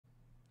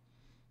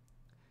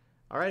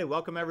Alrighty,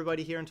 welcome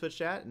everybody here in Twitch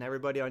chat and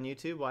everybody on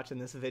YouTube watching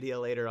this video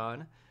later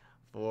on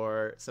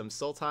for some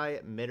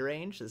Sultai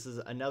Midrange. This is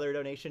another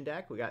donation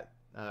deck. We got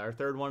our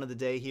third one of the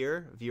day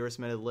here, viewer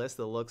submitted list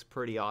that looks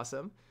pretty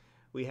awesome.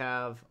 We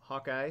have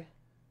Hawkeye,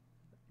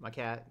 my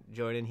cat,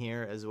 joining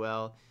here as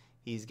well.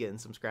 He's getting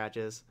some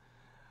scratches.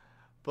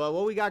 But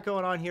what we got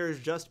going on here is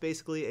just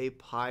basically a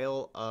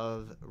pile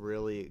of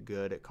really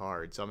good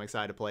cards. So I'm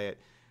excited to play it.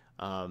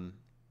 Some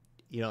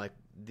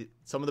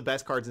of the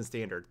best cards in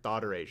Standard: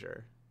 Thought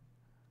Erasure,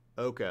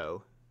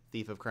 Oko,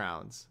 Thief of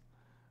Crowns,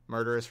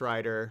 Murderous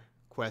Rider,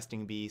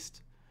 Questing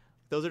Beast.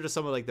 Those are just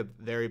some of the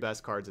very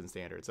best cards in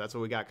Standard. So that's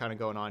what we got kind of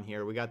going on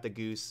here. We got the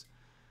Goose,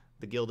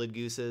 the Gilded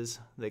Gooses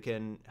that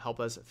can help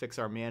us fix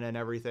our mana and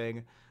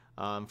everything.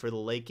 For the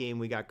late game,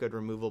 we got good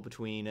removal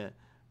between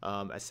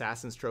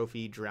Assassin's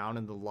Trophy, Drown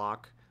in the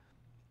Lock.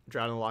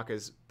 Drown in the Lock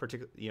is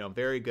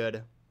very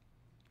good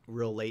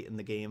real late in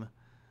the game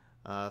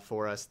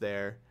for us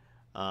there.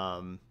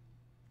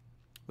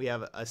 We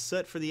have a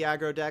Soot for the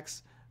aggro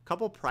decks.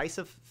 Couple Price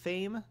of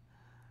Fame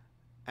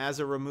as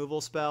a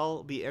removal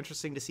spell. Be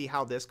interesting to see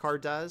how this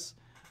card does.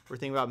 We're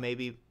thinking about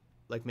maybe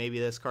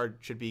this card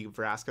should be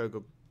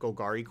Vraska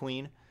Golgari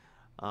Queen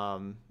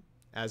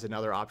as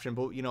another option.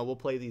 But we'll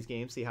play these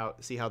games, see how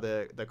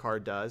the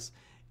card does.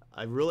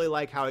 I really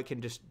like how it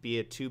can just be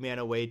a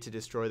 2-mana way to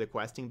destroy the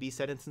Questing Beast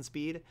at instant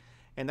speed.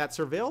 And that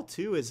Surveil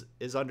 2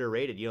 is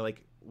underrated.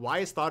 Why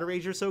is Thought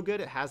Erasure so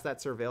good? It has that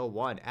Surveil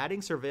 1.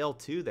 Adding Surveil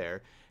 2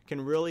 there can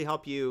really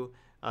help you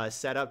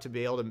set up to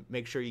be able to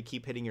make sure you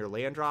keep hitting your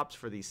land drops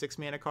for these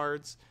 6-mana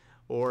cards.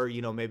 Or,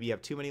 maybe you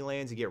have too many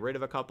lands, you get rid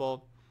of a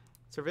couple.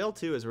 Surveil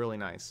 2 is really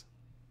nice.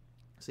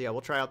 So yeah,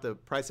 we'll try out the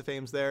Price of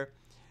Fames there.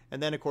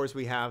 And then, of course,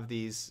 we have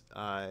these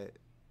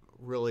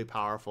really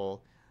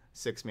powerful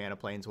 6-mana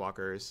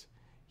Planeswalkers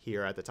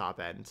here at the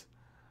top end.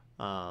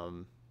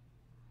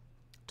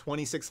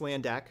 26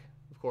 land deck,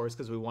 of course,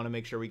 because we want to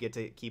make sure we get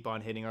to keep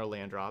on hitting our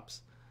land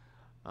drops.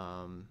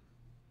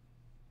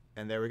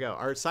 And there we go.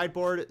 Our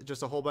sideboard,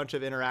 just a whole bunch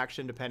of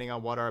interaction depending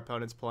on what our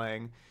opponent's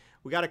playing.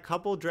 We got a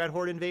couple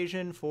Dreadhorde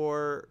Invasion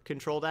for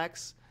control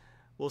decks.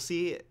 We'll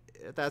see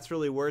if that's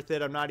really worth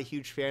it. I'm not a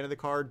huge fan of the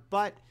card,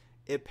 but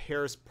it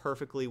pairs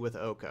perfectly with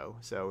Oko.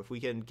 So if we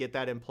can get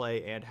that in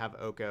play and have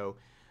Oko,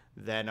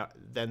 then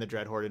the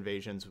Dreadhorde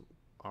Invasions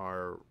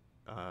are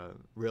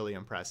really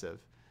impressive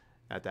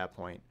at that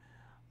point.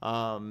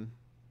 Thought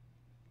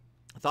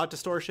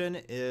Distortion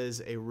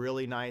is a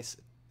really nice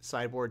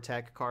sideboard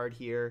tech card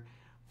here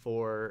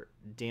for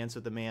Dance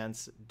with the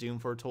Man's Doom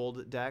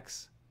Foretold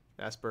decks,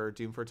 Esper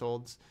Doom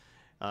Foretolds.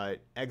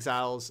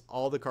 Exiles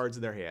all the cards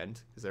in their hand,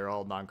 because they're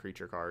all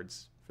non-creature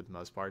cards for the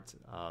most part.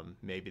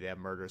 Maybe they have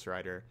Murderous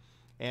Rider.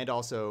 And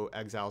also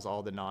exiles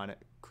all the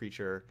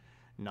non-creature,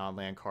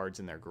 non-land cards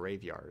in their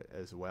graveyard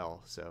as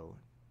well. So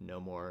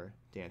no more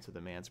Dance with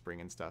the Man's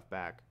bringing stuff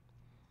back.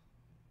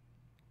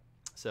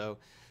 So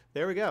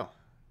there we go.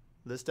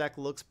 This deck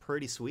looks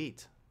pretty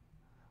sweet.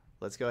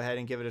 Let's go ahead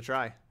and give it a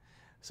try.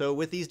 So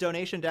with these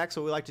donation decks,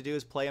 what we like to do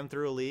is play them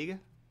through a league.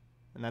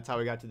 And that's how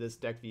we got to this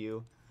deck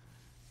view.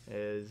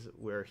 Is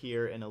we're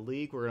here in a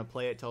league. We're going to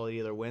play it till it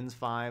either wins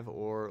 5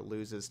 or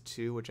loses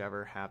 2,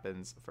 whichever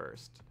happens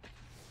first.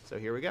 So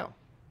here we go.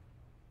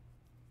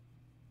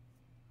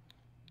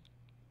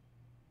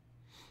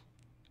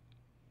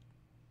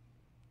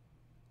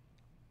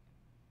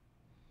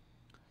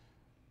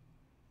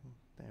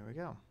 There we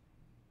go.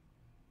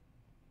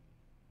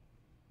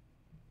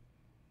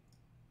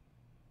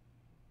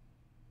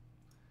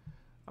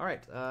 All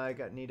right, I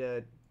need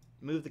to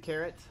move the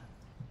carrot.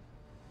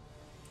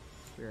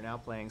 We are now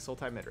playing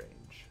Sultai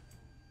Midrange.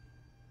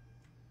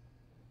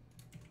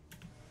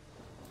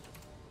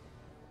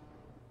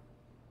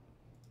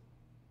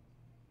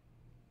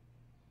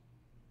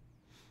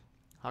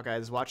 Hawkeye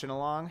is watching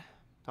along,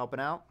 helping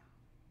out.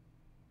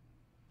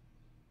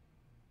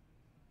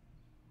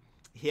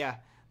 Yeah,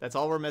 that's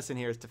all we're missing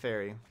here is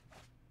Teferi.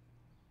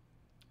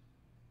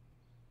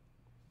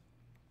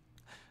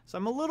 So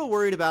I'm a little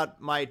worried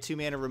about my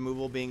 2-mana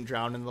removal being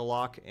Drowned in the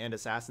Lock and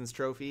Assassin's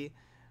Trophy.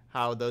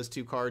 How those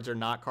two cards are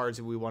not cards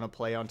that we want to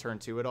play on turn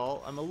 2 at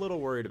all. I'm a little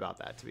worried about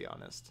that, to be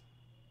honest.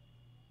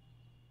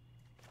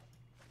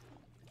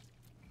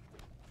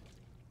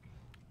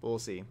 But we'll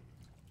see.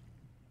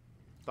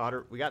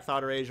 We got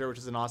Thought Erasure, which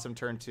is an awesome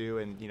turn 2,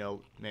 and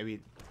maybe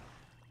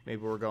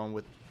we're going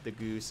with the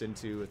Goose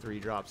into a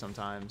 3-drop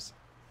sometimes.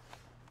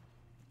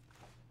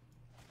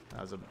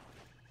 That was a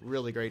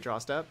really great draw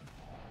step.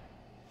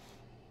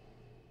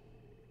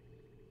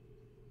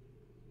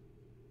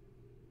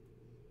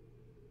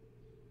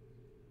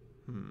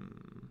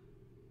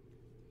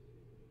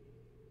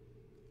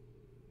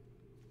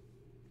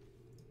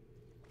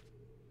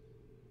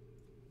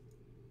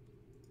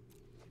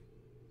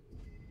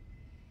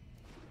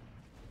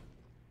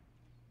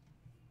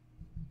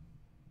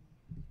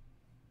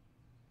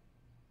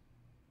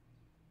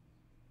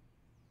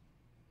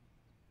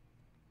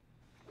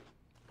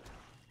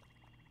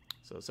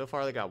 So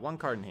far they got 1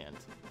 card in hand.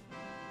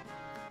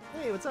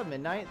 Hey, what's up,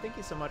 Midnight? Thank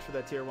you so much for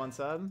that tier 1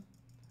 sub.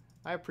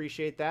 I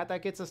appreciate that.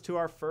 That gets us to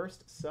our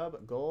first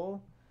sub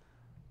goal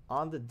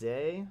on the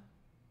day.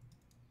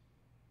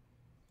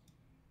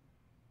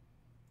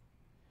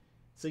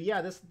 So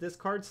yeah, this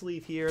card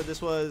sleeve here,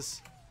 this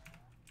was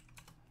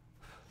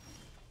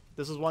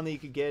one that you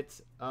could get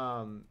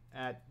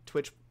at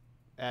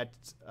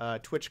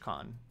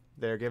TwitchCon.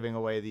 They're giving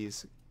away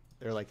these.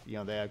 They're like, you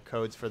know, they have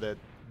codes for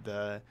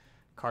the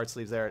card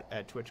sleeves there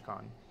at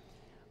TwitchCon,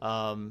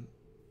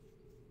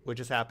 which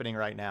is happening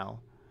right now.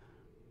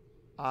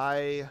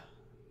 I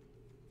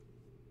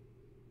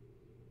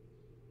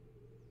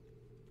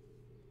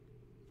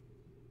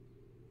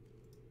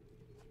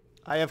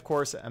of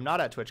course am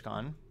not at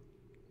TwitchCon.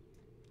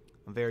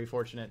 I'm very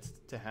fortunate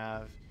to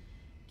have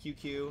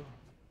QQ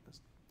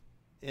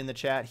in the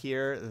chat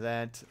here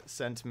that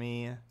sent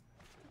me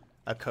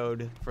a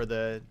code for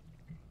the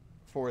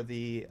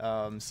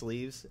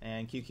sleeves,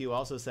 and QQ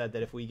also said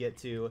that if we get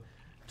to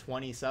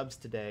 20 subs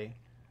today,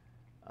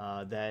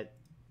 that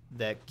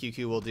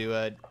QQ will do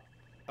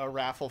a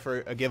raffle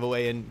for a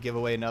giveaway and give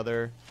away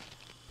another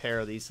pair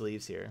of these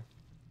sleeves here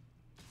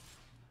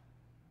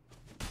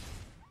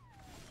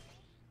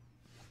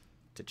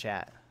to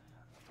chat.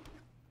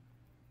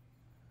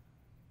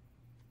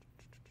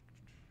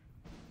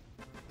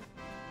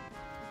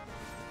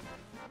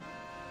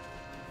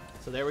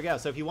 So there we go.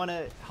 So if you want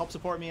to help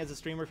support me as a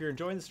streamer, if you're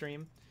enjoying the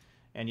stream,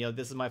 and you know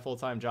this is my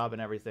full-time job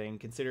and everything,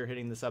 consider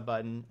hitting the sub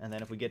button. And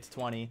then if we get to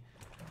 20,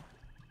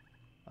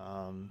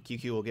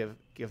 QQ will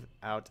give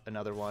out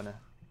another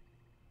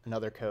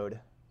code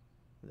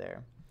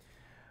there.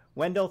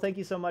 Wendell, thank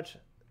you so much,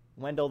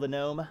 Wendell the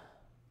gnome.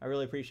 I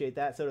really appreciate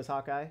that. So does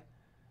Hawkeye.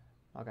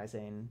 Hawkeye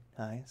saying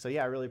hi. So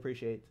yeah, I really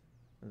appreciate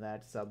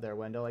that sub there,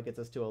 Wendell. That gets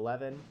us to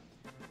 11.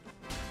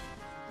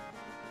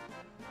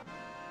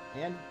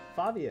 And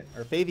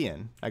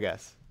Fabian, I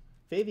guess.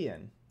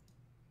 Fabian.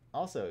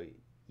 Also,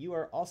 you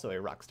are also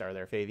a rock star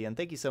there, Fabian.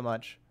 Thank you so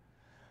much.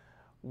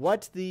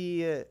 What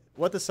the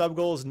sub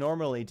goals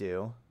normally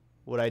do,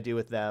 what I do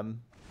with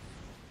them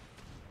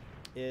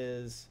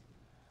is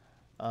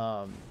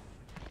oh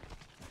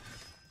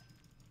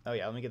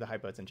yeah, let me get the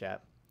hype votes in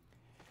chat.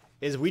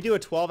 Is we do a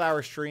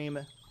 12-hour stream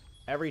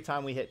every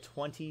time we hit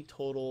 20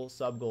 total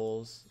sub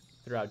goals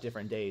throughout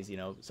different days. You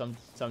know,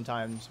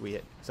 sometimes we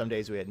hit, some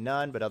days we hit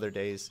none, but other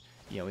days,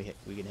 you know,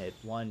 we can hit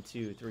 1,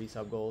 2, 3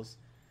 sub goals.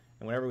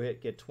 And whenever we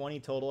get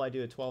 20 total, I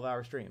do a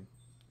 12-hour stream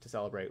to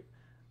celebrate.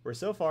 We're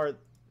so far,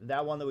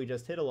 that one that we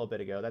just hit a little bit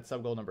ago, that's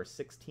sub goal number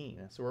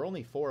 16. So we're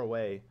only 4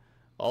 away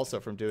also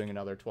from doing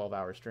another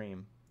 12-hour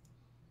stream.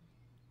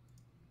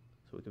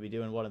 So we could be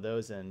doing one of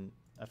those in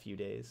a few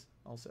days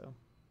also.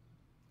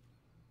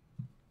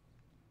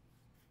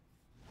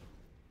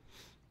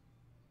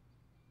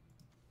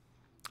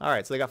 All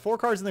right, so they got 4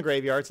 cards in the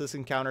graveyard, so this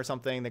can counter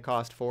something that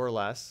cost 4 or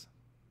less.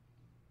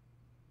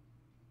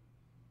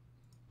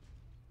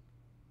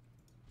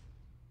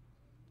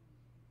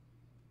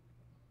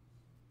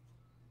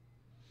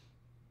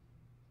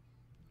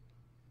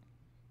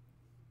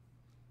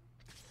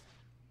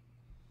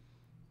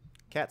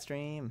 Cat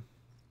stream.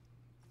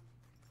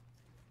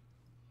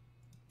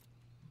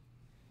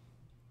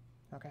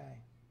 Okay.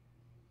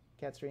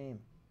 Cat stream.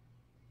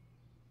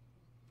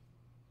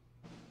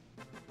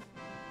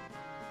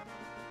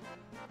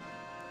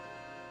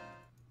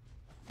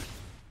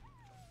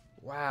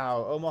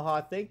 Wow,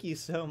 Omaha, thank you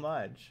so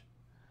much.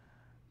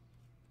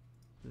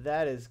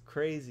 That is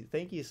crazy.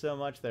 Thank you so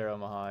much there,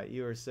 Omaha.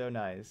 You are so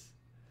nice.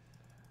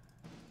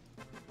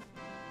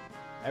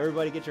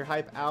 Everybody get your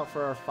hype out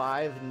for our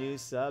 5 new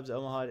subs.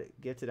 Omaha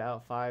gifted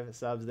out 5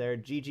 subs there.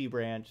 GG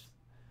Branch.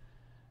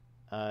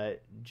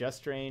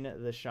 Just Drain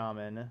the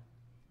Shaman.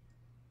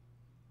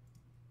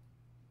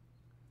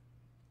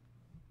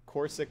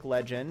 Corsic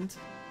Legend.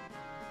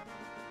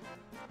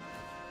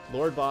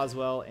 Lord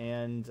Boswell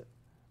and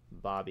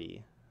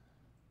Bobby.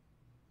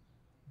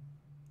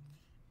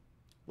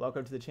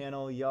 Welcome to the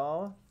channel,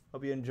 y'all.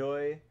 Hope you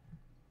enjoy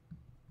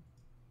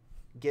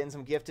getting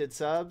some gifted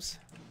subs.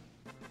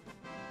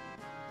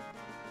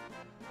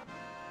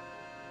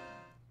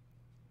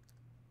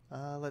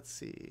 Let's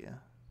see.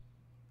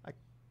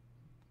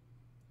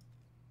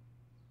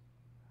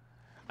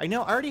 I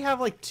know I already have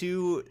like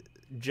 2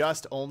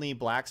 just only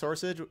black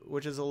sources,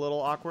 which is a little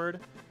awkward.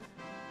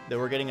 That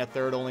we're getting a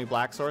 3rd only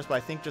black source, but I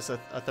think just a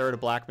 3rd of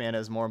black mana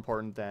is more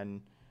important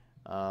than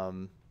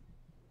a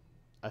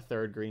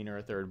 3rd green or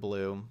a 3rd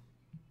blue.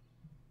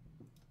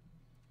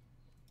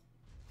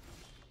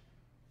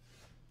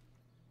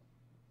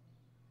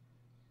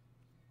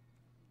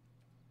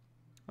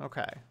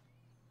 Okay.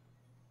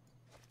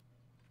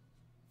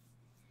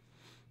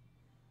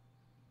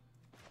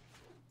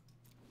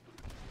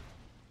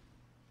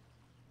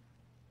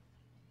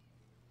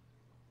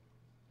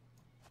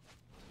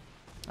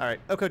 All right,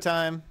 Oko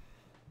time.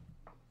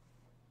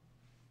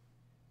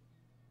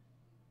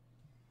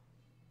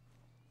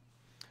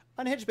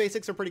 Unhinged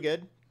basics are pretty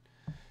good,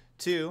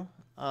 too.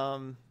 I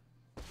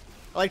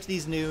liked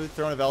these new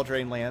Throne of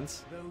Eldraine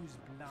lands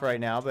for right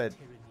now, but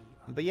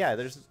yeah,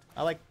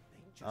 I like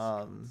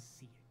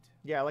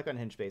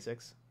unhinged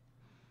basics.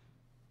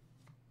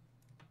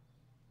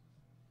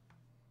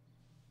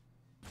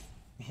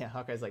 Yeah,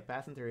 Hawkeye's like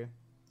passing through.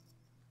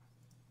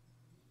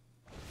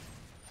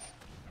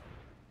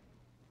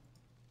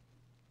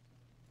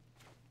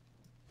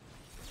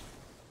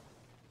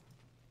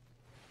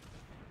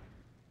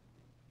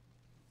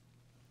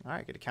 All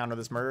right, get to counter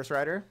this Murderous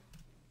Rider.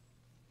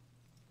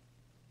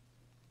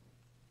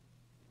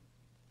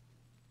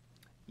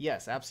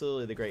 Yes,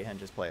 absolutely the Great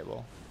Henge is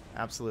playable.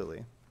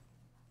 Absolutely.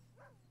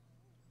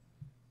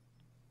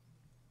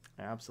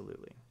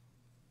 Absolutely.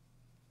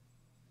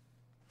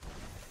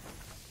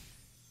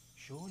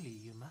 Surely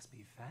you must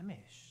be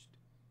famished.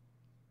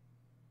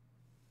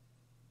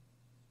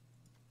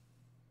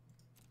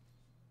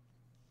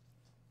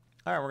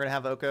 All right, we're going to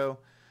have Oko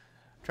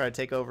try to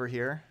take over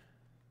here.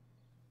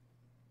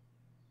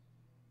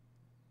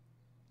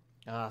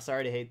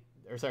 Sorry to hate,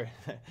 or sorry,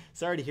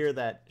 sorry to hear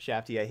that,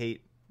 Shafty. I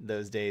hate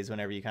those days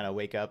whenever you kind of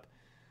wake up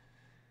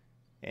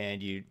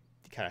and you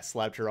kind of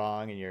slept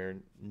wrong and your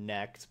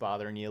neck's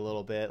bothering you a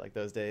little bit, like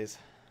those days.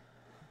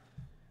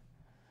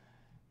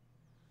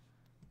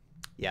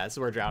 Yeah, this is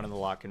where Drown in the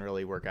Lock can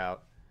really work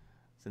out.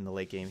 It's in the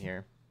late game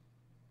here.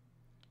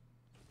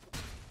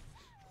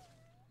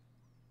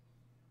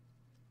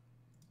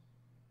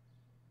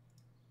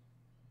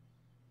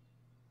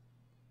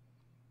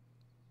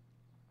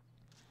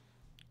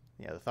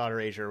 Yeah, the Thought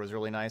Erasure was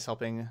really nice,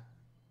 helping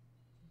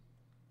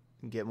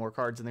get more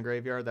cards in the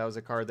graveyard. That was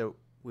a card that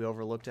we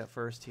overlooked at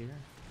first here.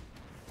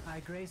 I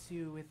grace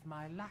you with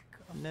my lack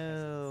of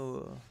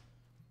No.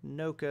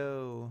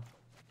 Noko.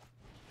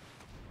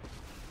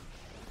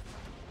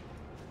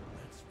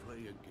 Let's play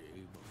a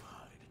game of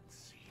hide and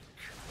seek.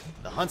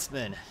 The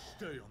Huntsman.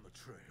 Stay on the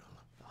trail.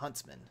 The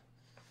Huntsman.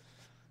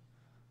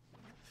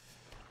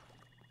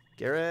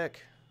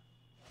 Garrick.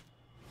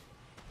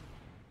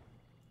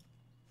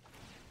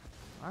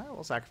 Alright,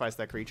 we'll sacrifice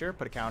that creature.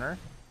 Put a counter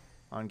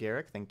on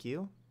Garrick. Thank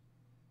you.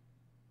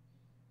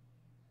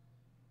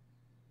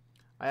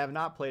 I have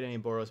not played any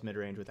Boros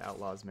midrange with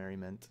Outlaw's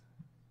Merriment.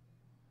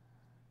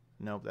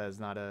 Nope, that is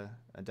not a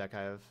deck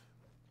I have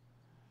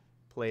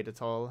played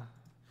at all.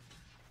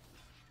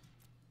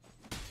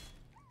 So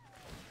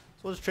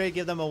we'll just trade,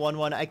 give them a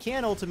 1/1. I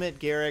can ultimate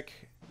Garrick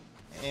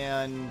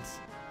and...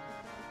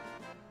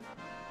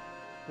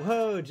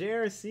 Whoa,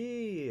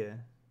 JRC!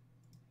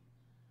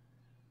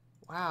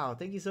 Wow,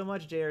 thank you so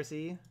much,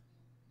 JRC.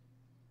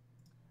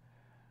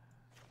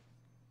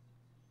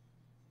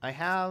 I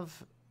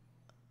have...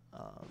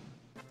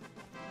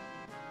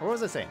 what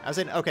was I saying? I was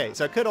saying, okay,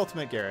 so I could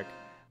ultimate Garrick,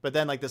 but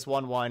then like this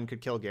 1/1 could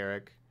kill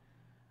Garrick.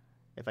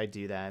 If I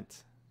do that,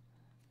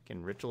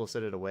 can Ritual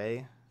set it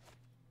away?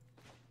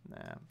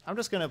 Nah, I'm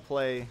just gonna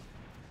play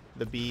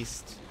the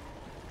Beast,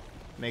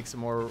 make some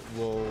more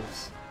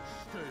wolves,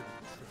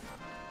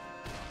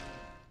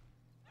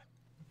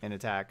 and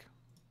attack.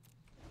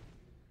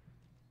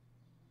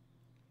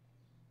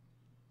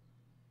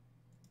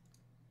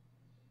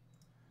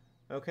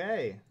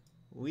 Okay,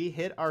 we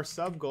hit our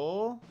sub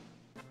goal.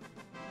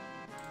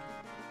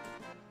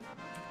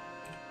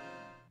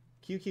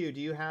 QQ,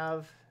 do you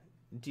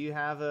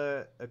have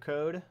a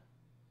code?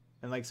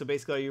 And like, so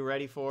basically, are you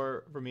ready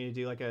for me to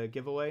do like a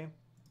giveaway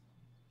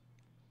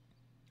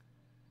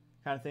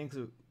kind of thing?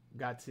 So we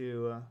got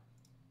to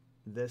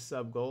this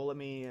sub goal. Let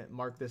me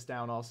mark this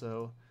down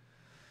also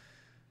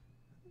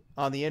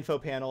on the info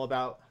panel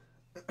about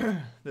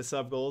the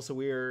sub goal. So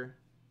we're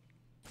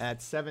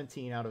at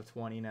 17 out of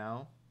 20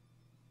 now.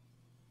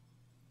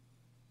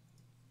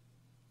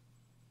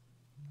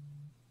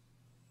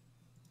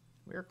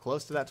 We're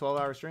close to that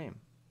 12-hour stream.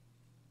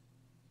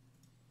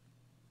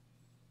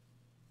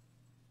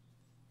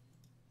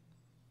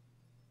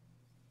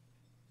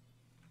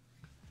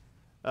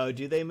 Oh,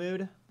 do they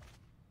mood?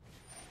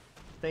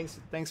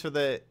 Thanks for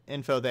the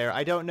info there.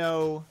 I don't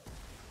know.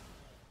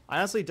 I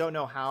honestly don't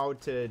know how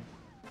to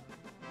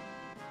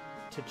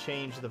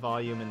change the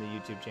volume in the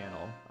YouTube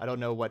channel. I don't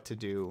know what to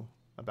do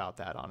about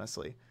that,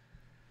 honestly.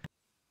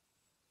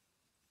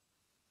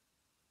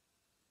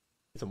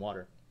 Some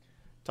water.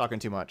 Talking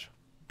too much.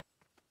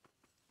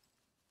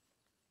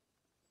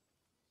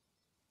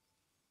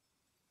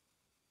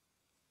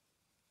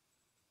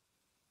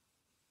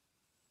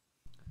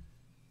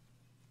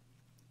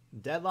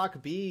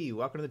 Deadlock B,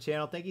 welcome to the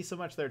channel. Thank you so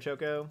much there,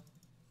 Choco.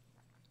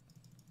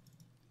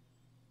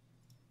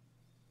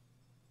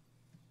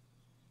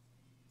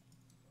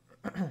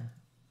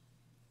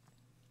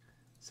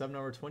 Sub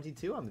number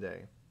 22 on the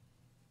day.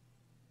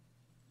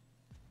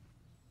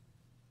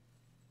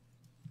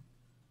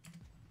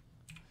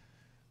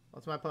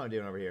 What's my opponent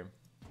doing over here?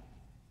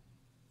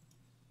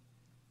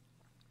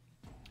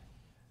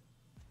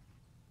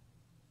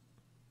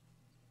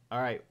 All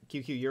right,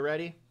 QQ, you're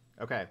ready?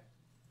 Okay.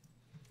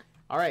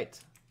 All right,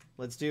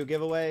 let's do a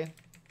giveaway.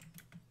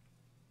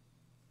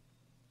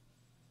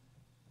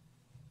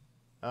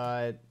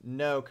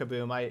 No,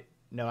 Kaboom. I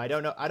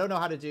don't know. I don't know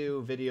how to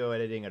do video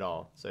editing at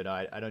all. So no,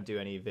 I don't do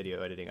any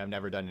video editing. I've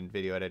never done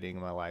video editing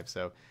in my life.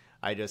 So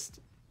I just,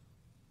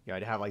 you know,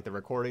 I'd have like the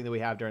recording that we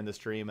have during the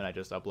stream, and I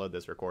just upload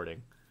this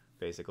recording,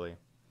 basically.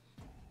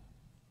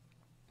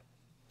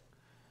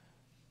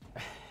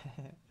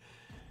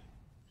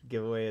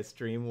 Give away a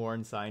stream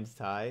worn signed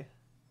tie.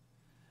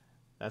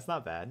 That's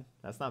not bad.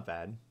 That's not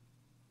bad.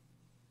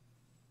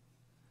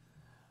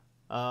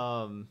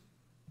 All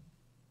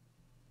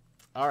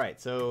right,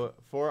 so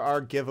for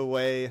our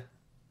giveaway,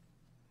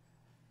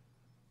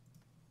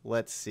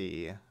 let's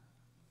see.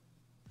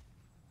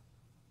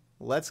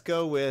 Let's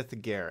go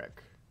with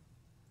Garrick.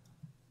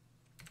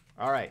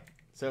 All right,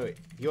 so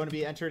you want to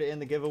be entered in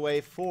the giveaway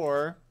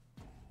for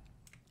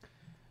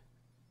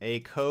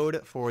a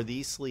code for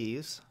these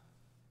sleeves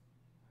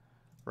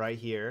right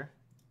here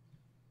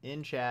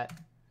in chat.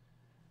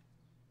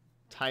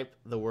 Type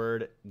the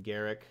word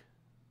Garrick.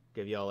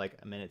 Give y'all like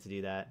a minute to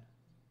do that.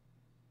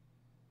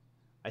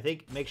 I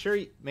think make sure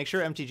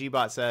MTG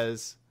Bot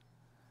says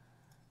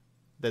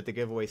that the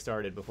giveaway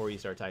started before you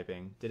start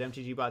typing. Did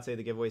MTG Bot say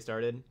the giveaway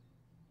started?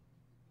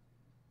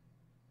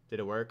 Did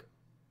it work?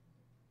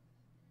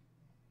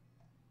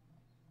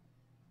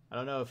 I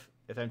don't know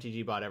if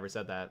MTG Bot ever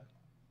said that.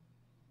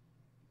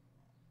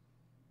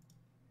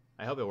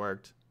 I hope it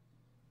worked.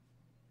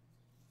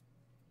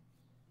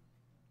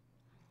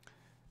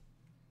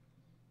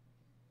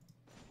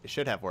 It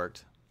should have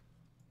worked.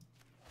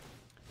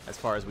 As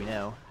far as we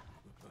know.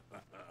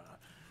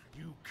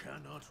 You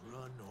cannot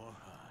run or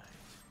hide.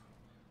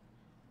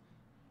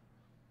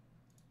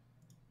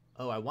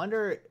 Oh, I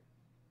wonder...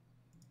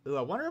 Ooh,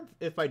 I wonder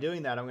if by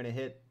doing that I'm going to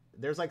hit...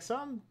 There's like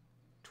some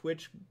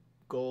Twitch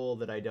goal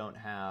that I don't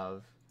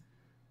have.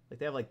 Like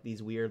they have like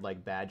these weird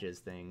like badges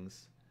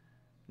things.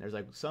 There's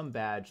like some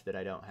badge that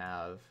I don't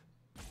have.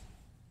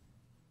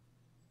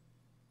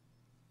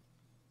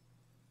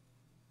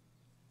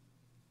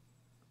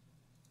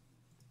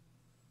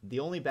 The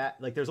only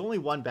there's only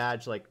one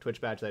badge, like Twitch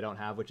badge that I don't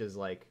have, which is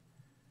like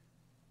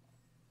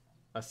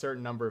a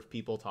certain number of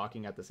people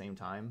talking at the same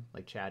time,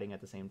 like chatting at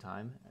the same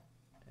time,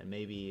 and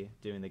maybe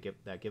doing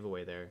that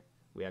giveaway there,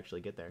 we actually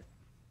get there.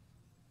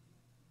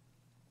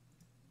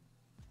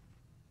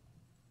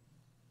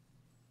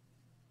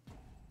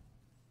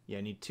 Yeah,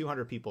 I need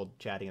 200 people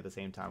chatting at the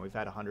same time. We've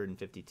had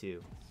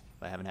 152,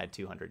 but I haven't had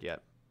 200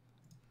 yet.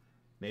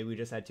 Maybe we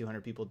just had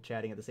 200 people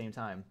chatting at the same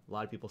time. A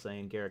lot of people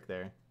saying Garrick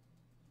there.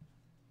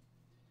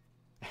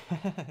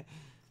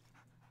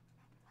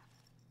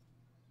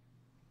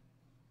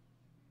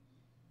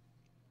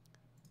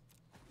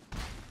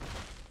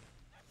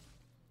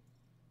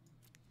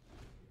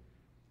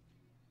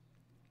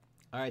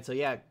 All right, so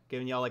yeah,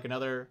 giving y'all like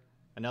another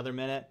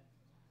minute.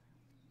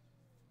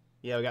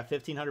 Yeah, we got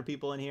 1,500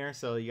 people in here,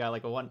 so you got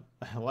like a 1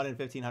 in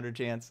 1,500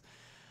 chance.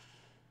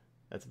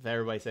 That's what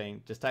everybody's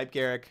saying. Just type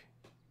Garrick.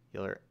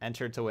 You're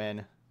entered to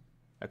win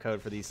a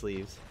code for these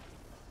sleeves.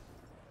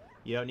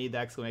 You don't need the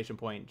exclamation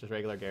point, just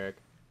regular Garrick.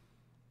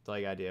 That's all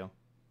you gotta do.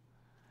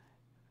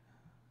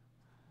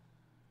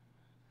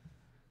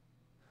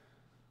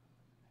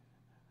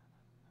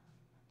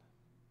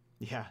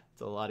 Yeah,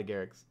 it's a lot of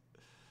Garricks.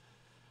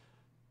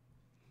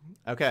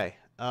 Okay.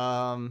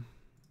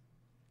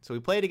 So we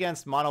played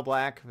against mono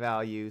black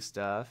value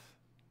stuff.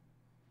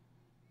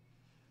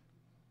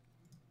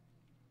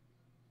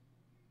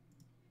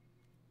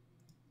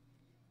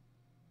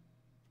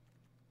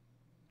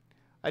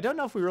 I don't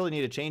know if we really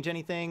need to change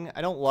anything.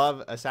 I don't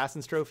love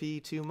Assassin's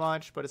Trophy too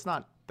much, but it's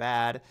not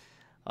bad.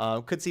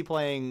 Could see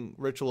playing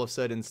Ritual of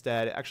Soot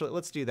instead. Actually,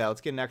 let's do that.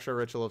 Let's get an extra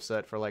Ritual of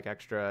Soot for like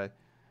extra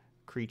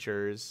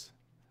creatures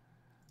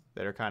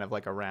that are kind of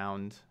like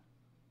around.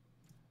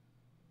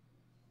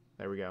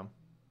 There we go.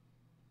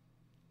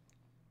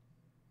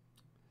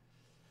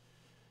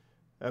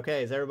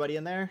 Okay, is everybody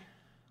in there?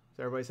 Has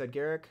everybody said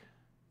Garrick?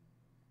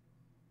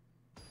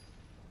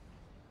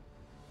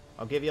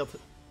 I'll give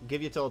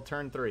you till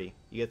turn 3.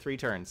 You get 3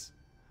 turns.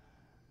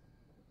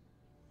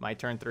 My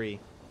turn 3.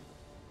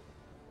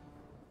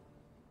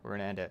 We're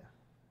gonna end it.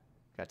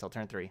 Got till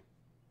turn 3.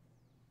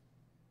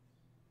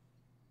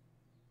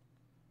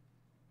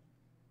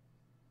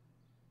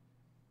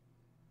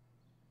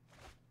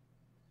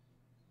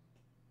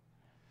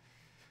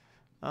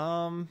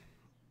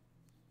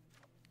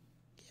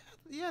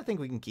 Yeah, I think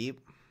we can keep.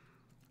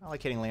 I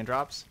like hitting land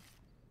drops.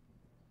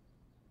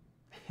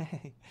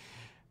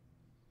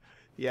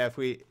 Yeah, if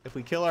we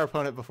kill our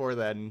opponent before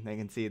then, they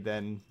concede,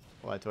 then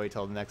we'll have to wait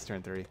till the next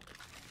turn 3.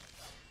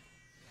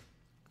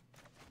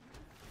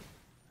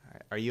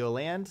 Alright, are you a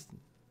land?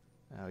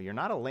 Oh, you're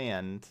not a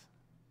land.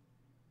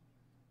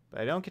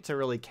 But I don't get to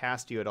really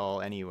cast you at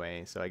all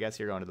anyway, so I guess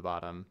you're going to the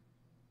bottom.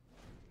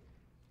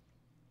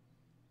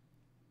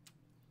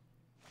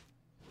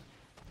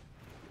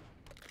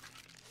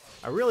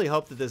 I really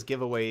hope that this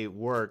giveaway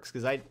works,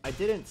 because I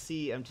didn't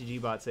see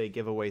MTG Bot say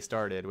giveaway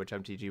started, which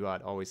MTG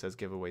Bot always says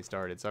giveaway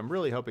started, so I'm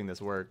really hoping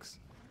this works.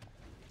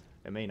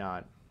 It may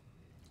not.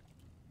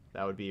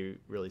 That would be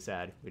really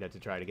sad. We'd have to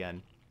try it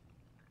again.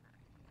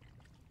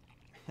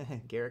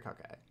 Garrick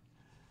Hawkeye.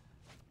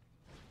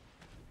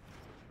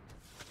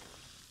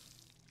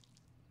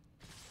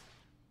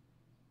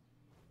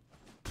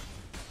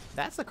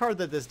 That's the card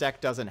that this deck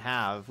doesn't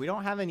have. We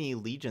don't have any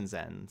Legion's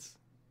Ends.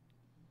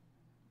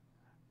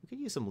 We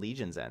could use some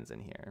Legion's Ends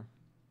in here.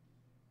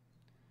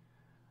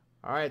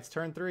 Alright, it's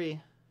turn 3.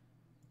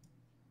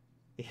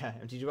 Yeah,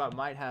 MTG Bot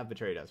might have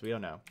betrayed us. We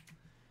don't know.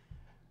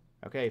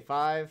 Okay,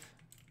 5.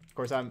 Of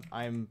course,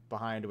 I'm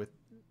behind with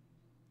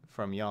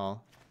from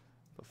y'all.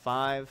 But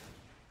 5,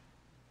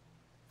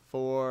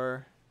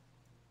 4,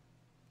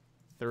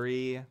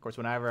 3. Of course,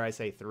 whenever I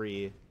say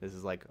 3, this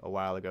is like a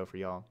while ago for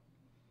y'all.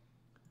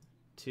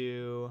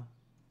 2,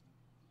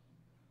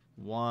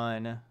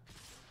 1.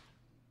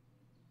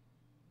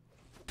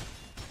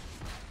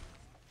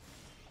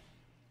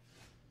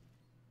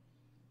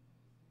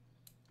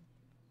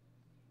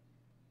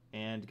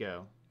 And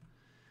go.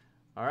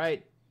 All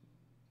right.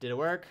 Did it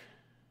work?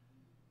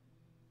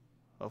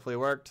 Hopefully it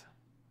worked.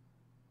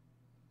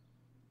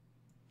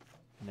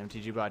 And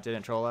MTG Bot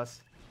didn't troll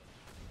us.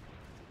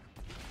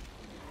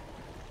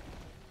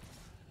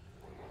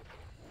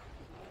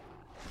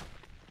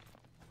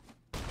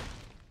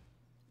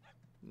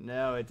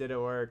 No, it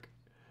didn't work.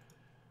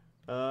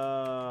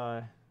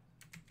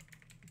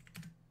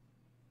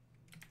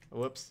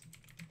 Whoops.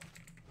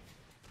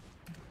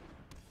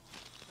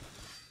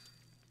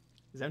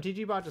 Is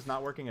MTG Bot just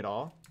not working at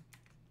all?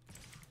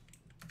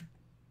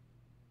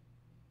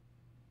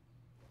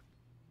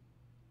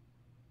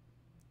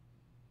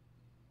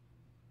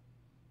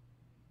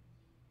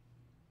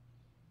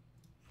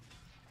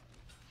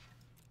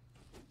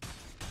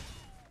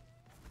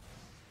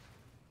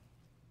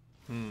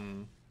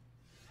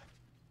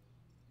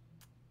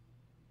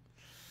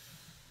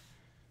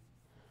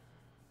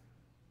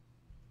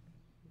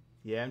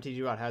 Yeah,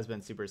 MTG Bot has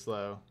been super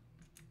slow.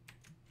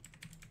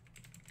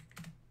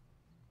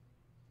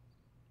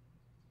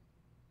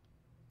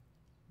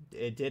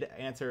 It did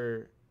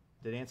answer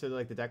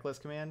like the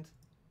Decklist command?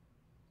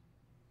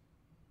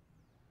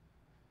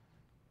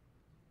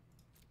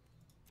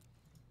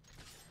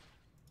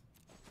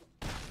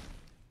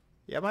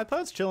 Yeah, my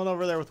opponent's chilling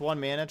over there with 1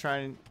 mana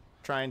trying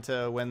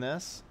to win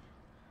this.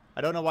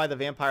 I don't know why the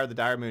Vampire of the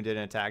Dire Moon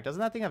didn't attack.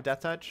 Doesn't that thing have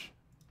Death Touch?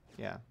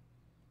 Yeah.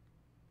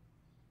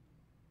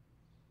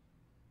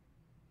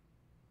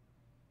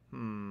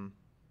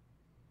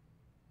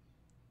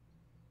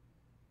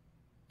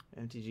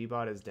 MTG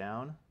Bot is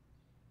down?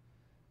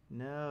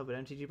 No, but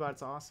MTG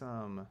Bot's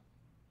awesome.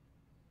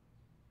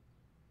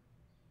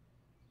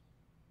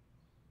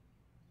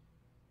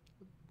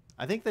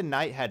 I think the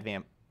Knight had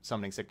Vamp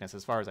Summoning Sickness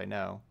as far as I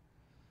know.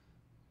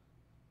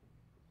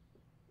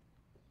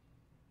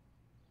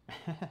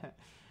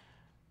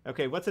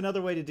 Okay, what's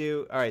another way to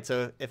do... Alright,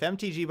 so if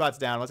MTG Bot's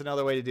down, what's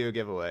another way to do a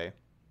giveaway?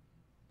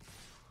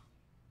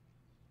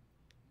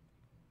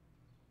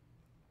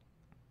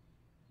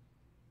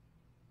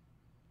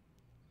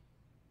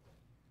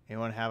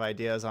 Anyone have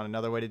ideas on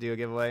another way to do a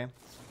giveaway?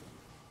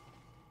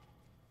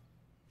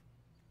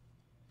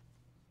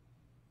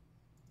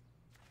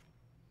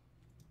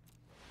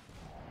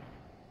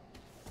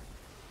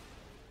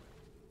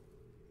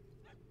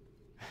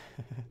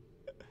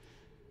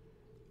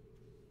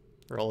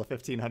 Roll a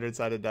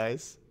 1,500-sided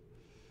dice.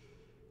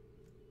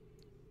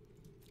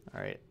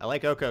 All right, I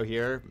like Oko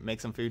here. Make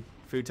some food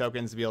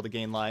tokens to be able to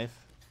gain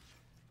life.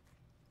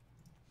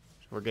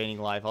 If we're gaining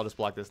life, I'll just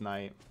block this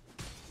Knight.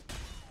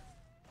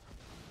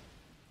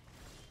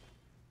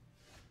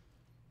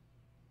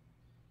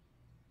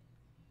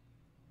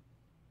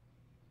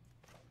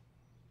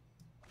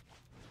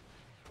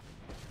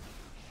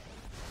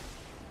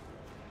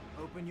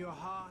 Open your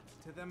heart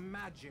to the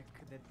magic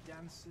that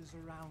dances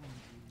around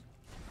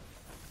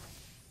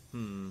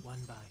you. One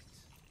bite,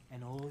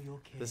 and all your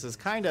cares This is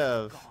kind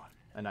of gone.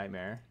 a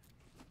nightmare.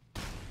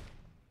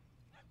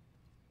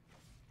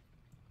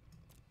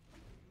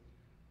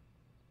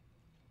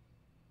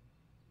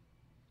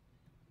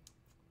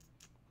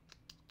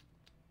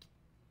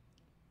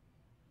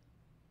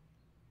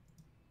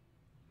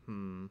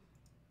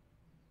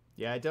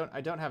 Yeah, I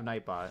don't have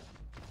Nightbot.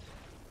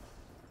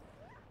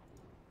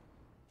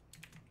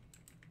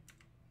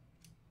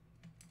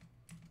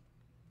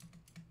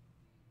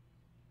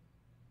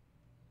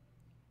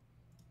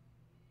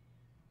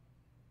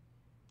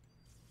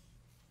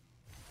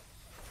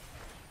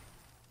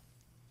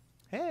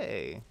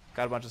 Hey,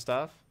 got a bunch of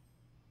stuff.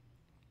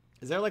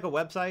 Is there like a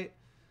website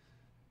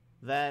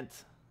that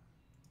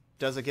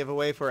does a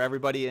giveaway for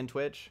everybody in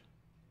Twitch?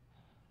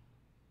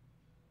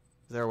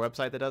 Is there a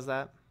website that does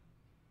that?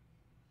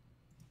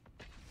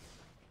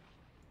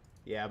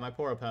 Yeah, my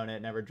poor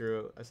opponent never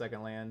drew a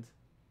second land.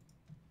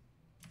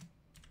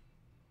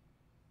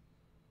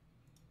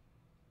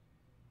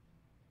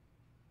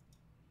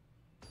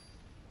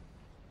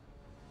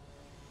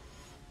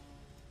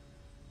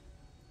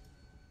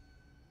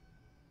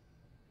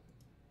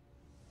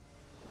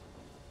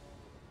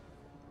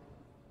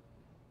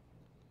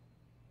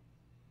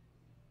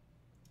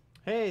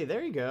 Hey,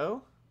 there you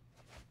go.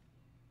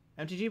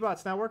 MTG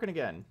Bot's now working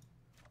again.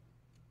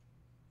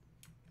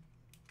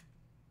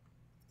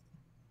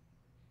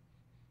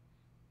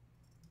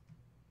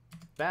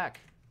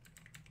 Back.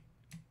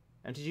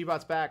 MTG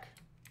Bot's back.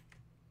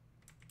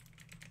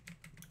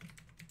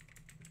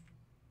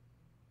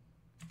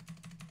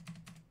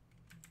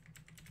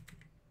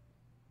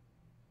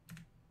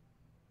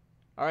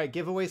 All right,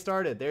 giveaway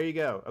started. There you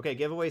go. Okay,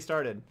 giveaway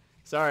started.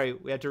 Sorry,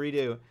 we have to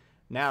redo.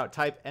 Now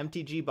type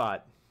MTG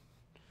bot.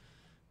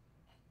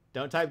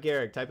 Don't type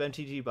Garrick. Type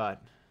MTG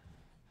bot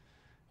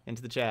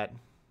into the chat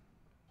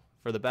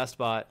for the best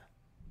bot.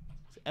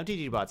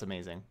 MTG bot's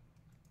amazing.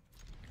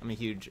 I'm a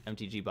huge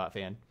MTG bot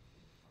fan.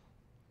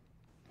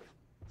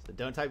 So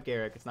don't type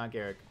Garrick. It's not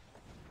Garrick.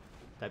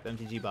 Type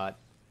MTG bot.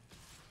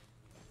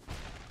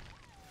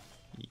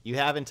 You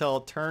have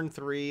until turn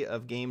 3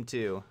 of game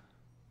 2.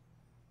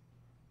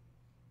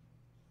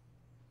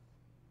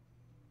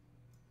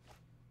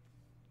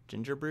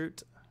 Ginger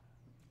Brute.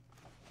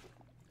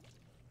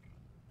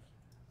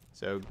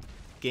 So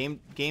game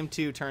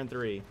 2, turn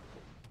 3.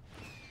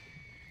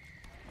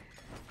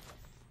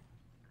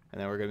 And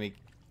then we're gonna be,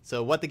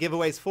 so what the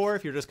giveaway's for,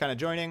 if you're just kind of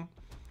joining,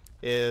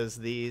 is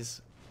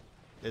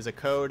a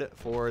code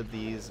for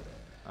these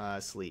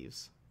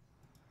sleeves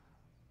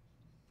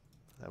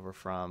that were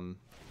from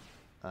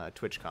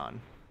TwitchCon.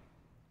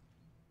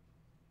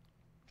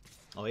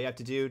 All you have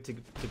to do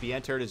to be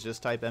entered is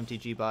just type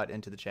MTGBot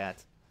into the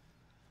chat.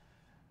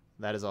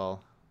 That is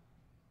all.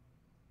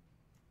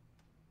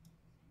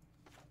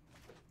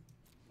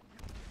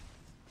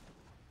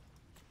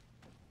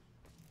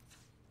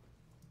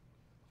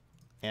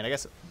 And I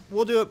guess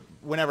we'll do it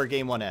whenever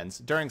game 1 ends,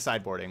 during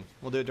sideboarding.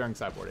 We'll do it during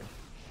sideboarding.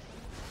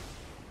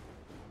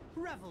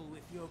 Revel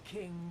with your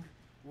king,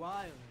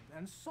 wild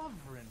and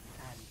sovereign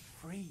and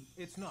free.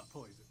 It's not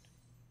poisoned.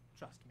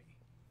 Trust me.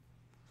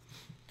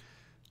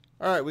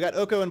 All right, we got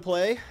Oko in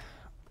play.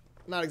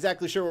 Not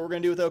exactly sure what we're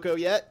going to do with Oko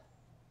yet,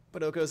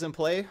 but Oko's in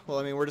play. Well,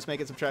 I mean, we're just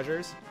making some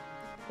treasures.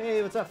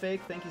 Hey, what's up,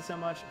 Fake? Thank you so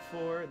much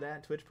for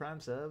that Twitch Prime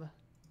sub.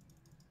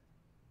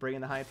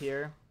 Bringing the hype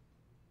here.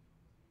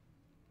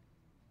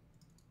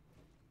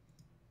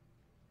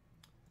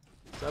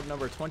 Sub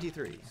number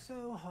 23.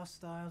 So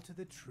hostile to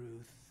the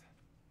truth.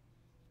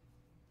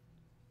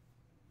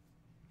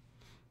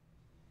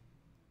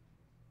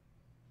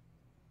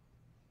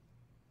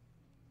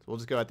 So we'll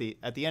just go at the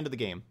end of the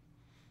game.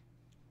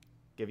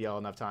 Give y'all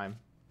enough time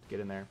to get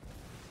in there.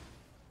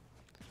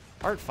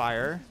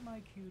 Heartfire. This is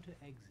my cue to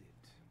exit.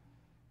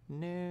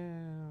 No.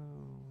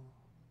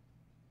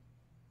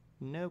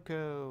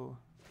 Noko.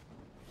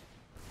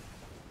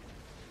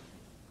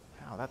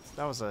 Wow,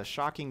 that was a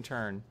shocking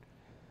turn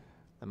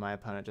that my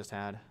opponent just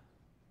had.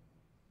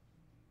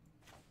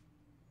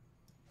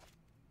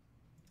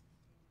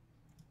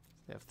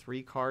 They have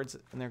 3 cards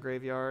in their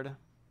graveyard.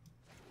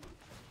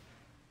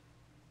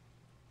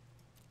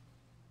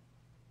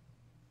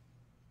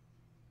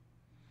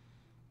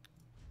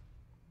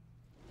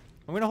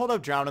 I'm going to hold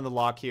up Drown in the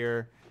Lock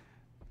here.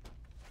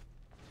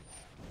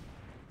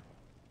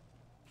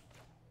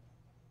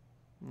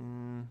 Yeah.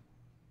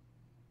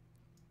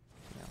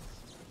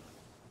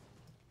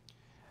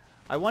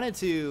 I wanted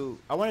to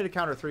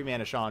counter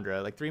 3-mana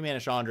Chandra. Like 3-mana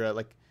Chandra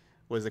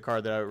was the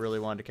card that I really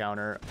wanted to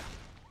counter.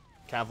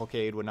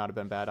 Cavalcade would not have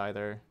been bad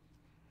either.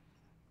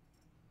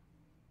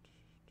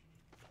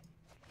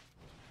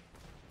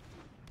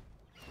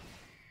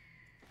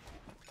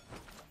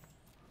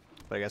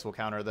 But I guess we'll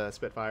counter the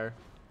Spitfire.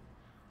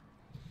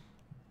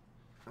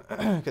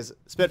 Because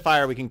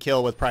Spitfire we can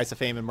kill with Price of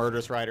Fame and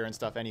Murderous Rider and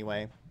stuff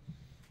anyway.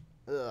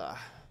 Ugh.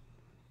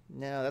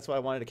 No, that's what I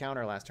wanted to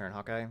counter last turn,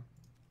 Hawkeye.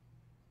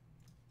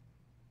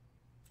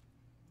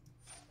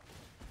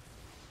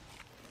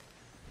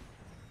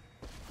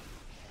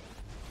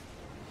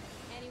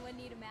 Anyone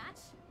need a match?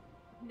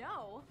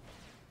 No?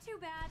 Too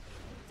bad.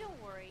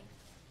 Don't worry.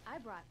 I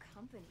brought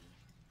company.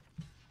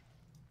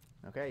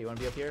 Okay, you want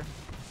to be up here?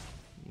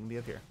 You can be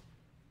up here.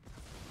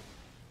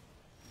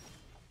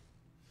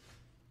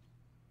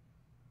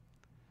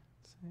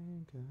 Say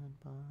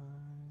goodbye.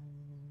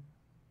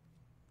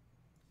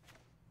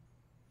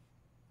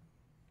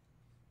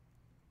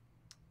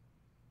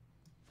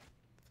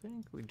 I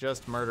think we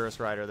just Murderous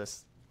Rider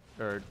this,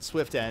 or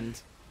Swift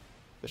End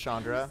the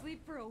Chandra.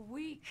 Sleep for a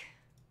week.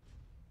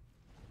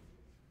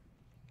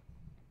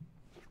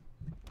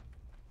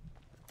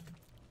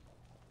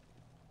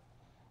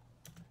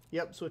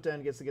 Yep, Swift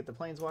End gets to get the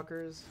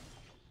Planeswalkers.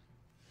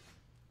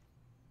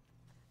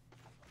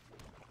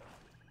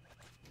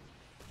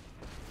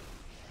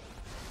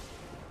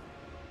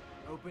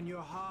 Open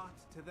your heart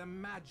to the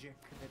magic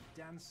that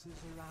dances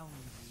around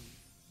you.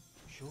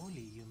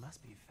 Surely you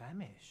must be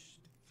famished.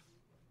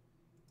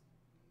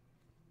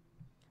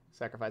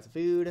 Sacrifice a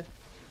food.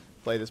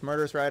 Play this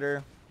Murderous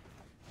Rider.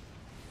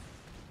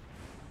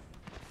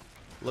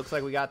 Looks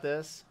like we got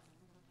this.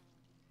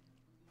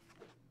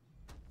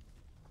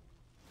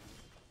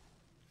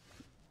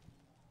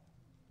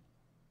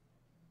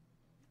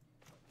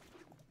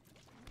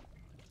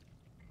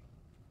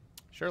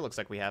 Sure looks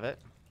like we have it.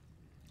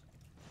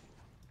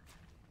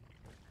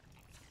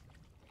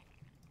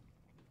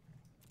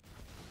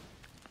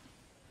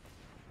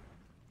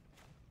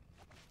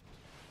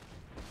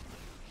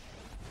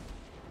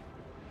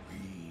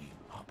 We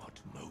are but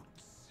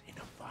motes in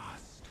a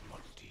vast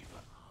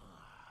multiverse.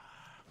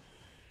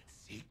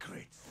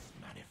 Secrets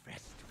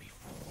manifest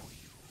before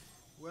you.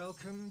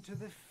 Welcome to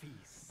the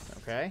feast.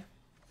 Okay.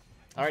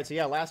 All right, so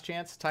yeah, last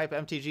chance. Type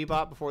MTG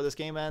bot before this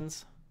game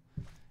ends.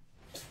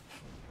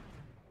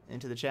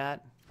 into the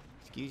chat.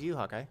 Excuse you,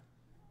 Hawkeye.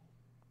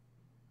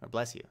 Or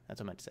bless you.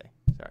 That's what I meant to say.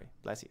 Sorry.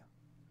 Bless you.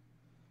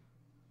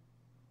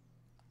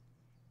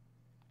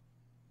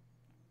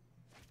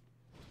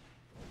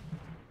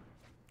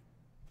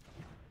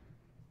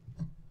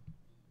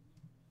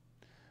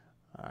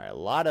 All right, a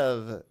lot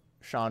of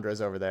Chandras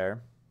over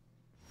there.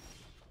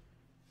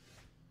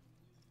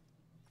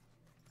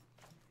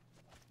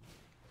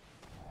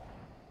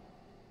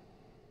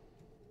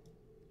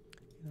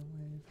 Get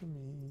away from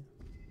me.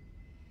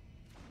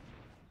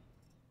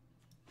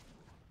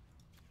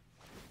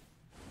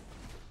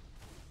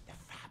 The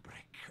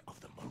fabric of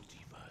the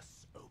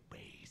multiverse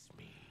obeys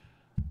me.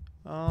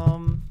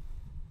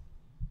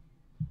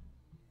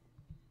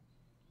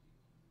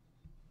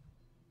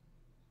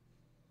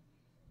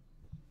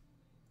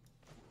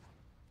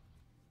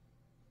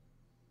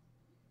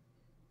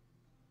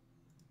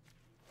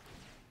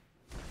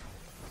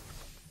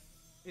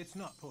 It's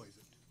not poisoned.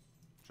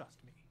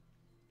 Trust me.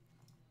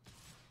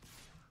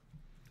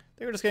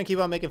 They were just going to keep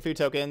on making food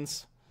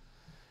tokens.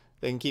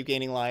 They can keep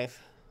gaining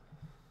life.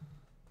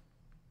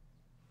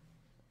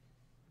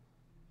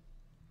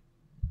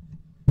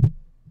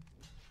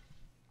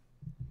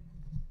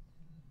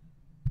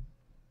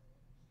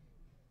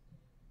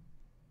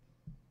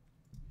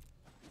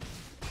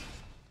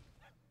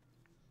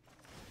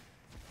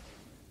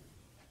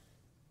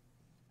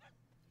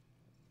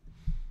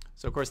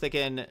 So, of course, they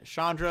can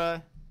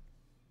Chandra.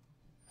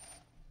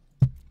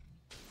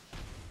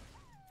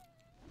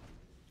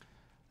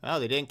 Oh,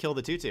 they didn't kill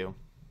the 2/2. So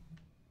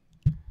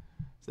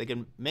they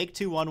can make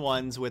 2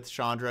 1/1s with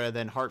Chandra,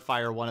 then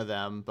Heartfire one of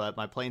them, but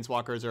my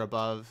Planeswalkers are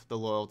above the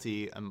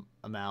loyalty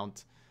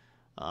amount.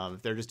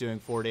 If they're just doing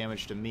 4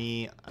 damage to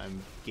me,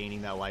 I'm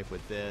gaining that life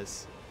with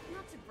this.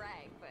 Not to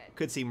brag, but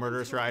Could see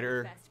Murderous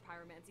Rider best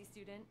pyromancy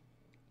student.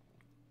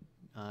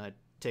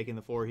 taking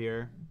the 4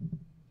 here.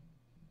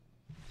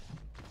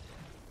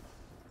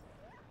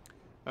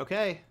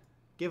 Okay,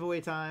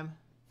 giveaway time.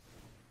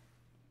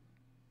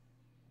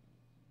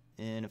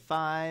 In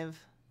 5,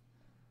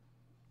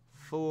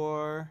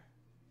 4.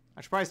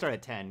 I should probably start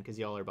at 10 because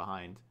y'all are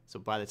behind. So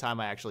by the time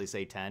I actually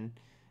say 10,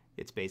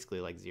 it's basically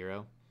like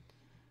 0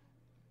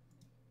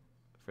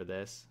 for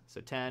this.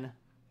 So 10,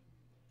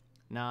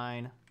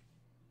 9,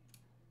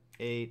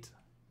 8,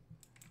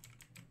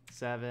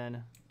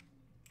 7,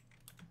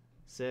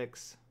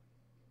 6,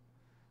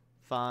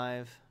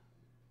 5,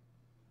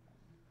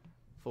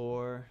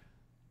 4,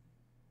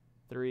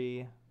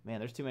 3. Man,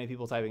 there's too many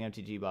people typing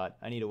MTG bot.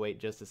 I need to wait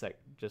just a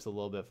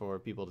little bit for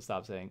people to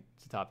stop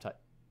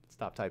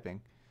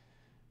typing.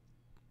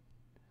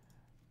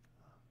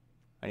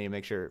 I need to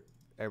make sure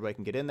everybody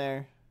can get in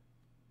there.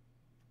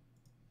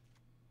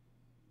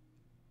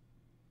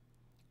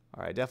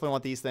 All right, definitely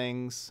want these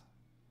things.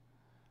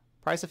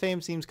 Price of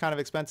Fame seems kind of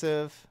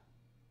expensive.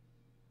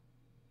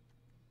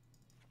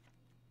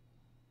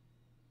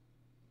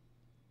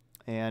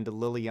 And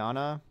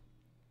Liliana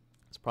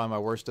is probably my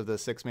worst of the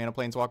 6 mana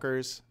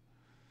Planeswalkers.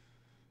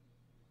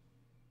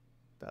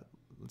 That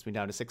lets me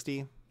down to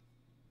 60. I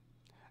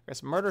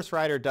guess Murderous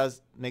Rider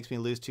makes me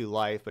lose 2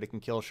 life, but it can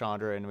kill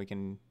Chandra and we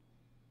can...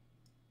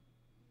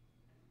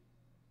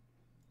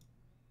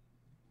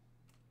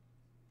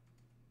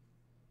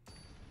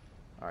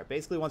 Alright,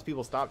 basically once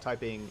people stop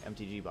typing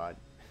MTG bot,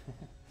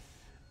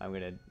 I'm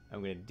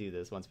gonna do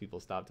this once people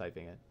stop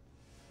typing it.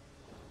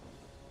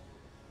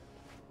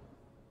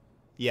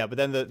 Yeah, but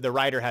then the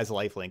Rider has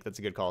lifelink. That's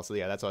a good call. So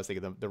yeah, that's what I was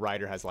thinking. The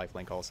Rider has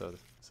lifelink also.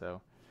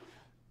 So...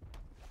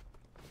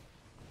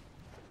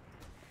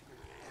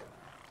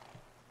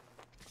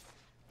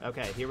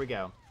 Okay, here we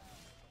go.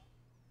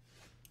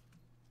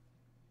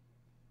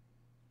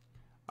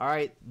 All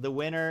right, the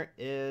winner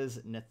is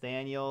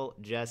Nathaniel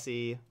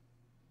Jesse.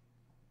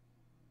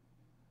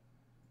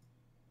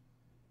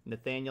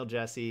 Nathaniel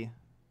Jesse.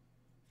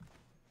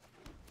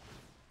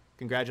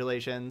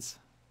 Congratulations.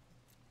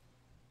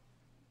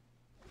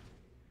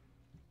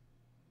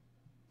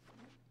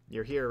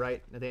 You're here,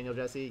 right, Nathaniel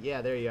Jesse?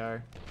 Yeah, there you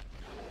are.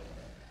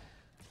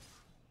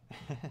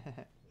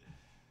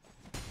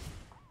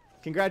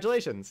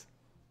 Congratulations.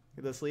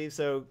 Look at the sleeve.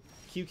 So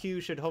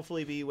QQ should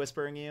hopefully be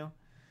whispering you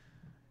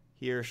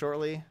here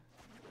shortly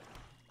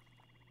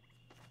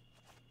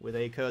with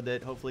a code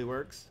that hopefully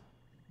works.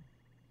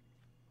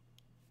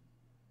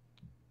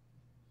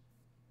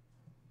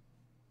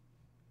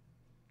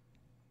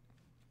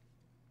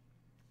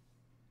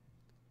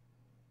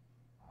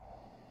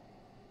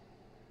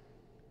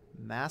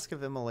 Mask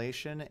of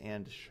Immolation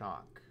and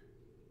Shock.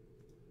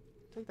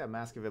 Take that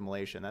Mask of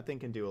Immolation. That thing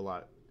can do a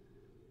lot.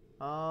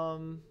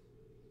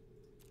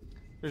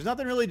 There's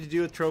nothing really to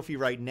do with Trophy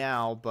right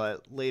now,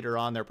 but later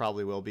on there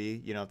probably will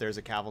be. You know, if there's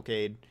a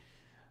Cavalcade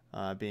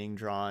being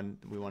drawn,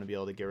 we want to be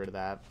able to get rid of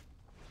that.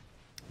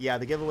 Yeah,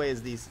 the giveaway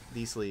is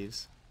these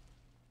sleeves.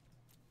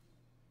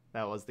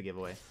 That was the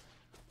giveaway.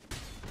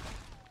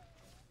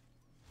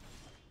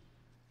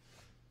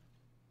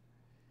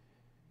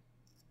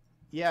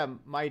 Yeah,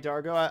 my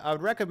Dargo, I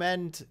would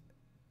recommend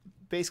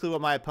basically what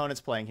my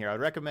opponent's playing here. I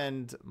would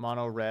recommend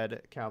Mono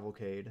Red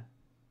Cavalcade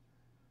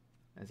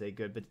as a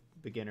good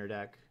beginner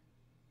deck.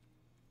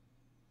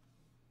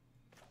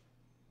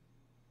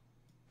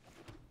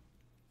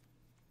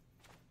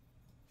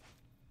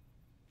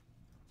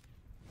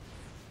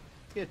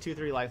 Get a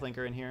 2/3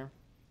 lifelinker in here.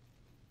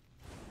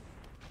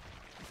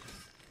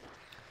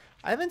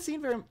 I haven't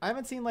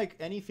seen like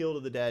any Field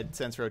of the Dead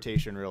since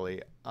rotation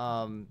really.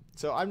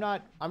 So I'm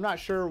not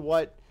sure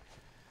what,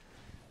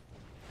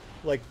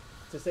 like,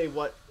 to say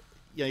what,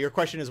 you know, your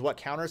question is what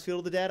counters Field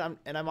of the Dead.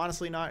 I'm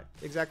honestly not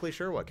exactly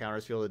sure what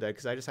counters Field of the Dead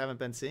because I just haven't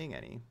been seeing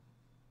any.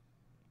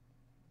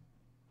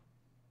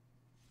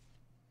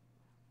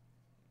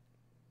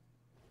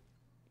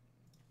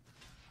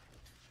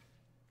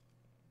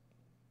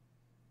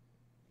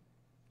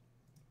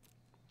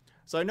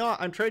 So I know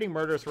I'm trading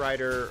Murderous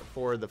Rider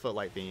for the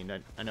Footlight Fiend.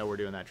 I know we're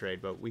doing that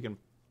trade, but we can,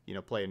 you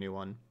know, play a new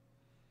one.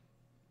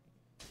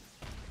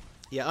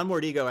 Yeah,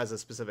 Unmoored Ego as a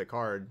specific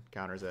card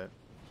counters it.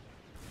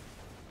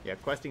 Yeah,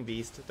 Questing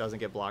Beast doesn't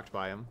get blocked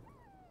by him.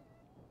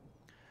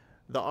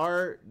 The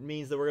R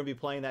means that we're going to be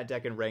playing that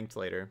deck in Ranked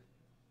later.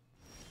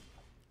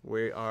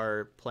 We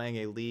are playing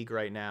a league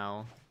right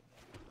now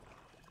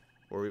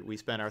where we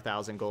spend our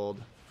 1,000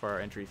 gold for our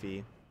entry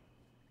fee.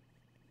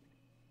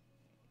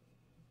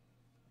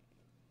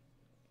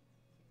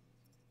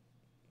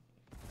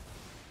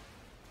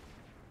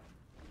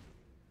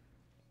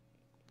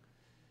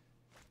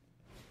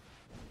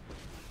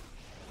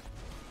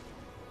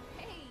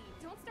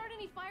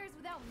 Fires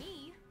without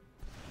me.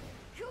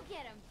 Go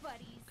get him,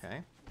 buddies.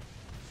 Okay.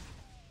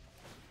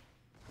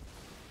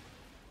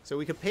 So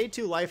we could pay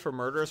 2 life for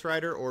Murderous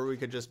Rider, or we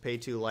could just pay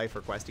 2 life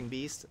for Questing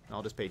Beast.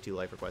 I'll just pay 2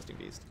 life for Questing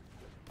Beast.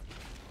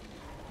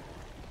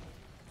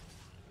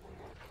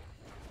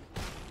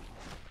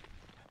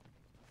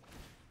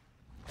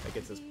 That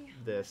gets us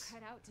this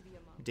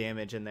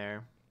damage in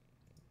there.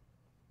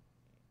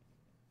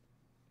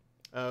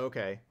 Oh,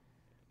 okay.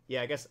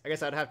 Yeah, I guess I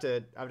would have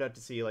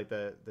to see like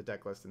the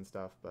deck list and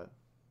stuff, but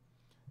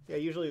yeah,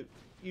 usually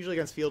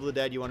against Field of the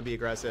Dead you want to be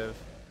aggressive,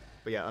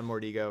 but yeah,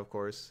 Unmoored Ego, of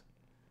course.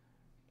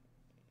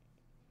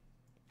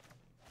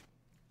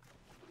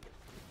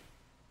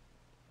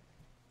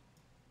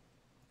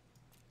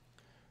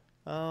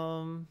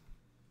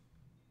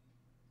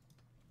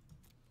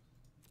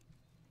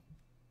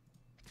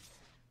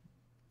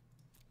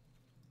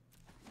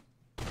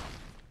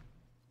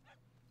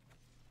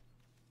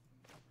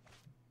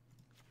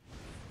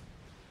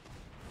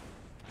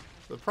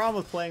 The problem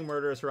with playing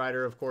Murderous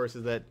Rider, of course,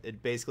 is that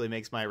it basically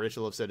makes my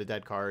Ritual of Soot a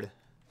dead card.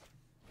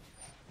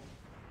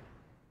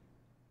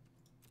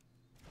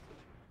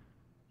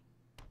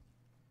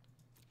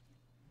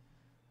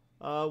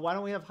 Why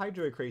don't we have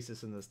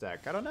Hydrocrisis in this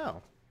deck? I don't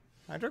know.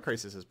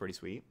 Hydrocrisis is pretty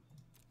sweet.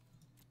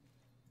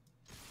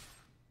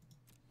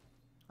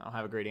 I don't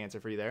have a great answer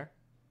for you there.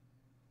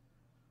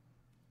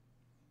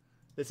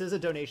 This is a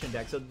donation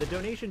deck. So the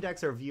donation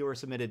decks are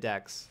viewer-submitted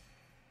decks.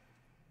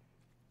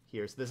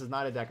 Here, so this is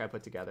not a deck I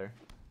put together.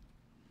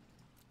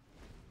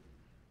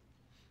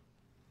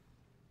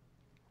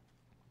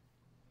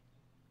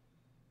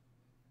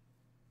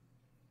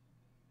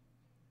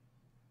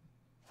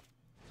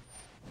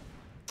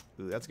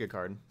 Ooh, that's a good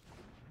card.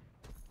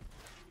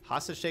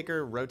 Hostage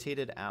Taker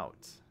rotated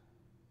out.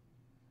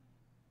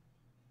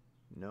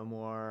 No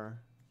more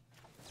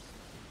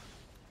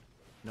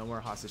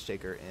Hostage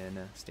Taker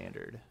in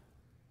Standard.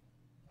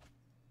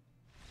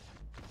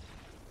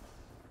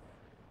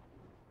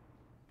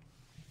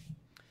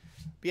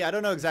 But yeah, I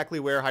don't know exactly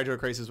where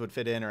Hydrocrisis would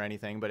fit in or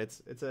anything, but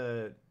it's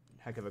a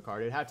heck of a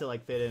card. It'd have to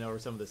like fit in over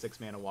some of the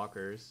 6-mana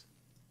walkers,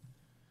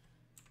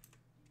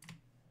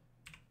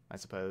 I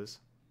suppose.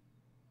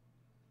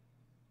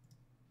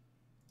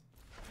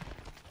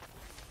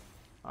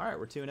 All right,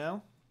 we're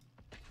 2-0.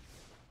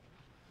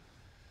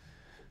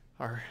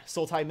 Our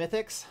Sultai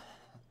Mythics.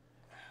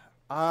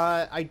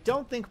 I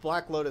don't think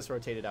Black Lotus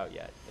rotated out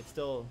yet. It's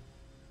still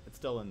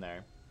in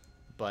there,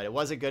 but it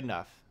wasn't good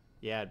enough.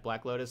 Yeah,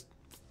 Black Lotus.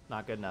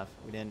 Not good enough.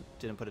 We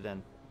didn't put it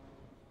in.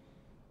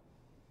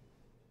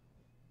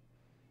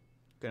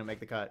 Couldn't make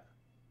the cut.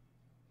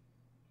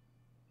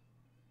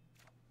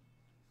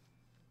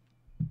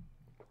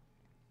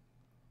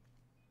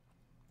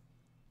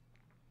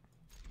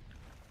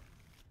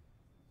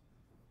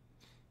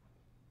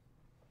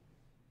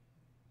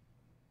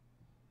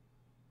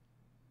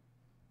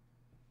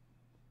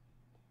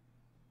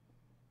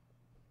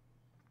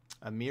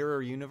 A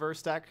Mirror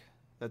Universe deck?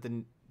 Is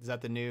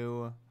that the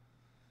new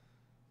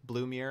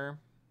blue mirror?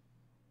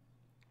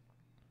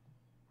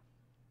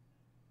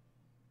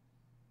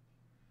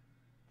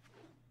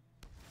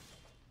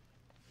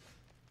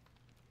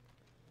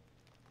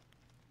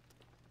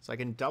 So I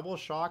can double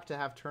shock to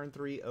have turn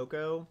 3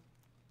 Oko.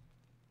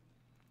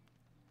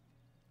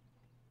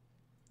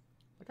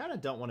 I kind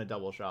of don't want to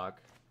double shock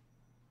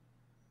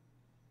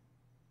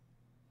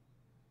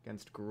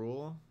against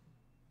Gruul.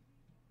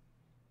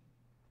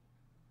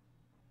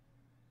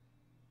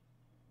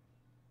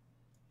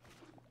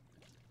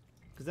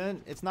 Because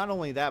then it's not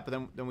only that,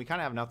 but then we kind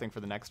of have nothing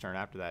for the next turn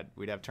after that.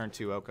 We'd have turn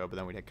 2 Oko, but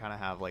then we'd kind of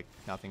have like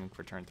nothing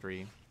for turn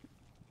 3.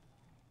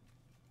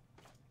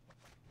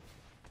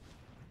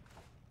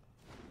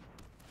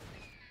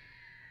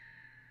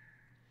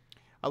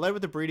 I led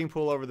with the Breeding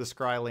Pool over the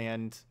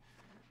Scryland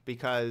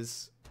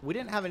because we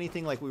didn't have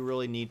anything like we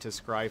really need to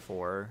scry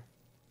for.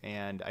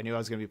 and I knew I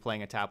was going to be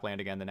playing a tap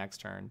land again the next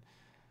turn.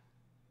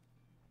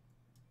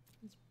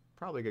 It's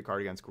probably a good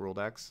card against Gruul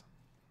decks.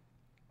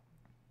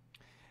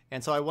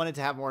 And so I wanted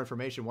to have more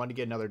information, wanted to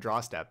get another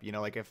draw step, you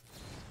know, like if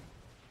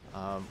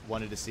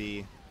wanted to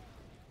see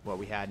what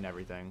we had and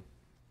everything.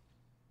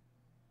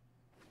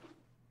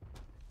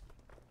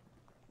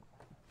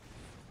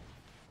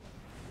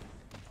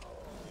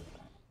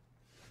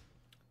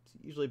 It's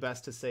usually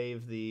best to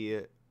save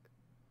the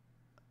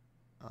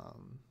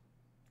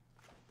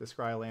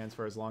scry lands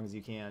for as long as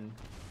you can.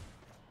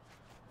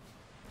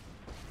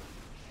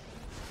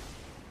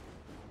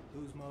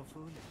 Who's more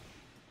foolish?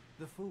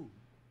 The fool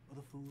or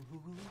the fool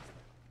who rules them?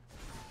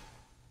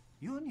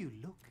 Your new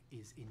look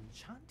is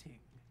enchanting.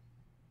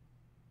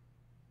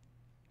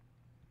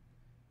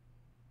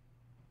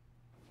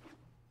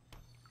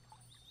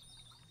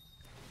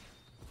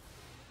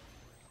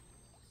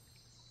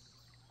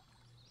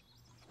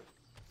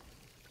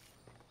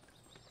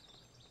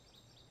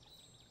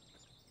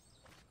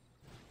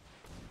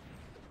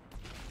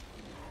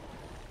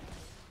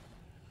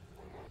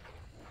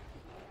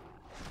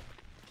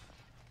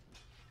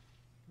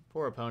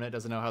 Poor opponent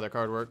doesn't know how their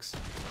card works.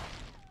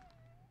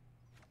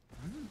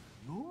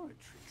 You're a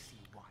tricksy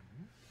one.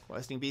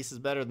 Questing Beast is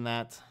better than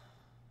that.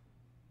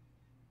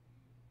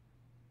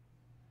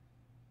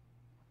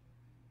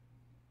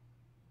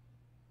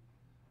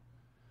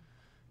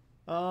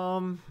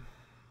 I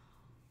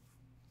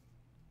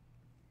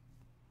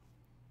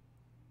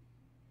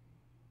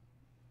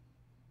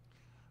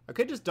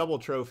could just double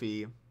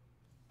trophy.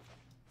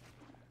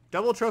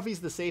 Double trophy is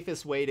the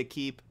safest way to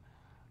keep.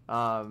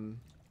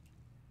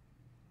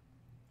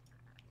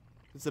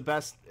 It's the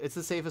best. It's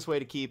the safest way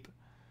to keep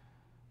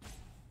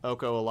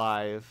Oko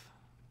alive.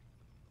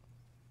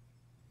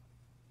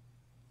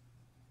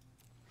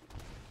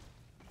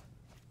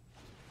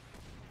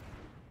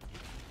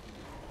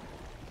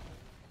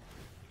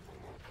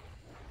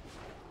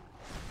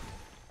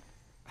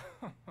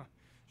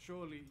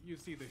 Surely you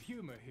see the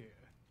humor here.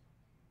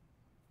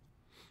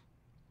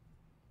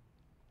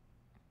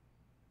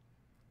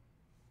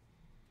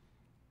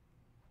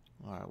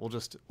 All right, we'll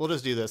just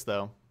do this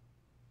though.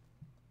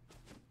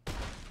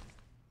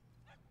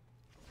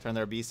 Turn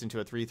their beast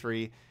into a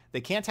 3/3. They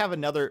can't have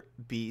another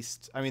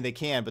beast. I mean, they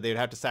can, but they would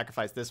have to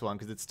sacrifice this one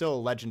because it's still a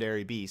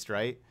legendary beast,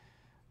 right?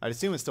 I'd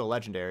assume it's still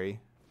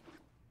legendary.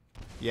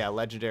 Yeah,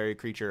 legendary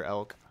creature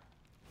elk.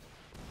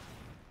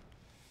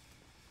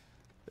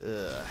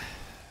 Ugh.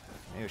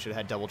 Maybe we should have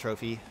had double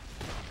trophy.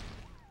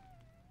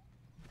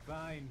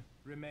 Fine,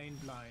 remain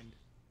blind.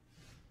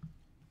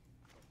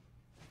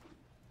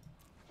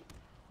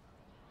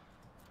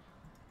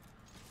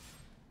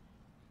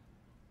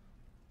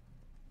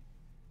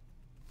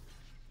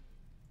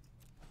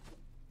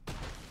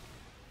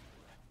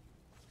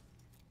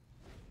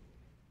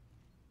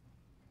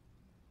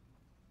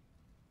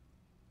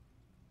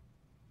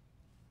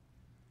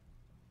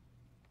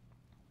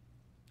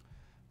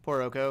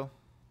 Poor Oko.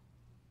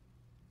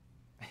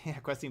 Yeah,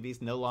 Questing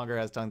Beast no longer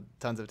has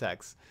tons of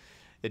text.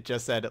 It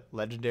just said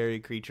legendary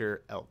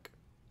creature elk.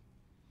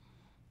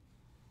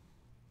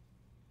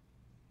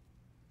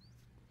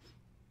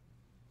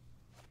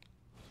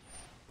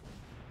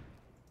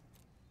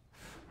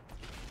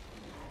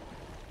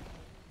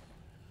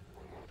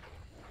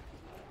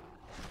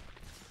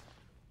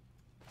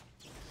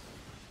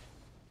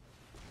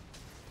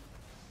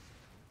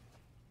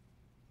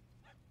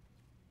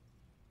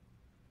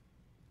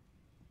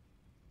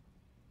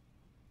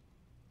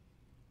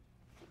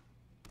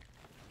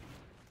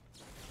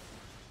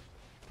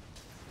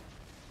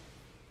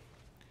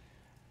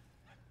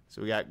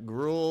 So we got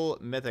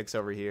Gruul Mythics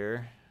over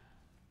here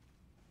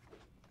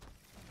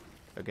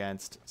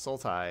against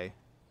Sultai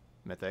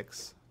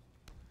Mythics.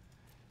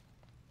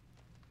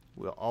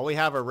 All we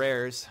have are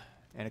rares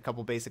and a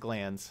couple basic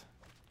lands.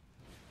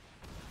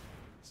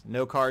 So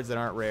no cards that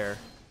aren't rare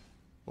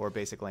or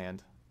basic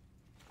land.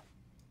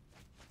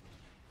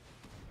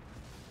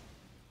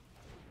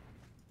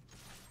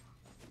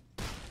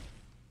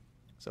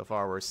 So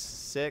far we're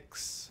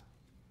 6,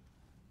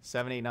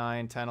 7, 8,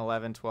 9, 10,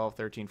 11, 12,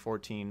 13,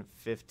 14,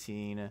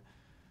 15,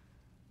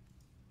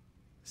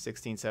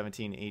 16,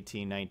 17,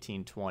 18,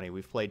 19, 20.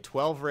 We've played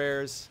 12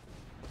 rares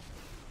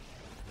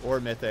or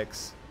mythics.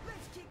 Let's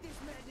kick this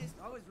madness.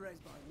 I was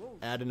raised by wolves.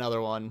 Add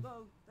another one.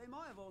 Though they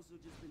might have also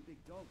just been big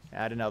dogs.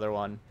 Add another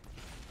one.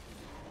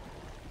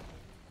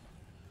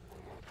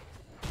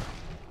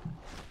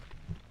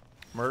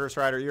 Murderous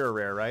Rider, you're a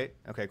rare, right?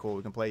 Okay, cool.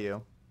 We can play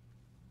you.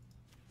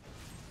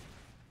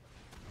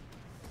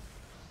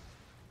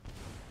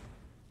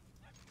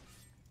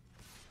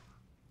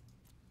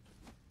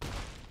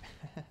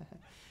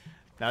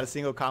 Not a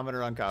single common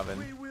or uncommon.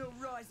 We will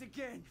rise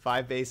again.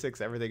 5 basics,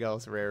 everything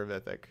else rare,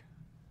 mythic.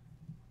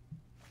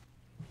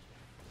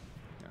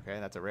 Okay,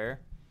 that's a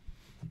rare.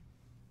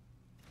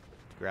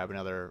 Grab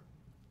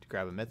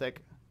a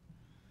mythic.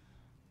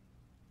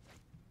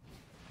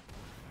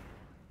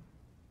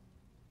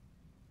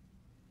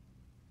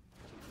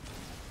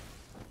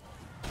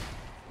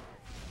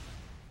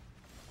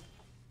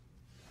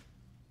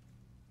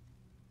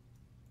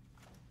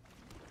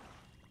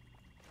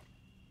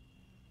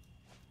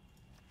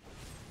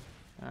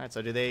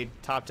 Alright, so do they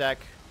top deck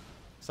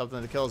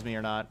something that kills me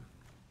or not?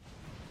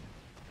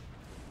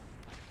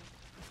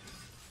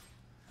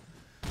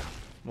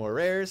 More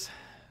rares.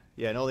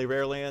 Yeah, and only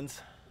rare lands.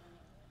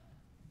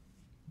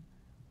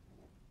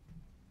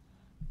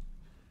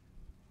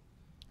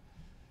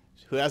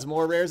 Who has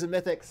more rares and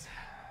mythics?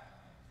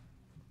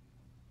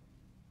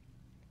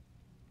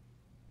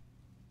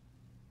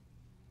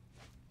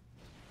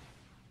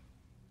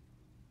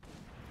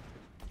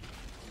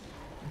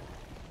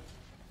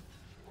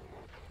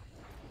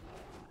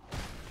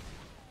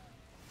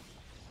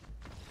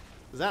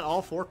 Was that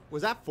all four?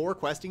 Was that 4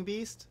 questing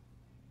beast?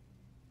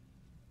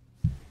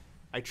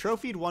 I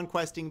trophied 1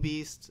 questing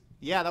beast.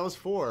 Yeah, that was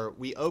 4.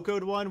 We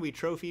Oko'd 1, we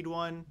trophied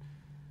 1,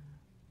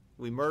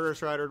 we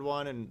Murderous Ridered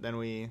 1, and then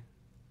we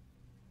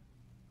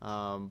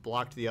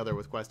blocked the other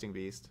with questing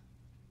beast.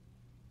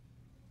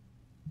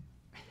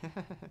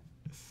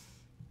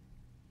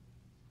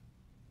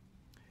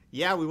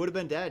 Yeah, we would have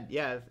been dead.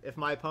 Yeah, if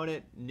my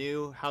opponent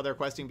knew how their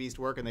questing beast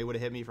work and they would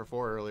have hit me for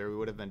 4 earlier, we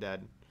would have been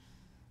dead.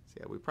 So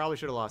yeah, we probably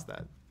should have lost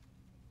that.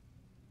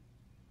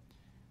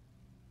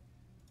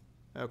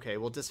 Okay,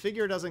 well,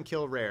 Disfigure doesn't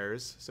kill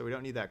rares, so we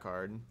don't need that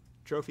card.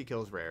 Trophy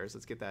kills rares.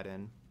 Let's get that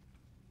in.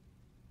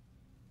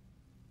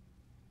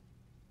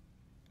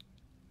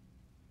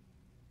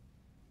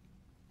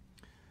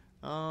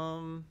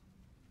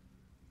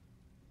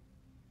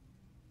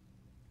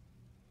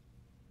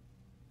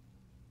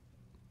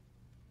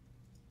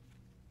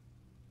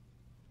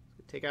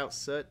 Take out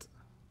Soot.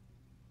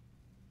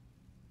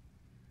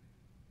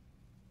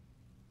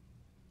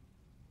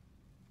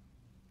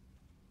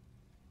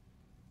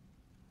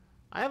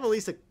 I have at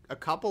least a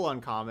couple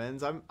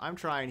uncommons. I'm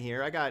trying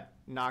here. I got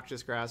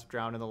Noxious Grasp,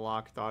 Drown in the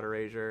Loch, Thought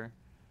Erasure,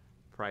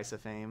 Price of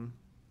Fame.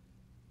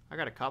 I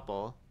got a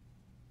couple.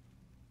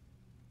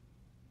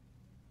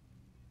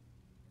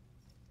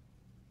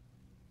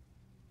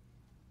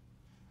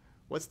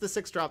 What's the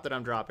 6-drop that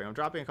I'm dropping? I'm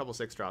dropping a couple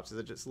 6-drops. Is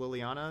it just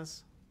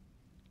Liliana's?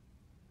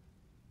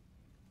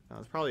 No,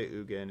 it's probably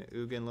Ugin.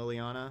 Ugin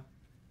Liliana.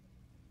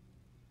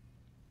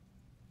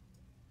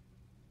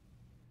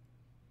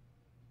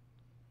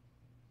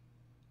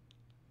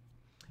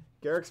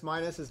 Garrick's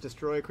minus is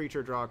destroy a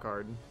creature, draw a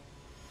card.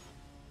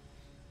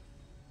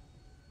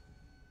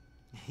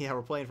 Yeah,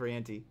 we're playing for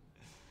ante.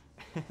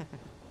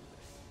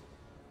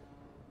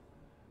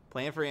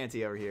 Playing for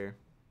ante over here.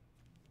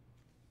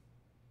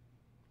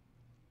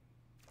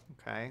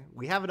 Okay,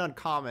 we have an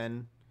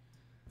uncommon.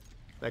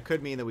 That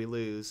could mean that we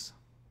lose.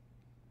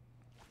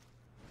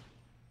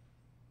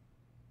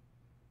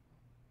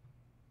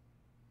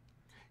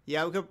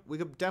 Yeah, we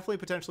could definitely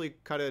potentially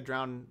cut a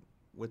Drown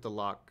with the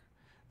Lock.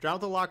 Drown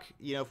with the Lock,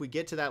 you know, if we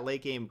get to that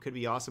late game, could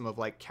be awesome of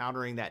like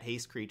countering that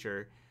haste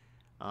creature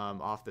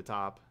off the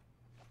top.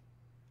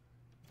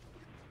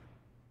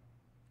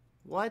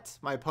 What?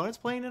 My opponent's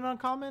playing an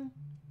uncommon?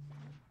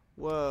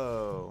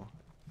 Whoa.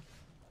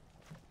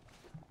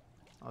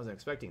 I wasn't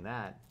expecting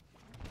that.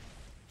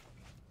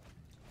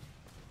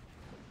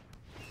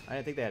 I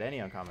didn't think they had any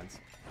uncommons.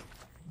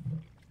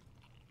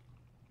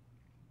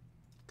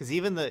 Because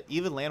even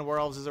Land War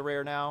Elves is a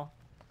rare now.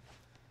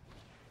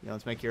 You know,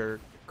 let's make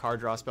your card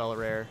draw spell a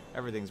rare.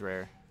 Everything's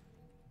rare.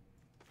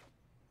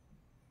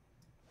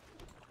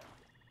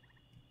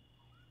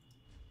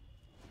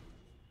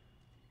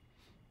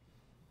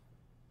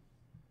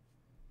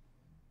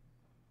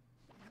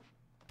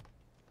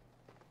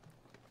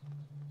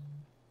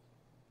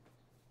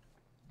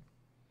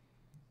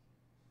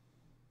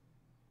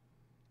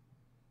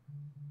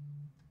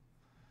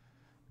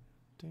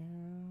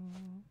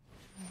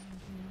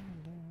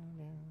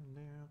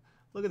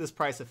 Look at this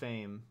Price of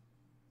Fame.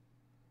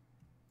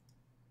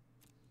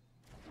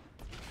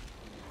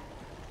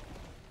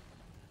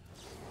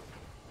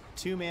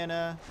 Two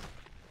mana,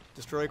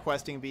 destroy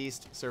questing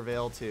beast,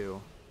 surveil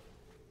 2.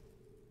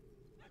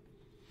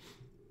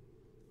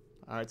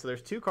 Alright, so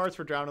there's 2 cards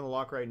for Drown in the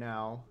Loch right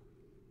now.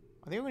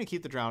 I think I'm going to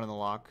keep the Drown in the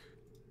Loch.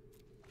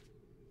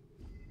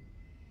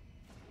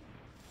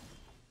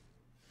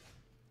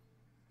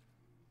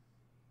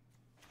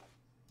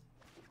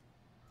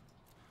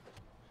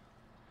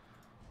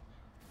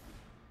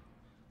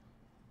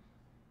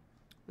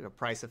 Look at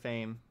Price of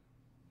Fame.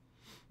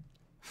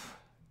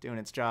 Doing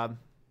its job.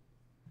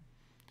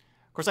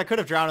 Of course, I could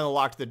have Drowned in the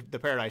Loch the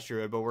Paradise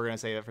Druid, but we're going to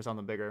save it for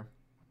something bigger.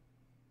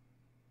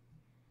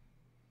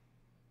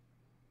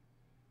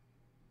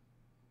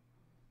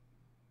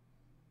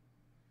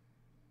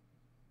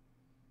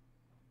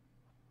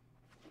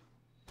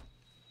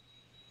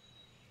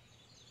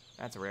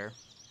 That's rare.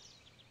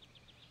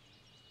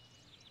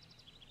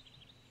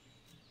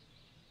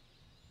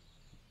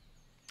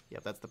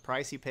 Yep, that's the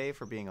price you pay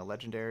for being a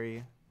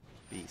legendary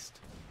beast.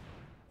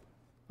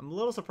 I'm a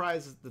little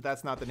surprised that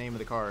that's not the name of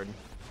the card.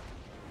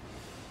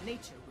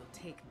 Nature will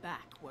take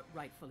back what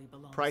rightfully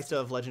belongs. Price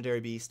of legendary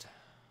beast.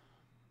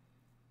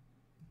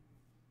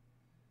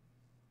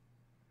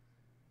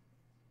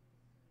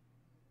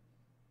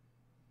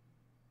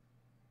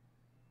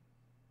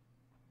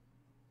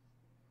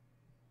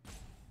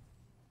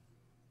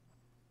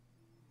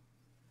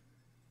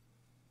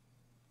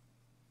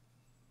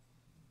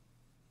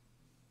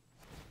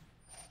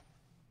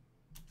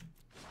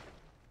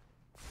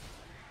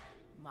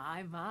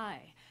 My,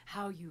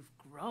 how you've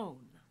grown.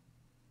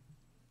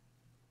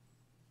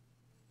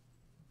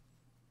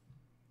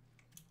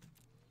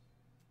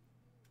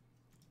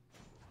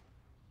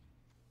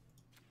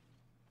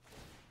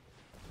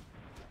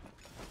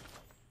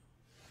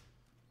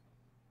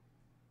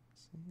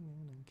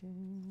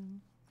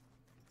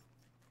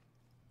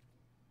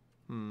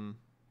 Hmm.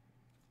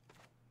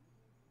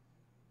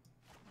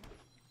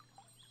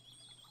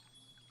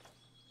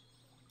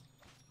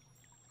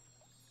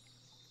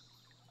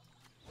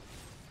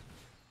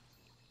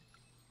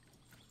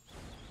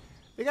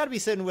 They got to be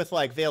sitting with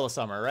like Veil of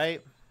Summer,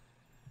 right?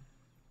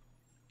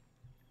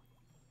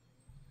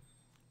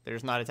 They're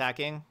just not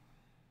attacking.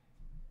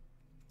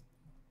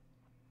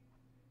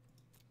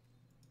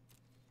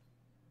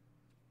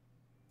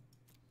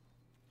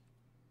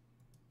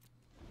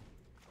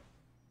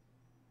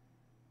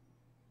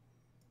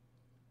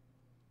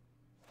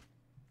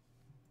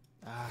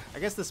 I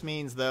guess this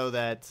means, though,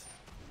 that...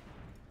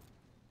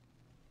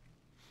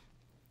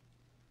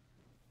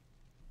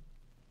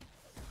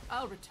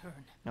 I'll return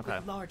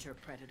with larger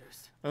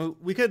predators.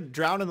 We could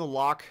Drown in the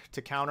Lock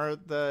to counter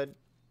the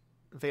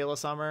Veil of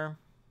Summer.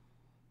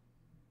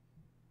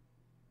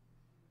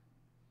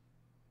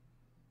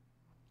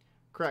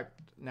 Correct,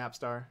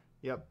 Napstar.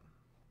 Yep.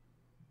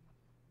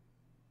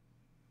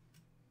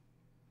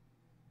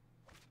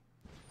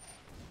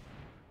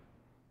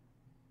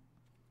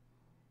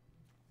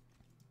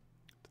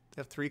 They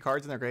have 3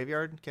 cards in their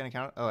graveyard. Can I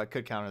count? Oh, I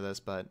could counter this,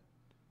 but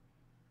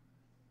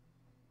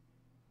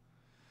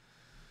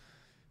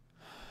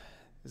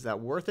is that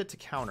worth it to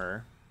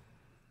counter?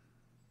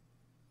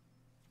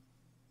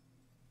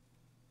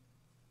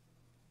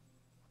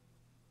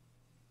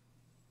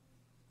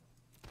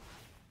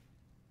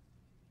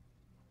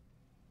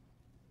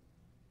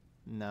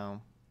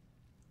 No.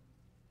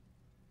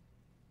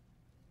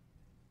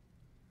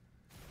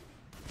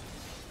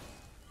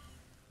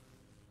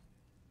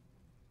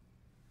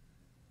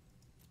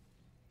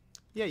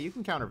 Yeah, you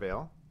can counter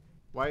Veil.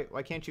 Why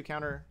can't you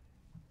counter?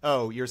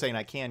 Oh, you're saying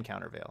I can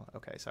counter Veil.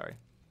 Okay, sorry.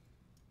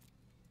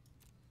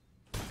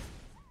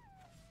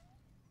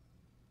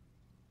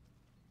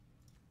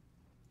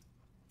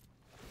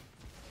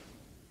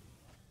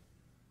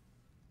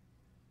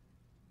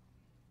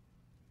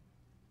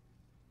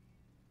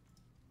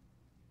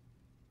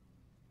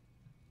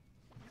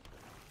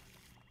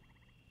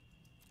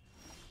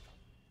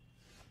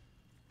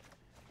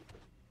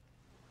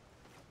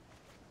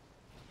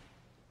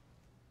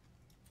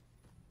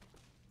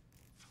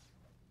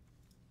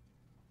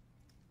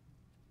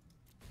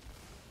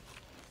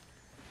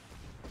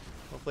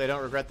 Hopefully I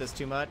don't regret this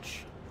too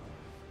much.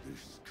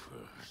 This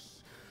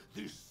curse,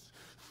 this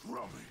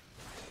thrumming.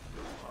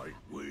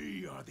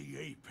 We are the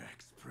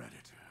apex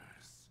predators.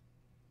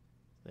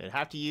 They'd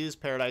have to use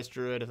Paradise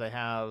Druid if they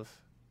have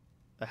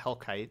a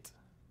Hellkite.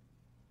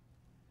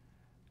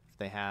 If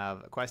they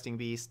have a Questing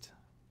Beast,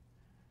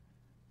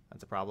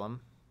 that's a problem.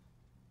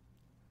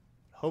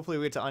 Hopefully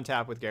we get to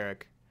untap with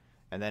Garruk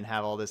and then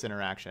have all this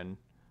interaction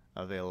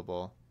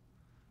available.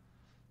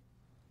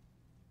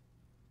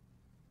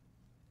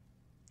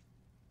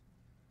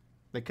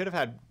 They could have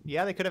had,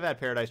 yeah, they could have had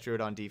Paradise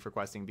Druid on D for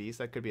Questing Beast.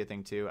 That could be a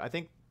thing too. I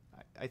think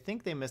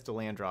they missed a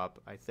land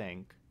drop. I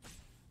think,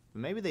 but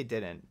maybe they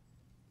didn't.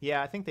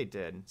 Yeah, I think they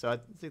did. So I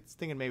was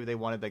thinking maybe they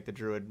wanted like the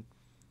Druid,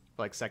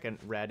 for, like second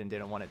red, and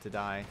didn't want it to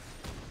die.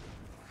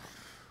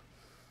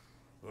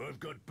 I've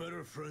got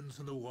better friends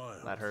in the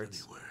wild. That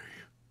hurts. Anyway.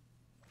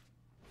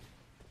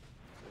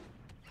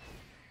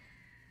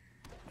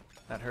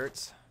 That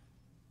hurts.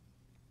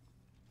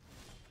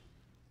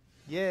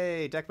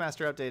 Yay!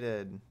 Deckmaster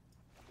updated.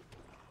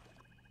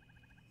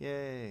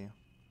 Yay.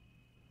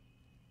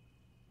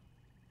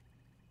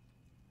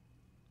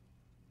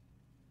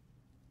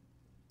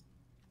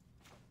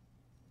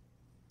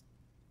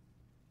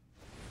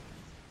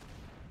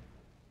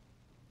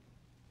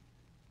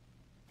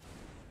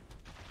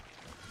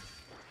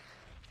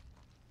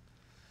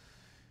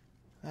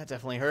 That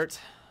definitely hurt.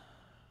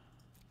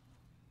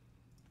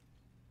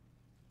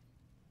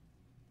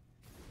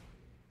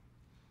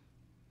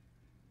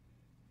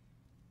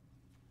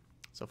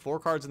 So 4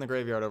 cards in the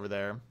graveyard over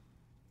there.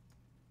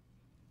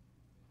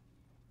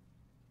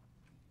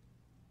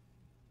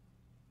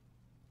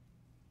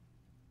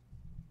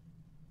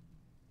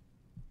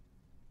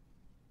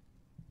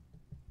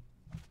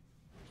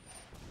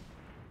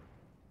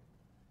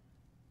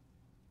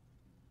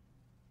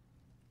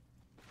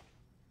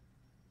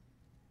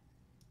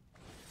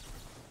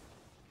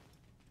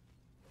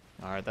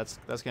 All right, that's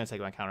going to take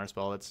my counter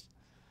spell. That's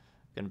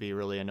going to be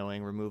really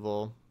annoying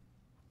removal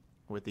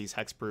with these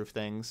hexproof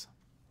things.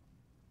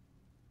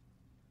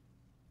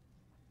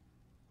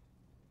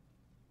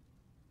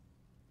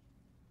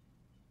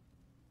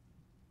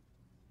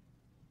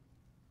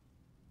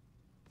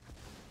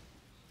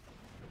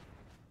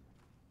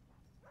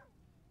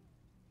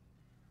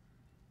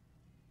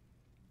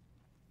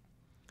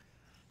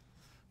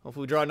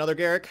 Hopefully we draw another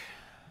Garruk.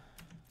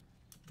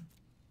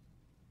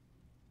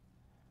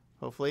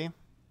 Hopefully.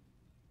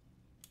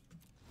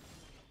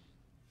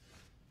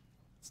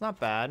 It's not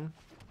bad.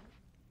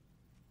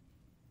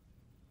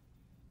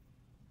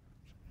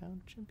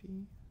 down,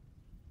 Chimpy.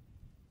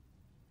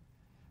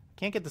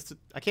 Can't get this.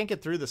 I can't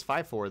get through this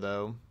 5/4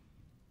 though.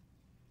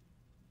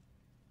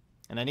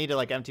 And I need to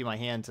like empty my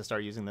hand to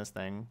start using this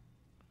thing.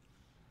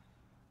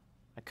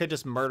 I could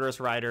just Murderous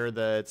Rider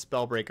the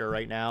Spellbreaker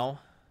right now.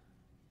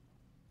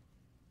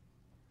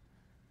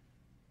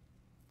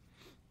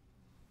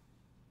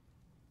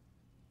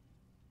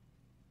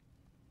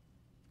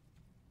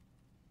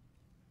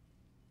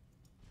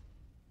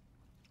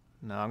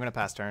 No, I'm gonna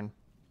pass turn.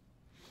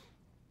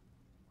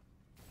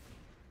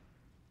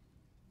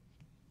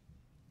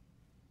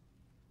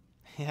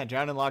 Yeah,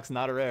 Drowning Lock's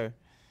not a rare.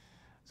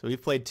 So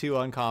we've played 2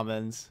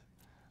 uncommons.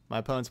 My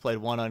opponent's played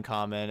 1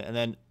 uncommon, and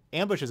then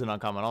Ambush is an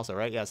uncommon also,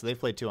 right? Yeah, so they've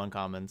played 2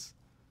 uncommons.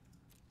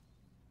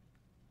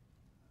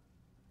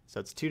 So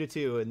it's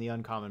 2-2 in the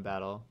uncommon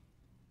battle.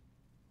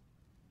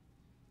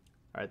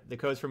 All right, the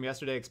codes from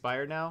yesterday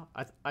expired now.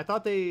 I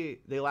thought they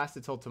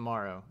lasted till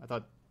tomorrow. I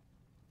thought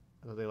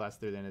they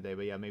lasted through the end of the day,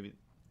 but yeah, maybe.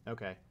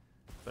 Okay,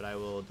 but I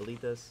will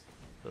delete this.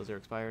 Those are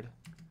expired.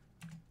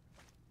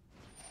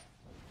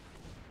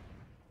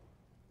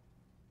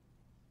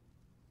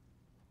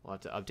 We'll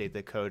have to update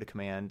the code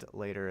command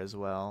later as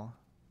well.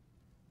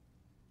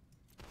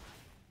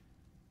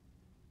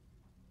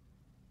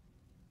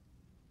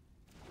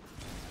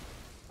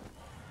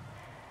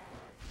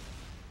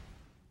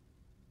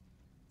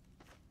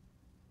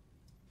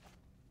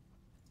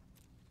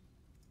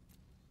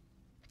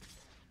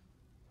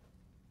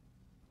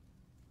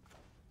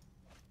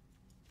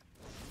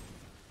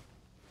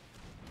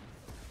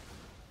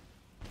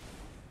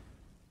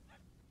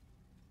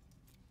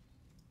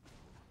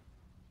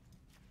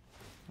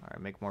 Alright,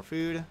 make more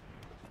food.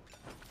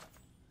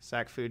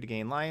 Sack food to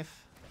gain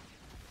life.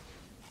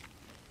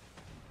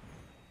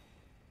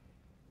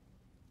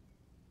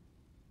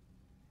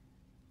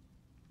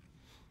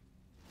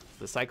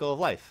 The cycle of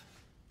life.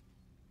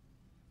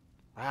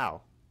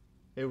 Wow.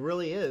 It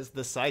really is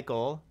the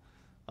cycle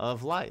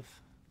of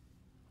life.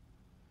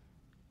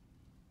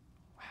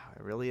 Wow,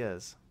 it really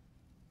is.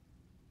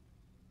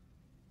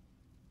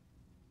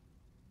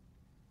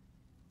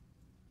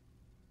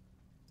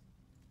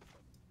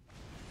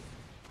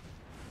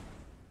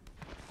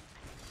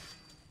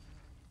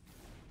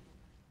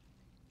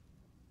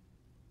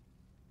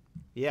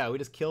 Yeah, we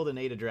just killed an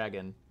Ada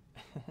dragon.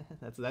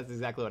 That's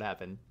exactly what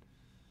happened.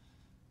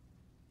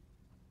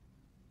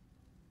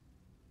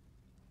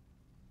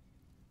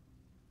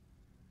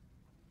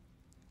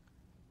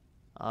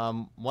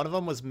 One of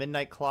them was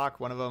Midnight Clock.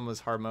 One of them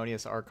was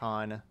Harmonious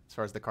Archon, as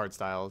far as the card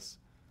styles.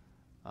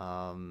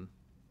 I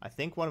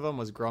think one of them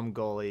was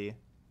Grumgully.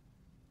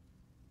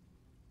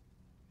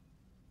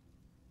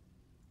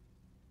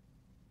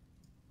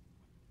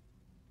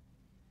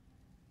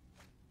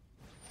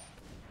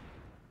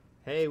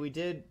 Hey, we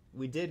did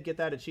get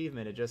that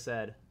achievement. It just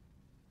said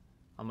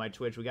on my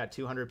Twitch, we got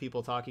 200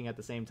 people talking at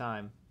the same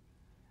time.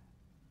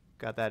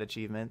 Got that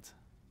achievement.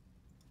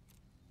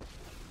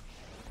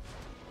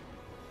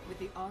 With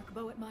the arc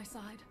bow at my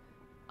side,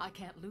 I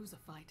can't lose a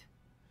fight.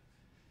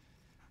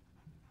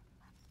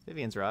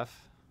 Vivian's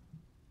rough.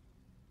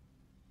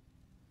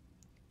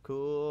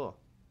 Cool.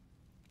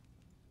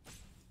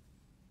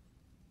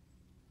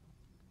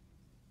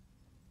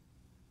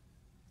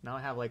 Now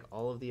I have like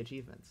all of the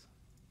achievements.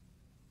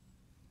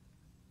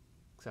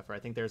 Except for I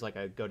think there's like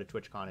a go to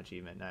TwitchCon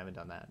achievement, and I haven't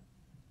done that.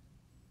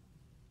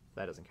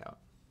 That doesn't count.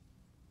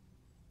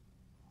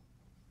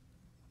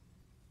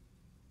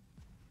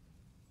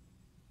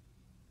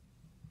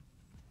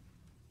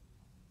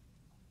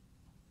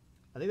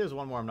 I think there's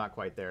one more I'm not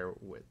quite there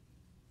with.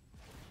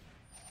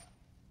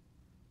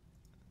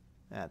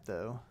 That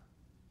though.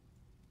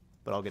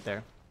 But I'll get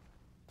there.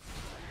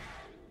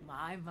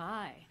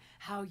 My,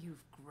 how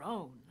you've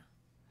grown.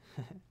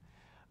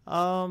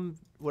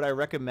 Would I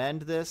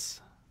recommend this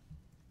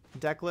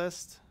deck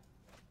list?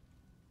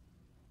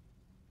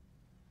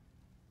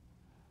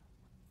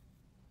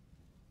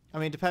 I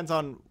mean, it depends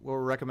on what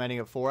we're recommending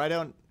it for.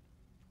 I'm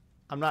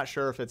not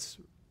sure if it's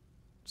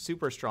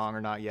super strong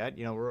or not yet.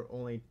 You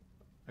know,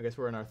 I guess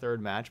we're in our 3rd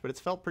match, but it's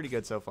felt pretty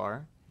good so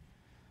far.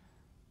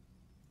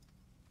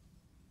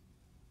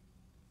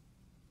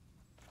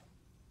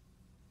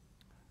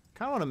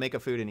 Kind of want to make a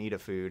food and eat a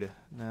food.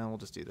 No, we'll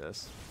just do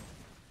this.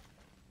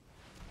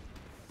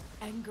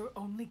 Anger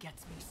only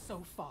gets me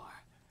so far.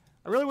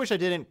 I really wish I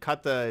didn't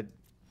cut the...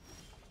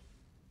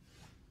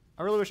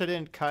 I really wish I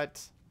didn't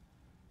cut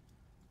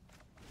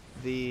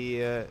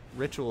the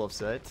Ritual of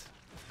Soot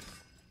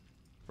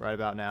right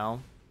about now.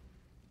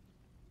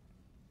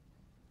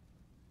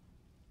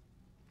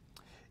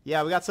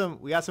 Yeah, we got some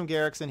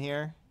Garrix in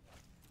here.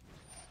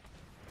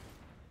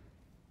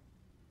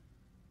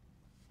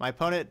 My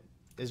opponent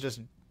is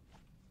just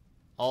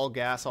all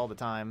gas all the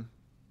time.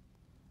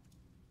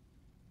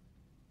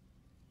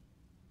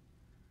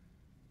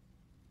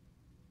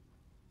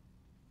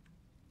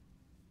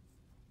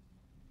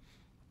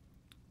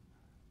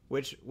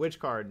 Which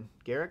card?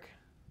 Garrick?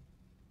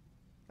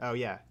 Oh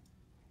yeah.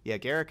 Yeah,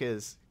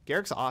 Garrick's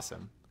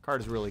awesome. The card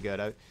is really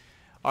good.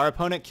 Our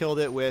opponent killed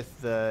it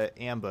with the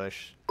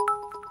ambush.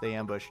 They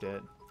ambushed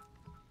it.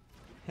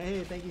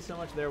 Hey, thank you so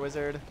much there,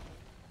 Wizard.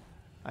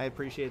 I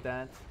appreciate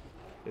that.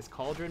 Is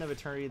Cauldron of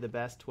Eternity the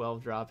best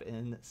 12 drop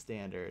in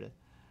Standard?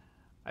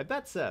 I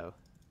bet so.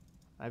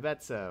 I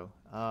bet so.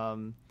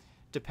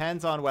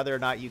 Depends on whether or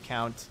not you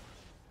count.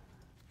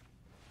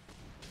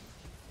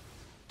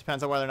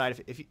 Depends on whether or not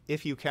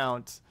if you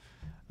count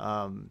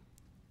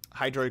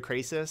Hydroid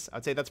Krasis.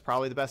 I'd say that's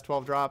probably the best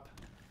 12 drop.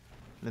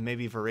 And then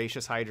maybe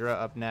Voracious Hydra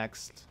up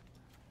next.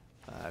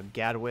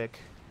 Gadwick.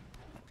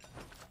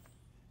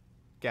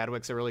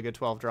 Gadwick's a really good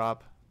 12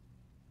 drop.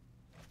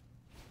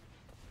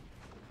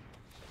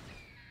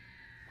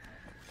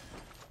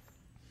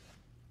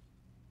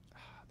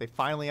 They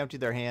finally emptied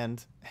their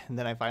hand, and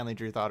then I finally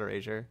drew Thought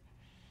Erasure.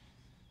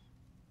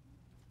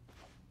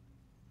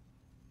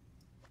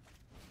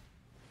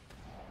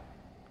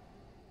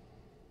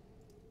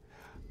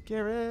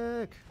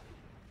 Garrick!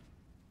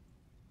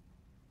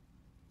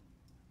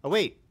 Oh,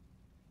 wait.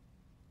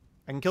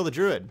 I can kill the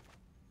Druid.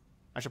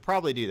 I should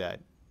probably do that.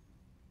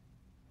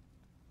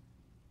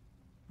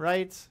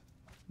 Right?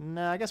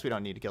 Nah, I guess we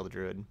don't need to kill the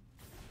Druid.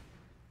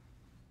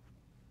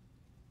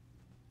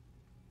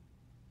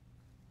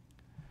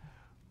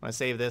 I'm going to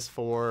save this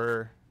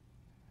for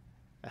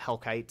a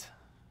Hellkite.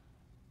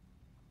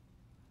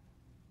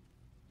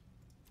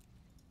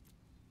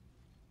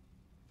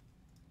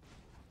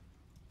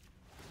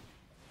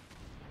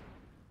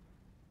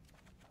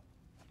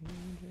 New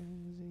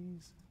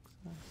Jersey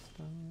success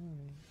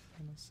story,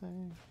 I'm gonna say.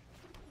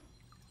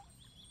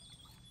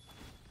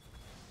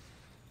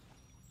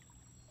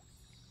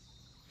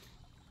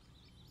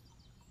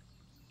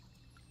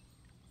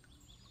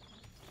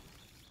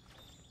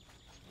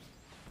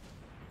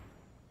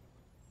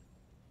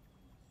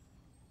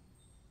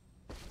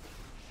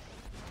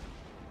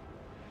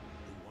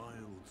 The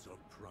wilds are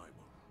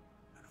primal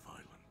and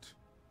violent.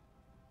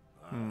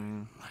 I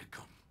like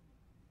 'em.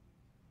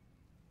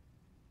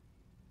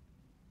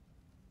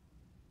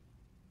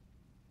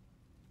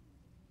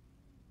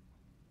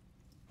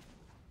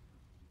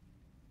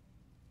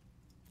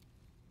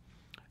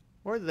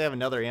 Or do they have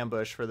another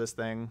ambush for this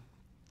thing?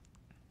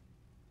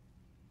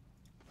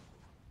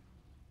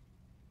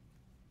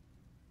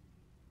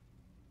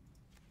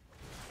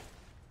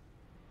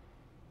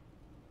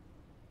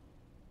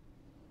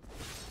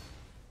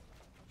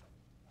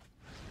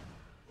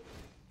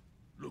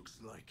 Looks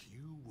like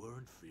you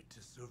weren't fit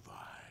to survive.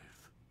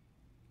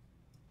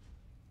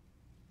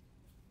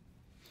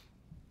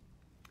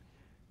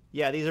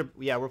 Yeah,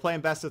 we're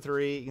playing best of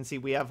 3. You can see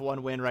we have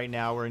 1 win right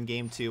now. We're in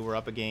game 2. We're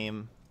up a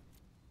game.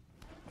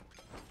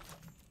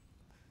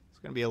 It's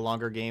going to be a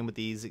longer game with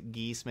these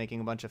geese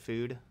making a bunch of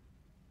food.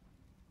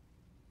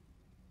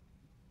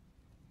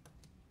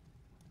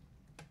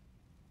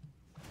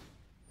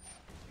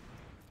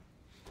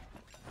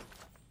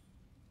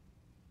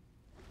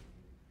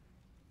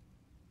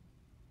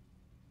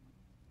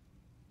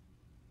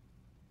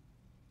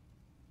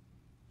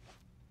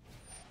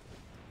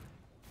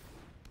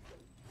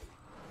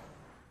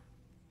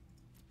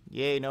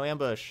 Yay, no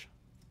ambush.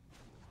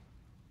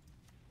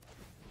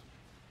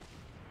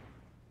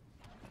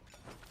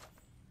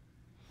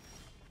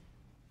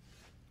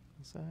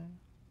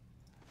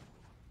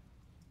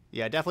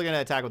 Yeah, definitely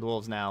gonna attack with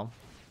wolves now.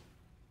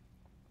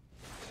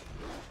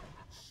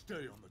 Stay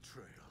on the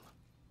trail.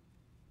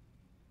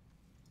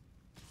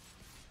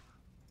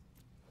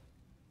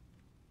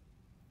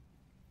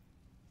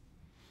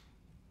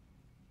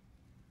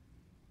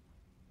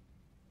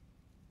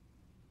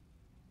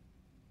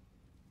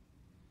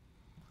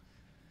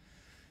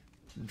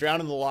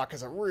 Drown in the Lock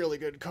is a really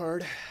good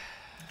card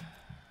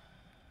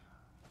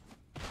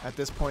at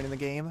this point in the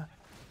game.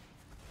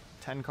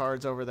 10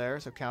 cards over there,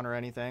 so counter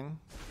anything.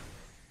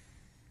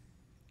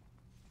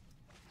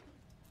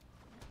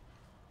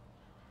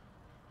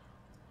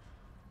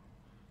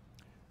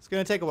 It's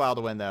going to take a while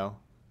to win, though.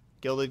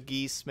 Gilded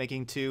Geese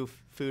making 2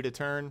 food a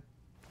turn.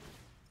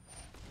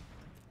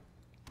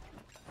 You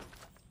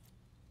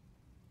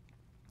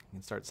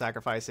can start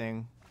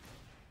sacrificing,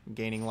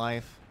 gaining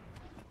life.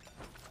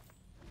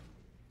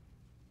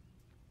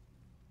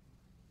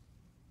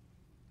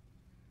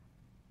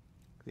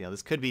 You know,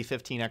 this could be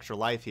 15 extra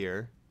life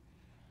here.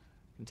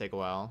 Can take a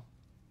while.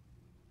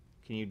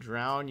 Can you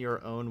drown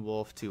your own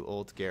wolf to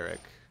ult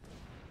Garrick?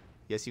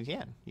 Yes, you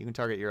can. You can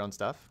target your own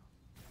stuff.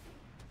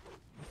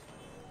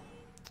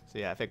 So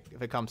yeah, if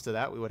it comes to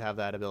that, we would have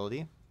that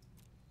ability.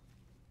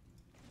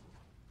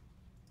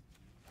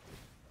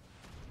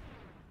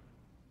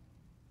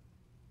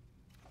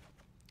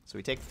 So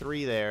we take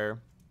 3 there.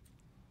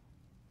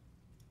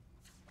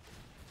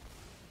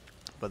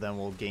 But then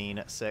we'll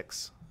gain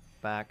 6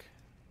 back.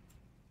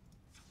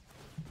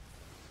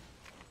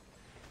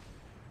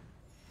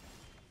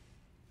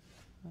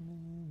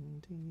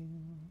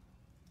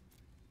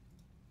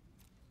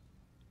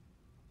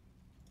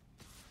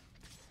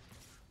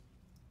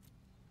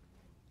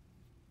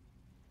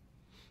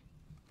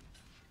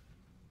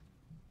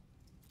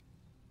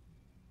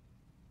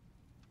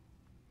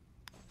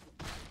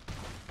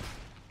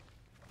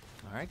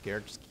 All right,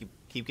 Garrett, just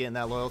keep getting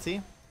that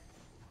loyalty.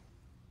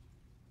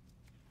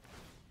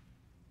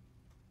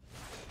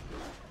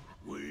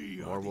 We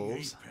more are the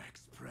wolves.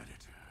 apex predators.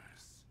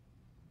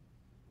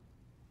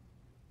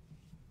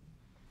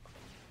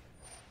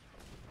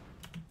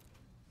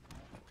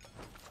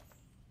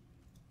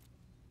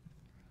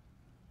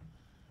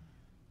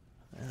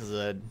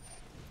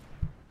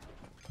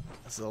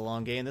 This is a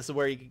long game. This is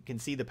where you can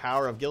see the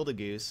power of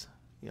Gildagoose.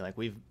 You know, like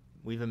we've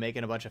been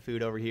making a bunch of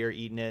food over here,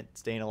 eating it,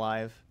 staying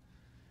alive.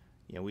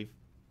 You know,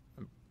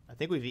 I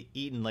think we've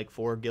eaten like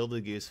 4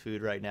 Gildagoose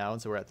food right now,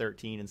 and so we're at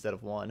 13 instead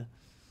of 1.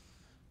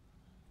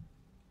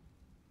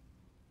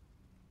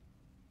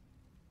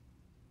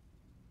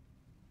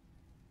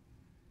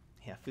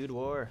 Yeah, food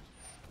war.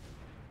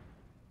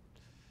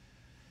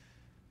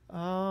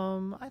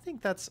 I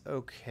think that's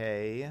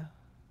okay.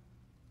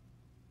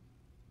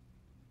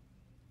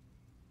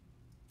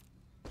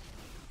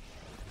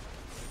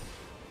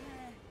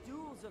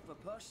 Duels are for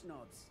push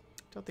nods.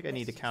 Don't think I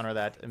need to counter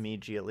that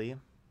immediately.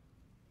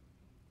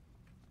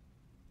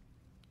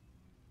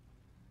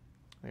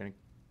 We're gonna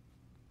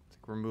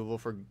take removal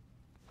for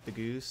the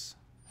goose.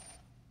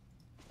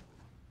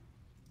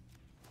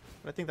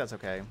 But I think that's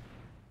okay.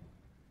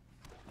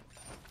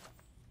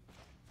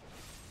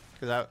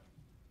 Because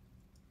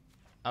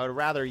I would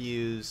rather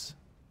use...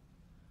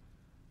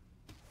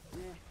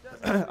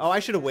 Oh, I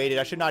should have waited.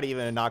 I should not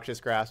even a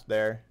Noxious Grasp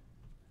there.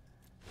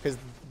 Because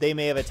they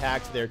may have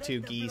attacked their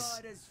 2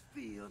 geese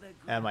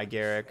and my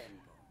Garrick.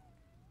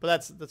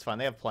 But that's fine.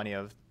 They have plenty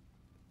of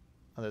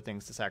other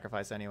things to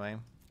sacrifice anyway.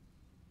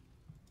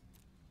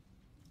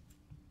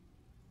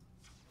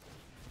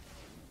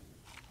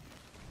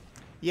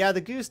 Yeah,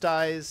 the goose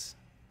dies.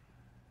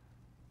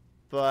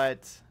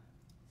 But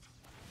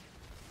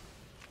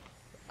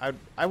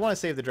I want to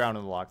save the Drown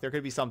in the Lock. There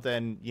could be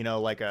something, you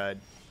know, like a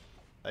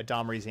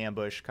Domri's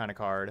Ambush kind of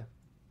card.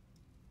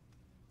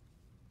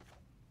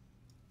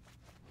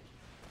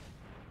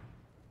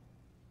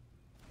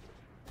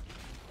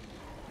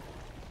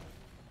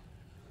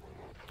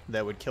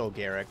 That would kill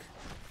Garrick.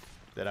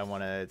 That I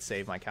want to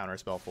save my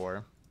counterspell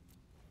for.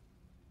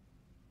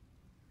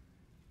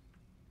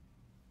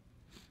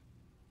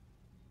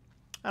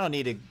 I don't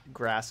need to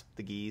grasp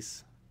the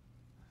geese.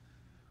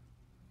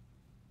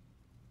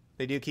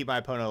 They do keep my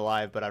opponent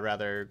alive, but I'd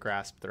rather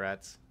grasp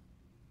threats.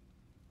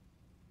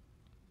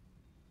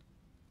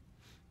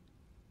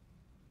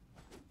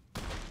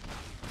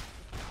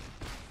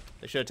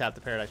 They should have tapped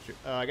the Paradise Druid.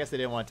 Oh, I guess they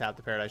didn't want to tap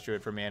the Paradise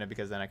Druid for mana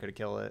because then I could have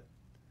killed it.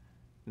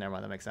 Never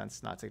mind, that makes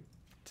sense not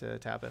to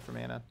tap it for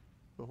mana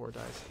before it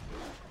dies.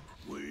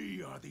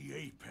 We are the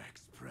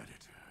apex predators.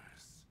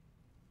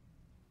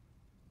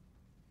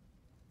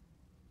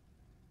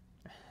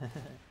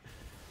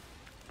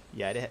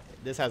 Yeah,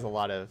 this has a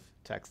lot of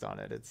text on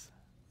it. It's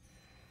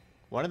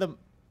one of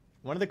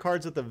the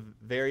cards with the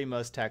very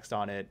most text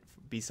on it,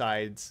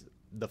 besides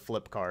the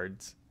flip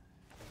cards.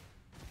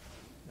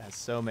 It has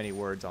so many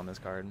words on this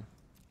card.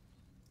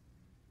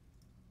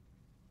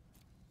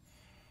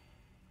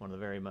 One of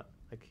the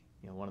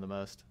one of the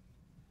most.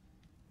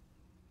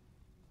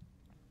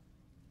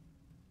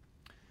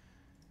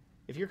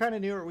 If you're kind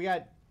of newer, we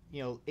got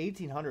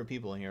 1,800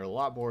 people in here, a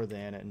lot more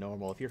than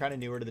normal. If you're kind of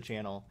newer to the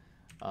channel,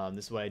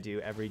 this is what I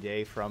do every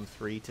day from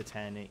 3 to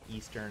 10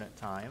 Eastern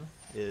time,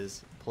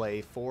 is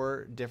play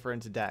 4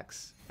 different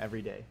decks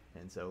every day.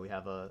 And so we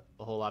have a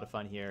whole lot of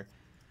fun here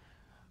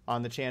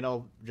on the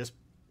channel, just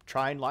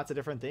trying lots of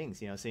different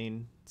things,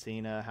 seeing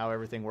how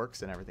everything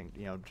works and everything,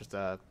 just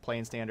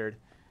playing standard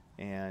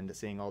and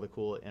seeing all the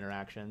cool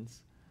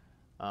interactions.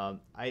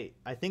 I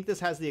think this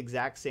has the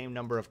exact same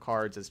number of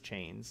cards as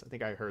Chains. I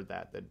think I heard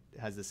that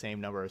has the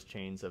same number as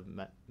Chains of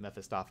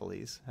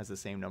Mephistopheles, has the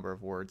same number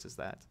of words as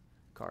that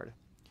card.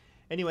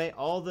 Anyway,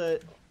 all of the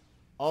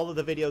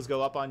videos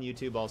go up on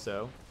YouTube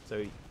also, so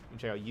you can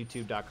check out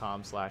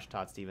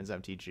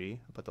youtube.com/ToddStevensMTG. I'll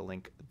put the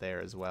link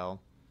there as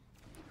well.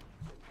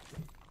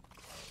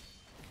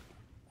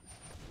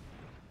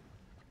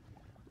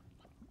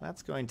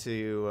 It's going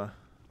to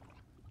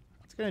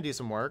do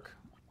some work.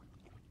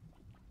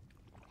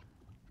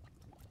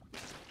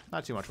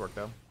 Not too much work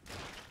though.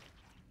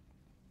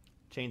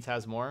 Chains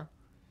has more.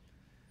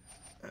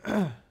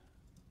 I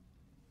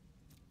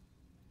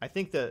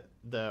think the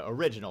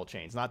original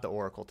Chains, not the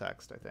Oracle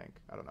text, I think.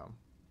 I don't know.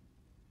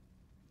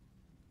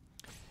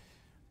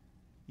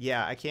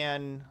 Yeah, I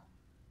can.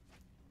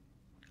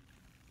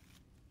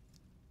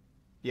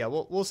 Yeah,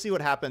 we'll see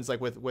what happens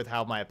like with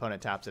how my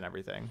opponent taps and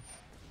everything.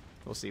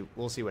 We'll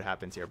see what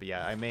happens here. But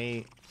yeah, I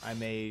may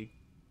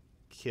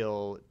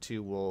kill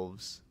 2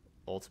 wolves,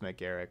 ultimate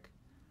Garrick,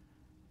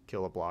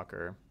 kill a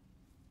blocker.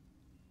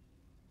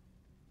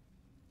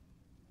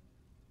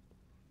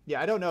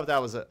 Yeah, I don't know if that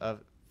was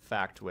a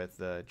fact with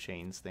the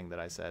Chains thing that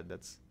I said. That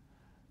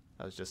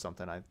was just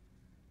something I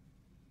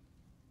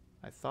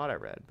thought I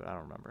read, but I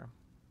don't remember.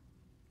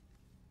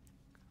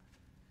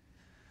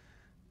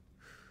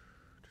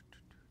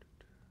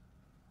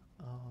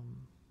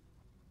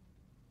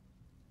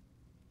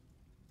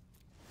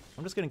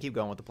 I'm just gonna keep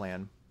going with the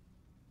plan.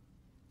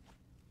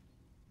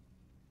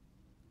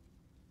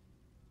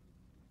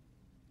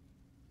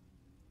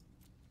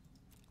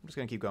 I'm just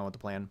gonna keep going with the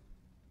plan.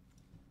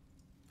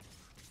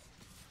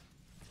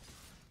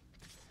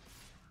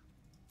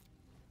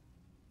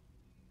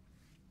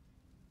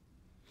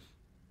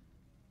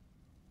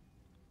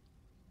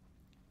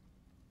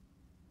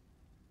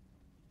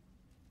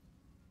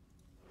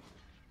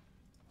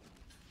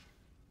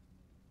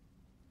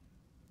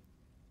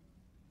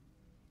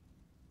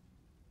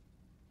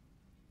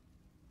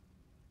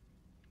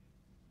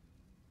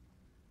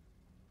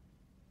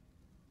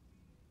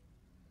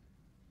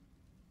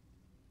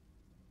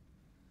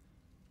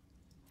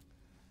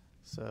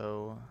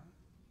 So,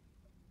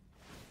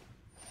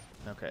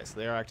 okay, so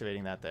they are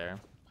activating that there.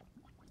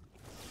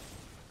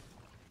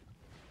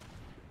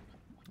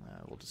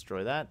 We'll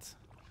destroy that.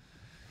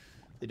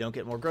 They don't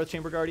get more Growth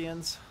Chamber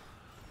Guardians.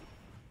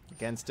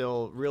 Again,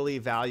 still really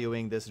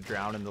valuing this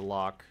Drown in the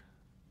Lock.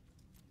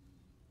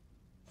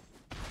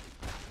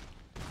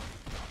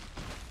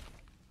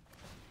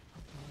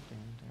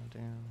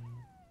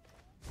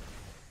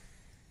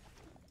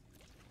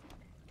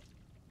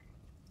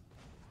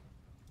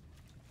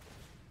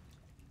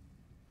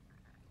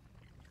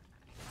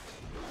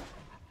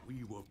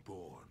 We were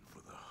born for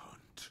the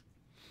hunt.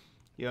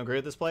 You don't agree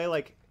with this play?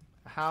 Like,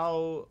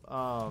 how's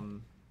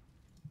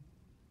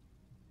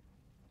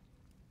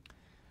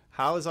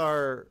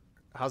our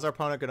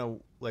opponent gonna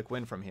like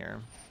win from here?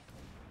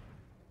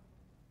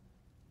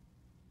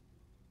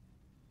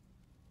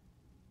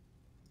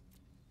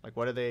 Like,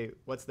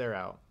 what's their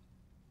out?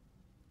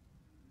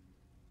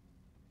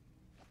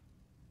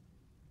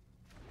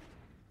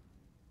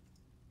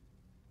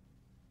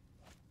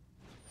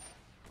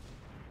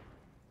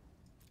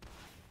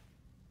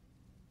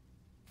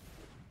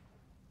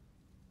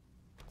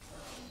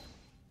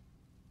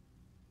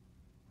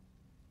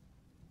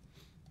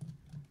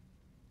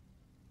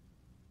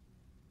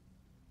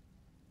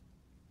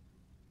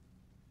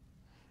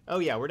 Oh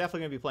yeah, we're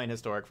definitely gonna be playing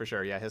Historic for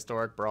sure. Yeah,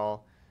 Historic,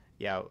 Brawl.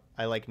 Yeah,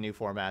 I like new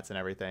formats and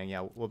everything.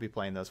 Yeah, we'll be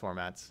playing those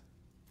formats.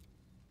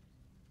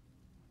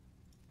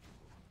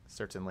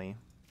 Certainly.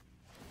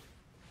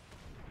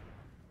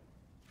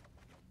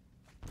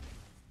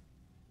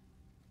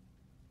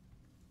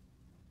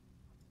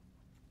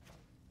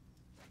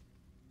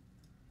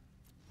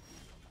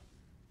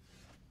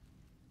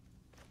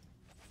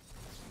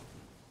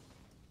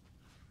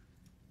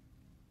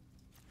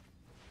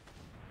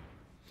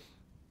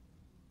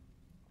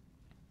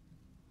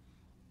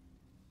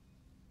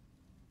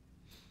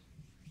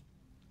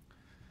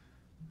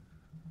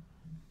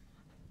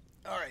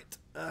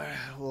 All right,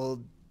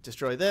 we'll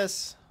destroy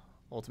this.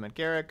 Ultimate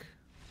Garrick.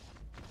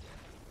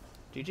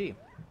 GG.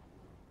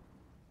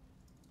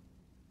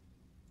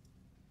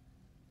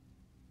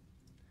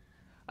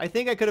 I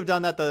think I could have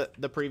done that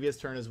the previous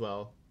turn as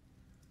well.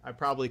 I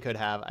probably could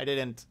have. I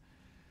didn't,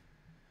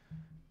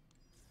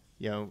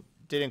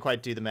 didn't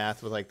quite do the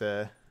math with like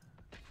they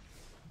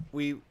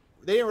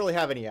didn't really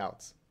have any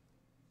outs.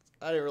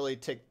 I didn't really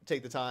take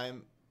the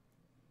time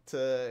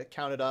to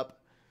count it up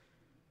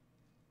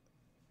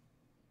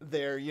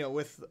there,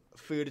 with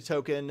food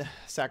token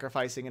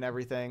sacrificing and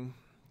everything.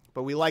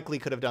 But we likely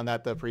could have done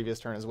that the previous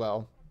turn as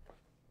well.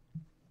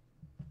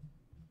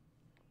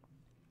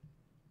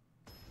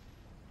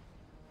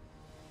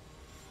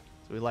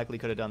 So we likely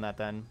could have done that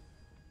then.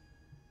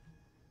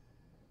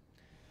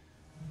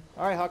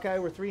 All right, Hawkeye,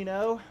 we're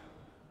 3-0.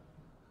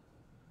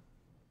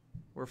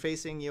 We're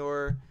facing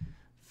your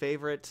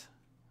favorite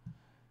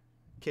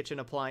kitchen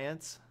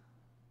appliance,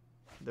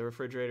 the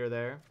refrigerator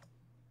there.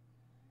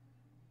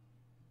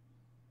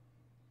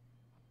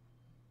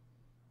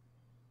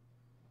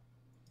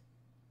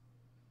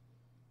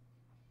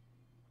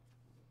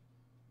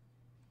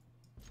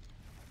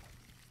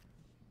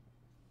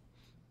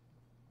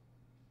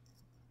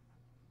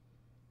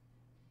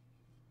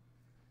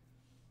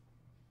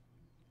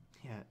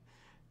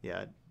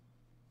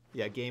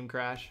 Yeah, game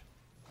crash.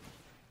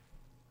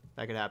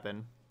 That could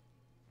happen.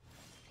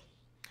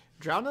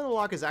 Drown in the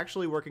Lock is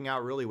actually working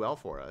out really well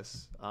for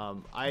us.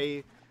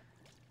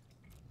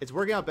 It's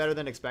working out better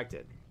than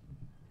expected.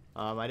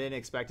 I didn't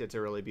expect it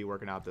to really be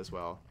working out this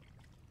well.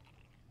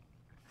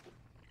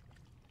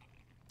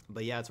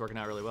 But yeah, it's working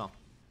out really well.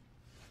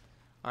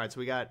 Alright, so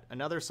we got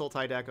another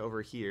Sultai deck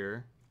over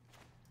here.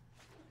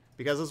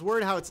 Because I was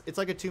worried how it's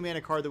like a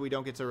 2-mana card that we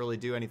don't get to really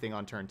do anything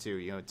on turn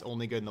 2. It's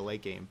only good in the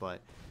late game, but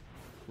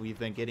we've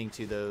been getting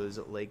to those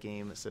late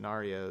game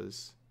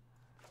scenarios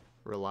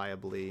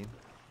reliably.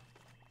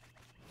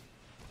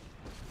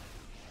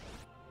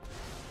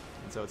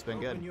 And so it's been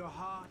good. Open your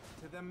heart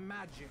to the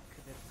magic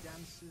that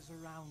dances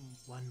around.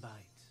 One bite,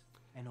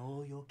 and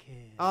all your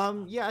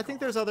cares. Yeah, I think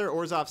there's other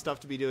Orzhov stuff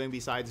to be doing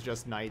besides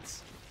just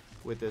Knights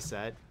with this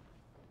set.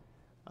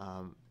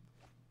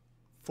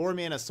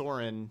 4-mana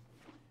Sorin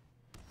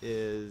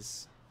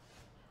is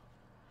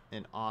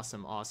an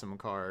awesome, awesome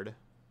card.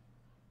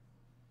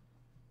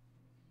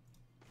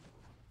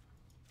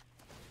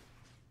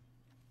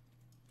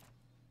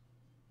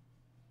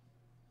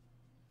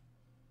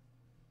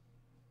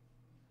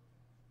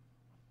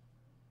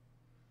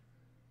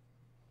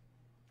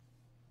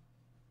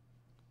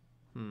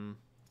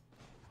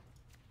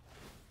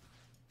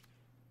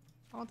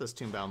 I want this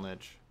Tombbound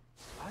Lich.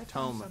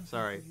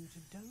 Sorry.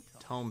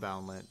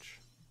 Tomebound Lich.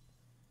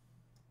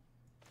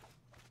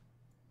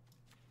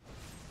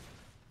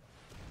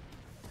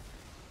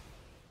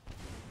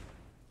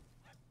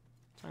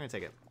 So I'm gonna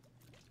take it.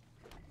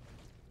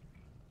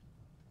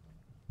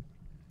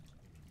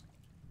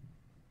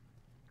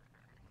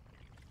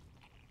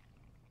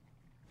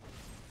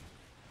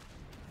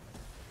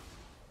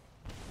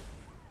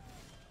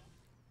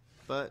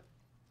 But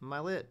my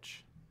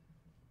Lich.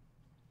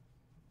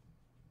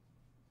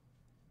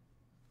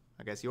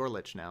 I guess your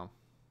Lich now.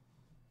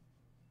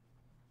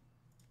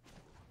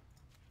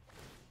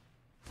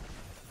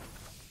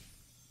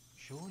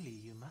 Surely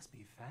you must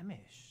be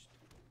famished.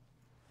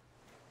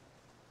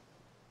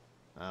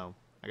 Oh,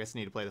 I guess I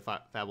need to play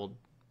the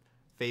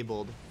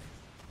fabled.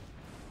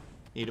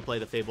 Need to play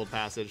the fabled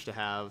passage to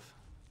have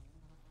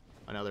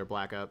another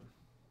black up.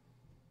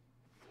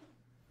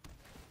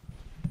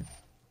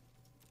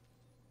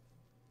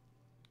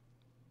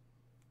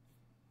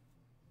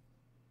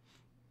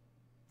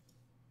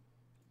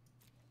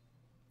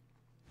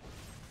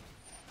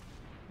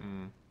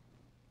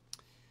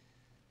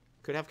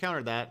 Could have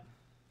countered that.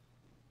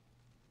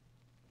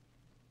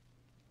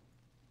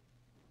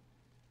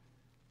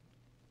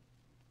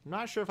 I'm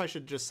not sure if I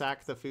should just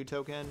sack the food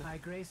token. I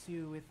grace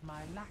you with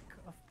my lack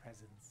of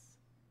presence.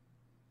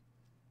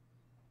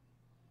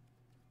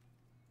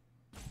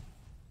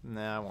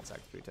 Nah, I won't sack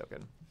the food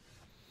token.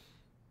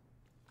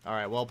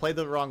 Alright, well, played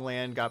the wrong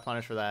land, got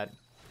punished for that.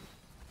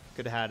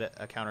 Could have had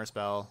a counter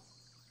spell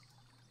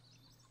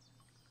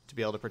to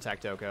be able to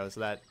protect Oko, so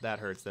that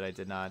hurts that I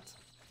did not.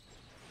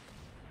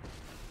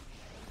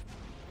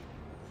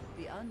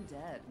 The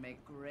undead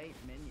make great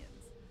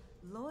minions.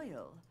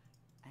 Loyal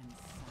and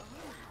subtle.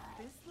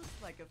 This looks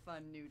like a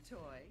fun new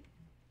toy.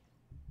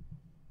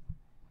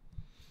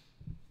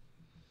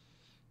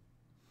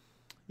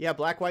 Yeah,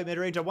 black-white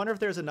mid-range. I wonder if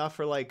there's enough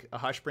for, like, a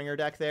Hushbringer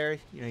deck there.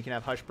 You know, you can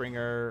have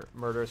Hushbringer,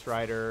 Murderous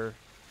Rider,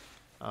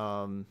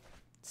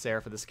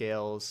 Seraph of the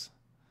Scales,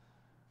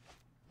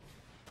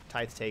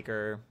 Tithe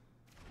Taker.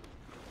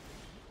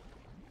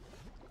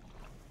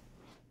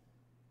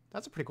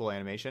 That's a pretty cool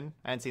animation.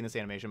 I hadn't seen this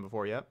animation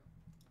before yet.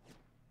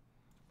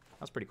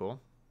 That's pretty cool.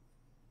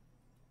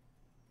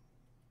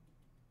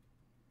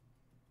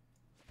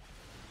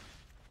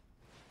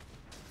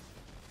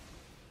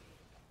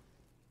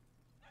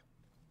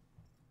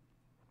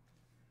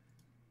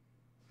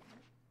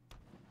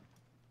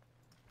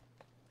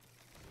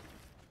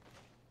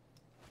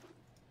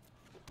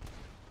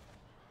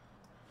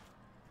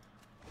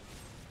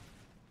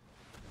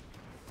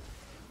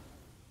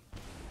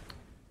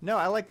 No,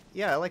 I like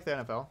the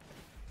NFL.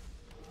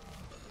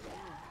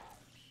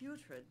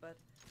 Putrid, but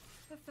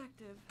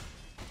effective.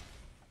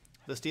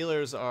 The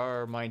Steelers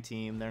are my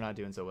team. They're not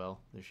doing so well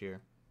this year.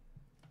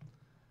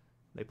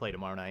 They play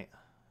tomorrow night.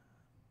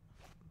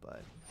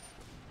 But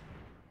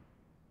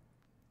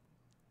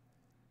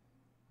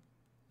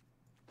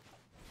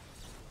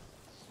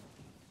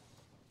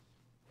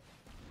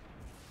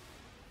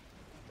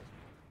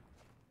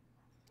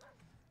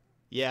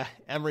yeah,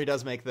 Emery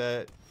does make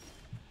the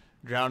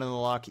Drown in the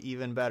Lock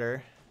even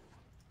better.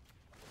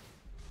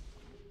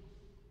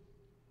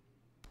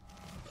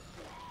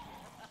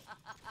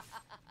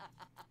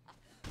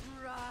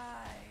 Rise.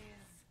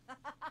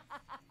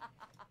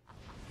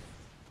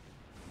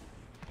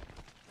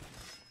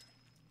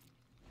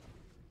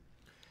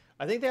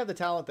 I think they have the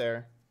talent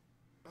there.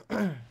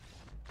 I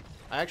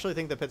actually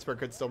think that Pittsburgh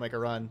could still make a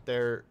run.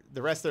 The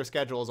rest of their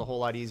schedule is a whole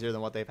lot easier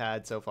than what they've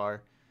had so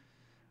far.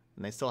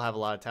 And they still have a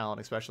lot of talent,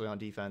 especially on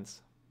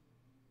defense.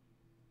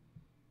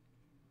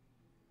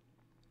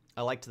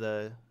 I liked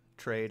the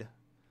trade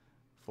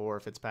for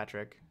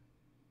Fitzpatrick.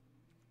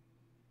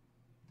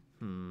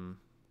 They kind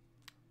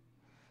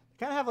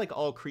of have like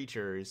all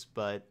creatures,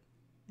 but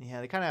yeah,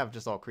 they kind of have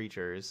just all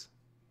creatures.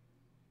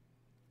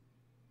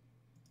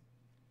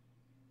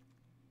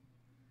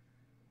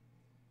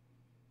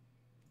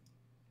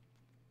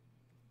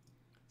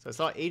 So I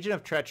saw Agent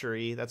of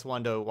Treachery. That's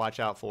one to watch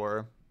out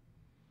for.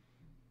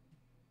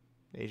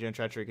 Agent of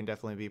Treachery can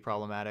definitely be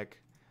problematic.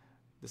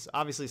 This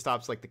obviously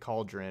stops like the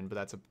Cauldron, but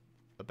that's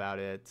about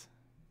it.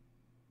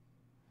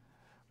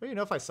 I don't even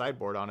know if I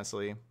sideboard,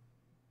 honestly.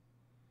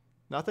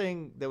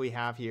 Nothing that we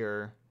have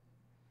here.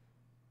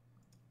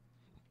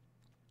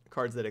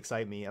 Cards that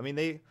excite me. I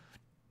mean,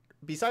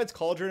 besides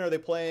Cauldron, are they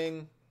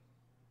playing...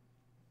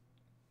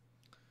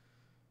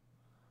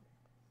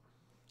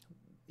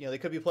 You know, they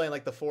could be playing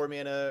like the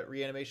 4-mana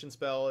reanimation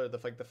spell or the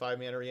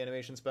 5-mana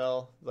reanimation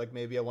spell. Like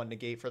maybe I want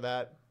negate for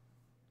that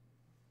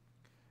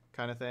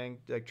kind of thing.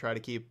 Like try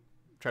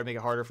to make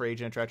it harder for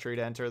Agent of Treachery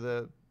to enter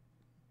the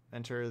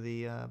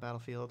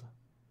battlefield.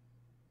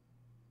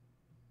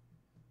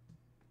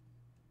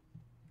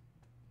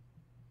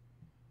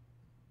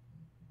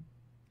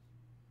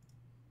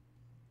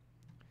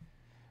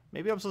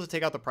 Maybe I'm supposed to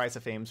take out the Price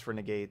of Fames for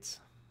negates.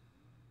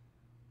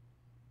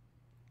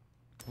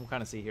 We'll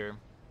kind of see here.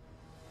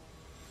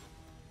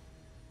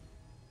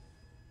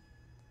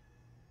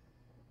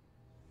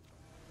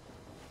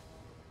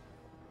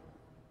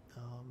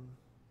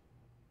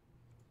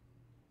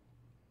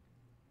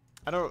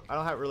 I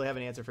don't really have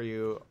an answer for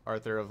you,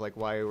 Arthur, of like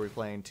why are we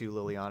playing 2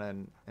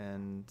 Liliana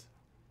and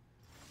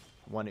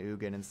 1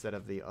 Ugin instead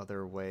of the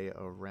other way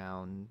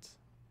around.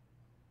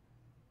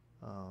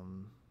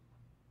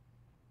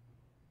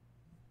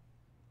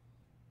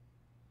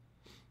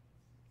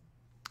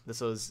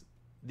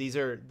 These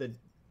are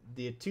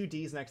the 2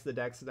 Ds next to the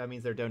decks. That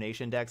means they're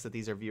donation decks. That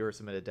these are viewer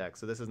submitted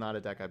decks. So this is not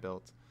a deck I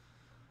built.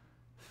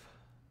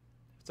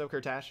 What's up,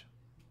 Kurtash?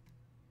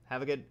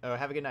 Have a good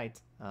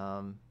night.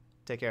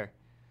 Take care.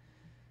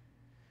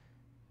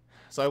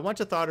 So I went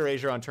to Thought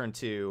Erasure on turn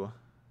 2.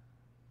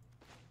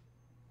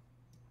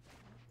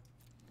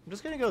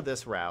 just gonna go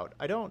this route.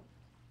 I don't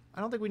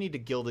think we need to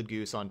Gilded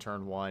Goose on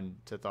turn 1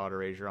 to Thought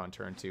Erasure on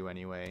turn 2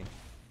 anyway.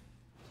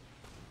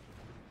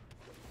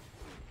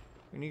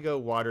 We need to go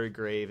Watery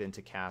Grave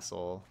into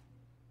Castle.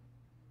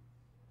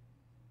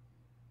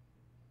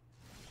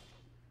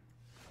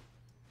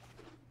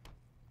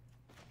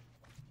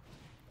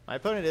 My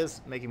opponent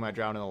is making my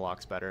Drown in the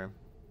Locks better.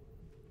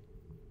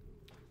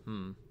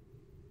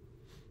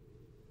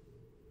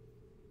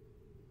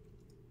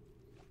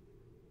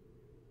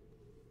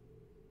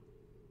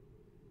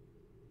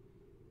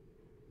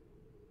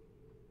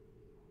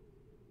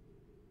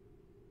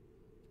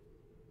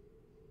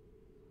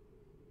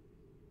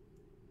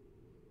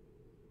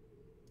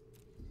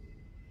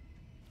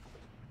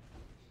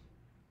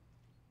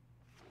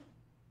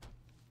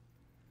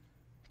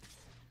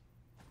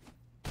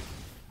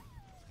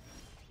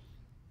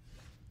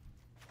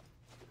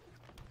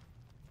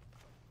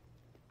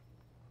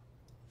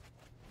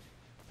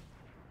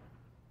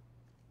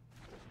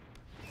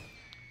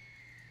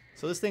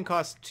 So this thing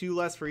costs 2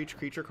 less for each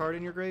creature card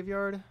in your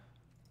graveyard.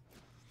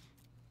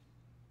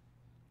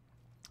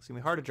 It's gonna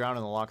be hard to Drown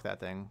in the Lock that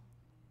thing.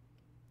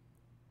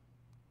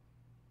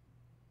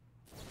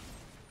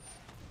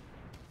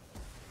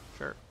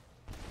 Sure.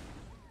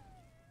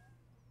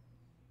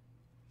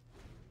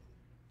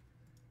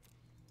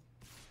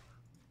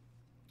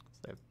 So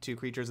they have 2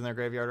 creatures in their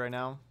graveyard right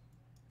now.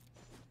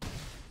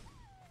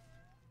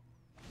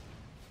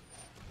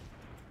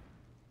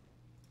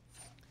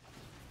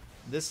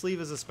 This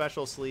sleeve is a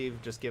special sleeve,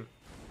 just give,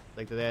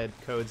 like, they had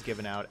codes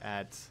given out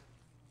at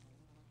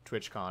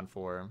TwitchCon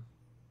for.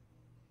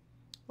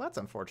 Well, that's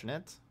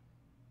unfortunate.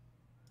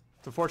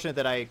 It's unfortunate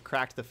that I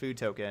cracked the food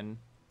token.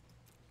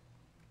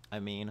 I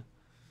mean.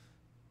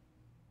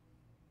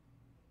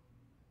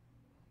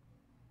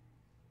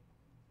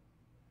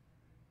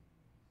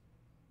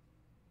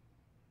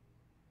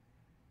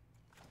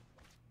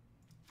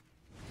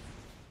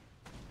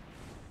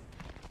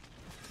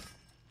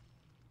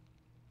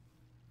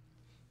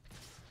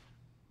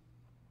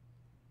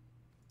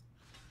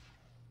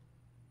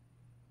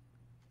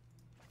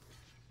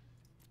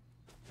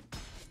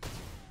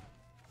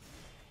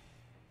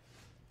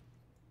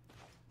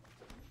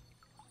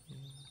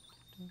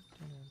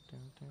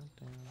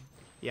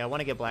 Yeah, I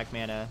want to get black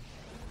mana.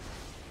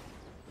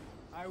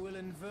 I will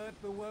invert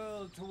the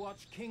world to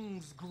watch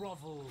kings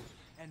grovel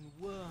and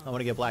worms. I want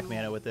to get black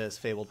mana with this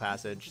Fabled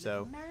Passage,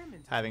 so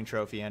having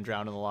Trophy and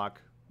Drown in the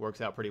Lock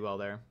works out pretty well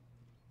there.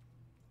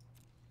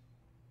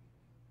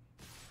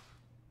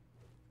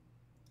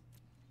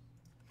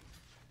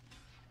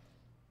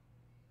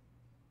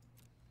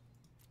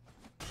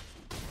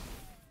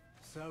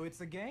 So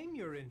it's a game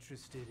you're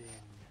interested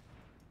in.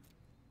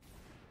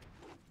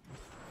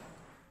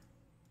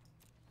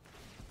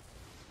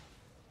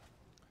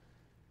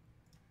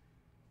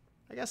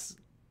 I guess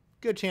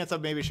good chance I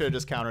maybe should have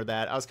just countered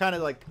that. I was kind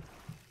of like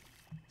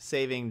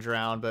saving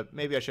Drown, but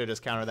maybe I should have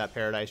just countered that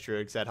Paradise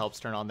Druid because that helps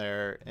turn on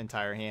their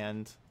entire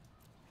hand.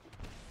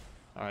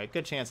 All right,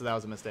 good chance that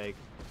was a mistake.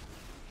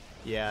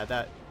 Yeah,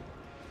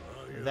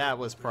 that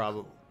was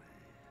probably,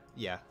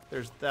 yeah,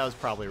 that was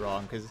probably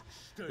wrong because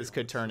this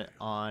could turn it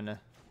on.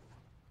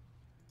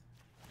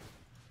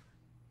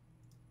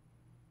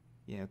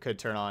 You know, could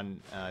turn on,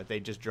 they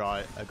just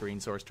draw a green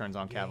source, turns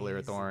on Cavalier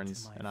of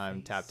Thorns, and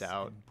I'm tapped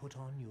out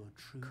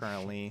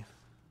currently.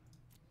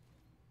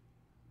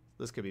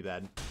 This could be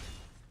bad.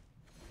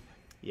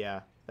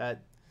 Yeah,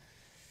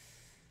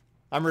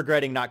 I'm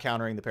regretting not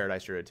countering the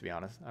Paradise Druid, to be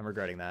honest. I'm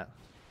regretting that.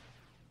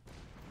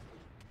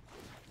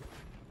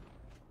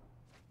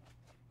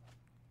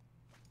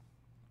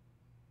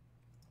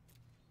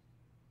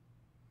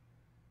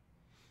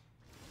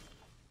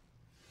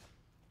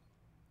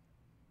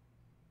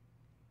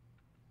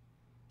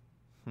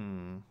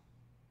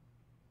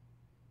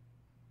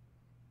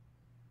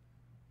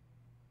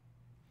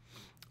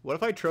 What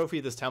if I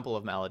trophy this Temple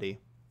of Malady?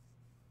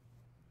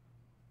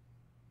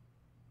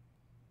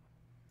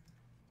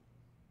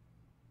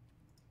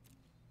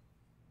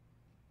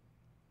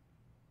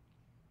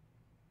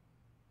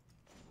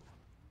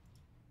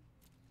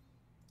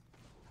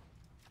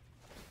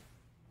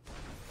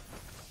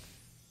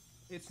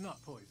 It's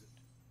not poisoned.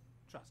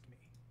 Trust me.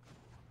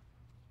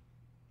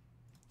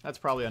 That's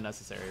probably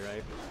unnecessary,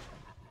 right?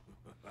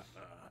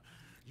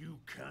 You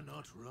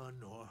cannot run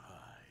or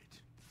hide.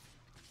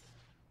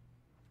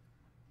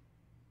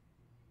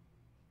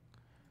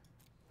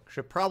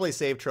 Should probably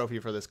save trophy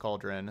for this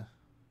Cauldron.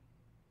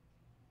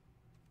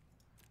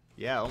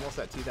 Yeah, almost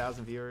at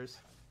 2,000 viewers.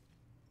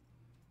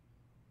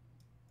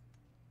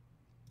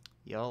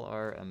 Y'all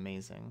are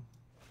amazing.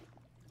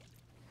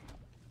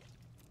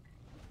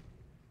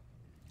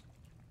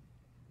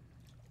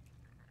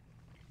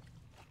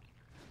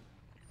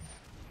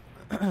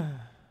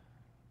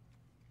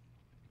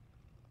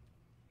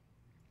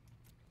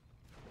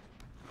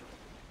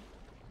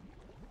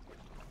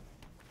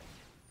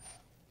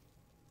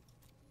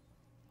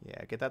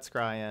 Yeah, get that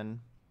scry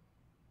in.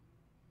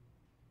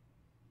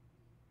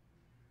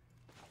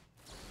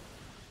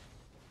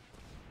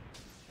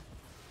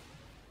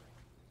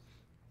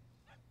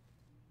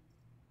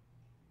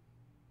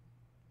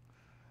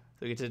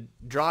 So we get to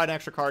draw an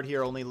extra card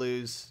here, only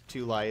lose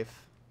 2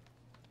 life.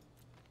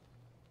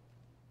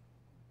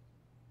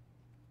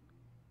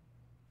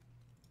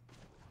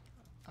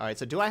 Alright,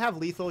 so do I have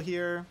lethal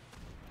here?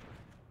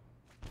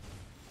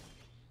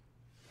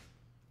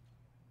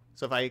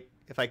 So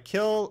if I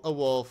kill a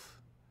wolf,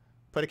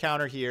 put a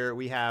counter here,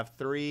 we have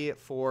 3,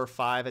 4,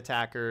 5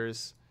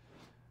 attackers.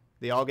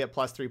 They all get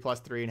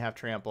 +3/+3 and have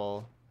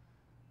trample.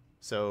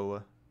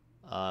 So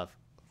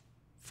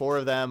 4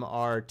 of them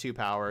are 2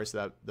 power, so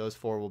that those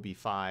 4 will be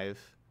 5.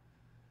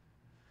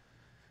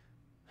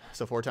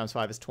 So 4 times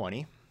 5 is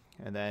 20.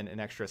 And then an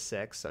extra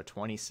 6, so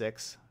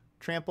 26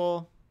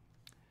 trample.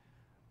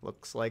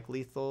 Looks like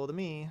lethal to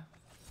me.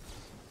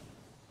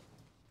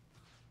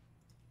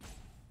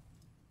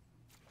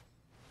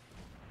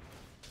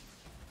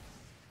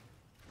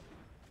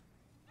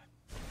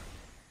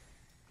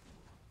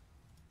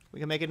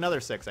 We can make it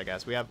another 6, I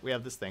guess. We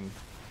have this thing.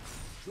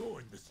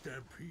 Join the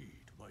stampede,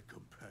 my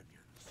companions.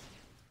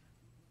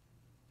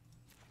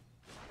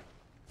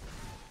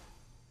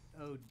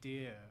 Oh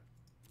dear.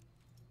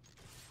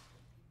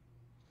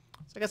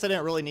 So I guess I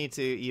didn't really need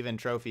to even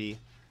trophy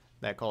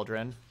that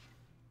cauldron.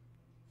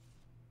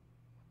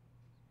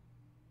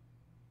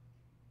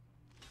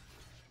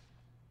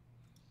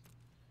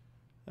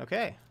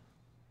 Okay.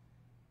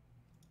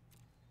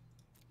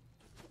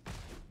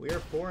 We are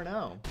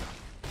 4-0.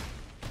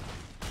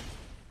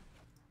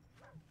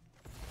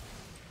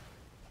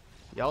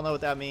 Y'all know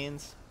what that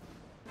means.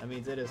 That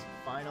means it is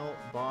final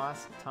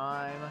boss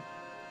time.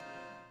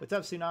 What's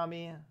up,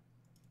 Tsunami?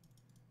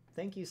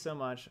 Thank you so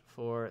much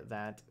for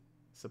that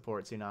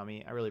support,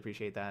 Tsunami. I really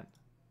appreciate that.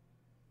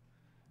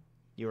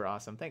 You were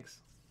awesome.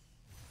 Thanks.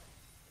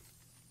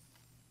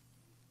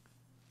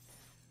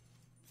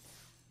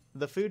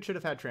 The food should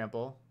have had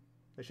trample.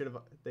 They should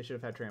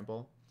have had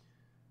trample.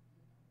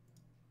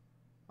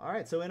 All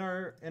right, so in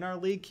our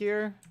league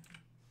here,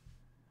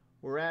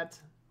 we're at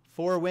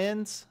 4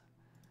 wins.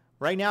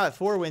 Right now at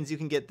 4 wins, you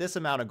can get this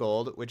amount of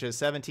gold, which is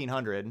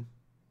 1,700.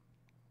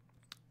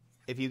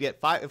 If you get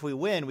 5, if we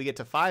win, we get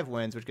to 5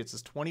 wins, which gets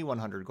us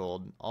 2,100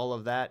 gold. All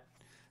of that.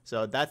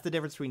 So that's the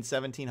difference between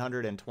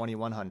 1,700 and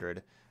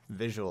 2,100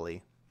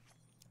 visually.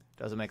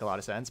 Doesn't make a lot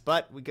of sense,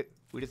 but we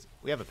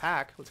have a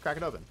pack. Let's crack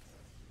it open.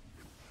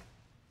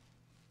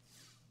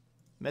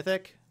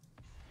 Mythic.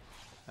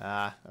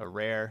 A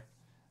rare.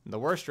 The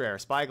worst rare,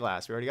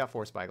 Spyglass. We already got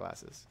 4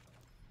 Spyglasses.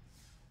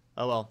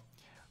 Oh well.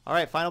 All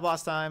right, final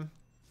boss time.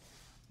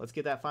 Let's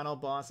get that final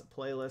boss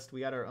playlist. We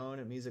got our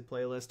own music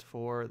playlist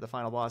for the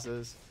final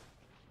bosses.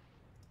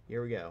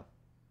 Here we go.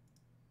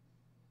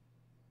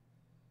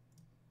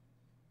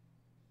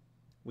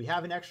 We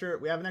have an extra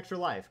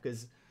life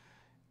because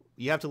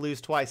you have to lose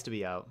twice to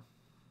be out.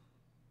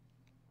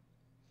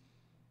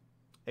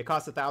 It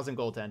costs 1,000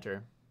 gold to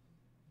enter.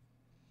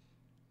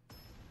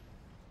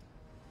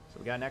 So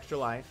we got an extra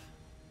life.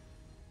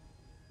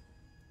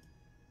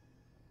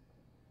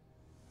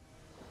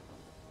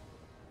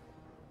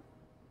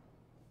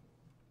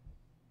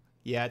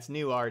 Yeah, it's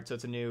new art, so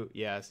it's a new,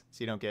 yes,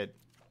 so you don't get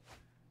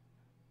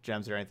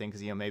gems or anything,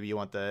 because, you know, maybe you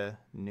want the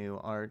new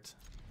art.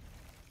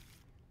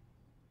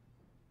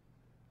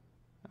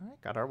 All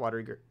right, got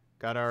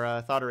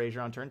our Thought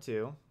Erasure on turn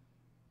 2.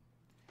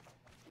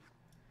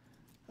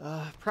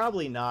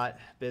 Probably not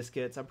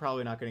Biscuits. I'm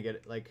probably not going to get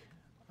it, like,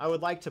 I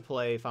would like to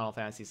play Final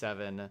Fantasy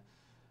VII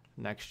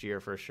next year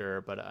for sure,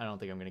 but I don't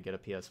think I'm going to get a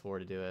PS4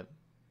 to do it.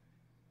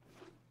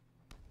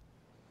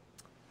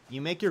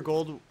 You make your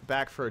gold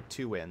back for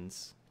 2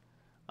 wins.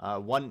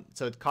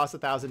 So it costs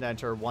 1,000 to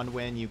enter. 1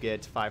 win, you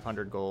get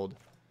 500 gold.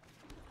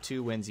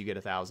 2 wins, you get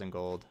 1,000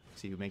 gold.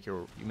 So you make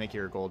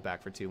your gold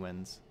back for 2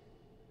 wins.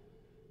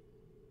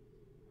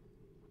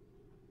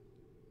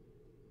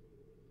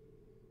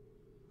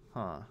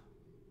 Huh.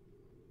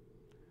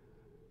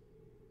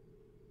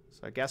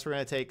 So I guess we're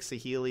gonna take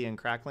Saheeli and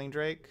Crackling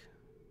Drake.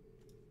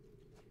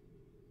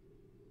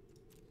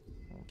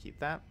 We'll keep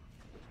that.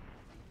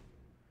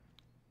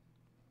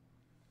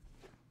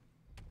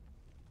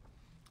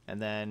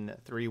 And then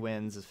 3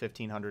 wins is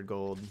 1,500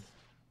 gold.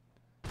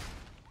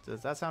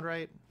 Does that sound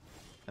right?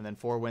 And then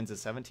 4 wins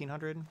is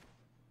 1,700?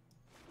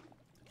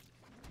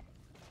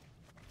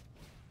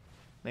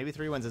 Maybe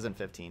 3 wins isn't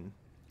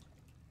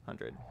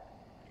 1,500.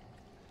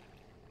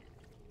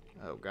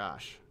 Oh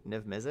gosh.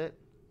 Niv Mizzet?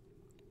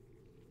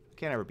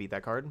 Can't ever beat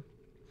that card.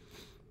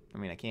 I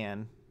mean, I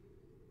can.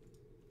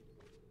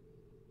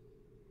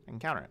 I can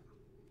counter it.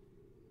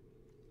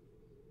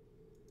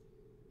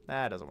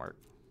 That doesn't work.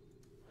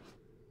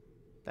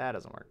 That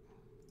doesn't work.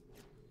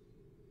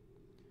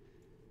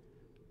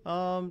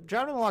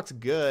 Drowning Lock's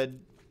good,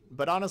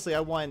 but honestly,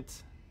 I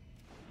want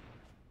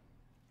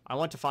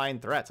to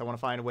find threats. I want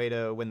to find a way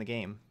to win the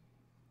game.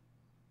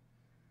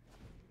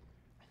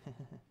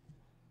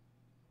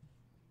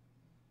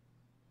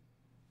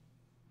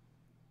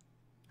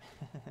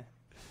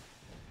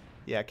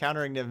 Yeah,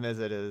 countering Niv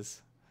Mizzet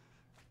is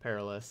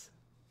perilous.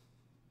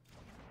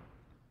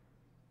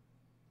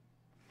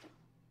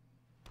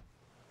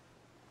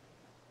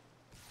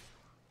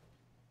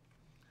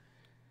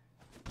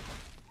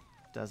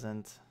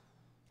 Doesn't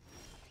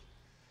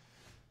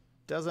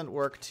doesn't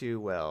work too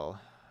well.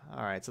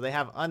 All right, so they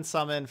have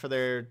unsummon for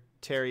their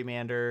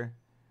Terrimander.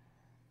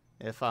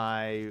 If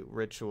I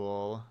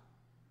ritual,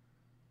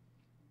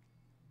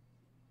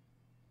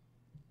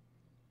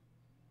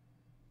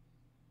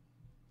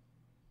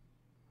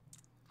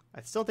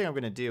 I still think I'm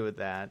going to do with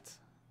that.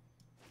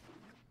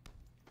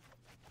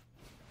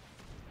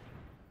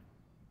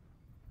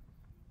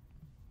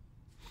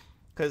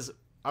 Because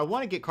I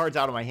want to get cards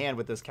out of my hand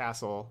with this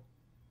castle.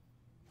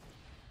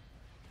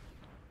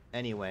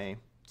 Anyway.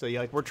 So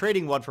yeah, like we're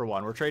trading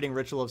 1-for-1. We're trading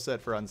Ritual of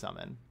Soot for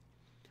unsummon.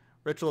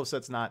 Ritual of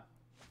Soot's not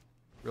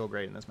real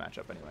great in this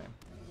matchup anyway.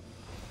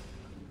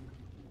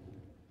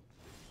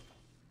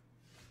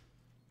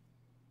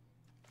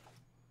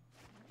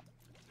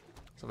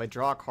 So if I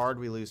draw a card,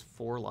 we lose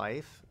 4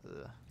 life.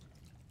 Ugh.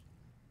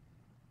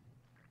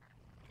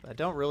 I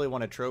don't really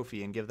want a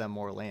trophy and give them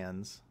more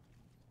lands.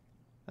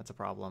 That's a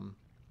problem.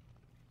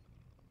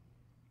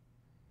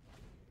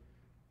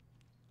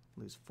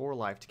 Lose 4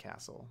 life to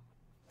castle.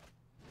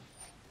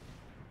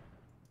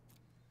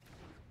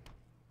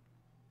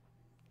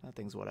 That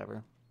thing's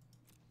whatever.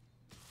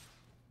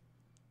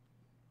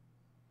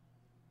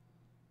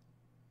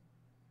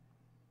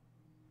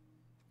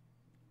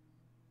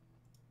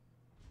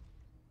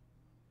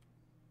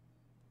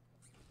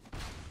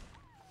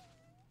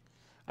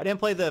 I didn't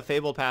play the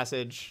Fable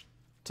Passage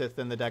to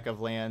thin the deck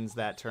of lands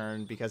that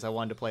turn because I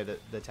wanted to play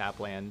the tap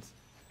land.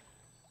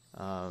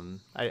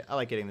 I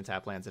like getting the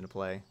tap lands into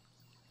play.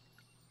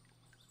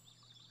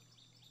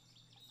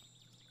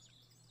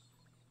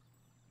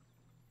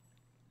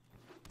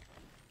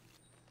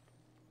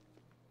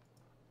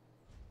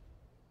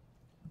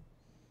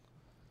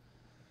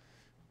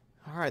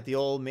 All right, the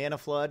old Mana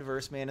Flood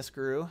versus Mana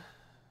Screw.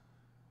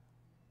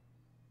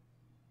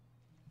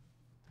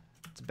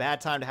 It's a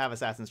bad time to have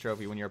Assassin's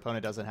Trophy when your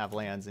opponent doesn't have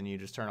lands and you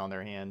just turn on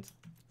their hand.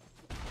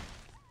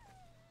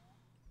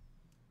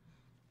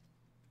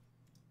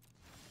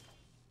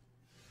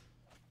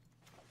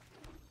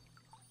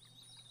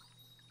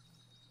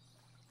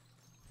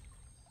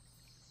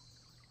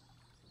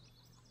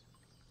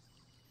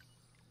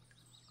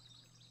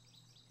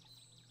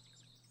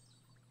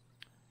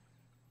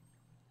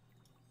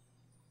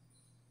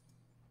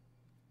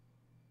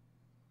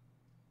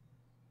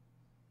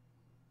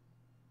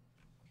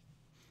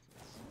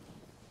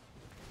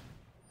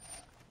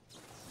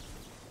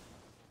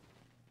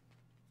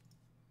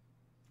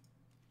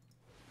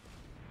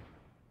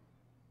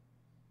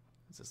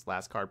 Is this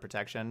last card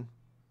protection?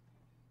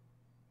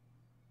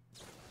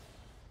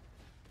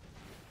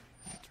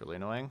 It's really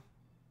annoying.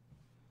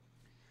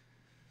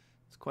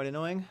 It's quite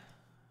annoying.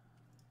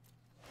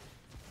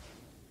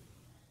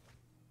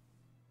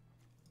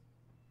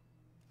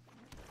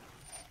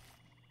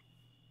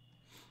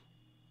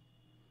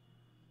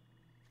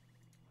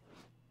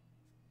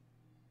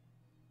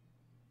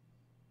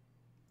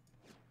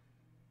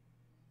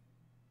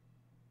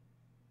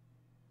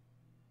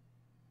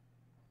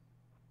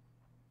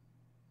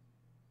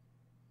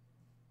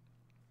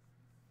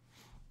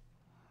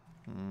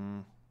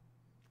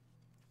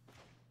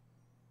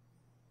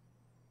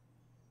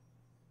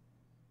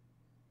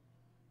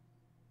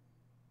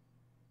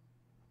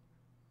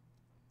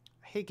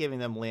 I hate giving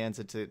them lands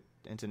into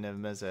Niv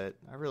Mizzet.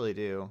 I really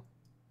do.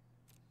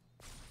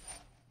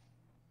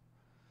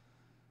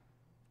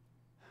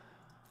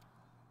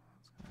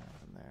 What's gonna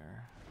happen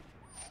there?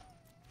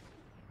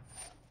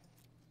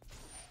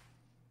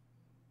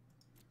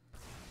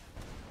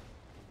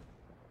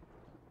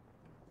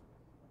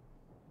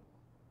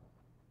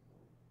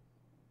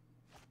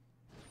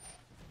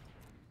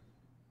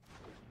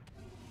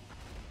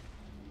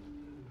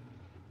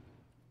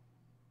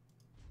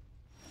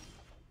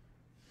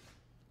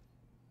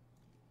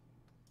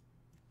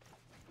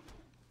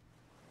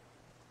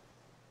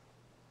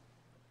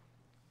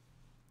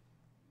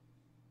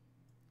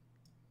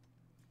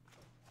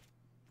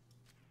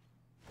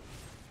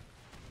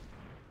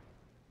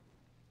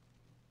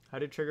 How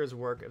do triggers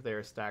work if they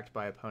are stacked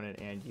by opponent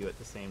and you at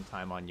the same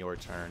time on your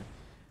turn?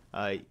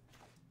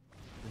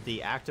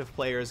 The active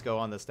players go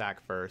on the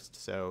stack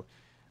first, so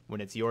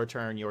when it's your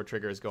turn, your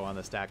triggers go on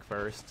the stack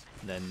first,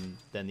 then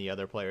the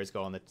other players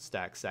go on the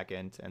stack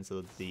second, and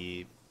so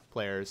the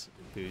players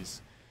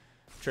whose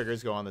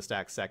triggers go on the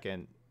stack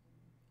second,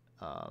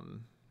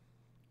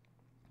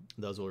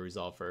 those will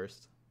resolve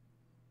first.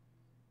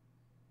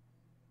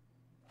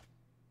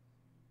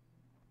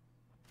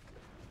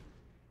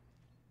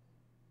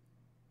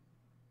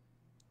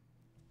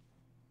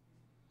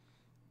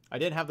 I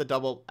didn't have the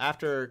double,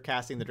 after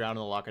casting the Drown in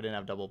the Lock, I didn't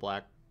have double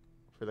black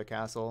for the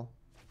castle.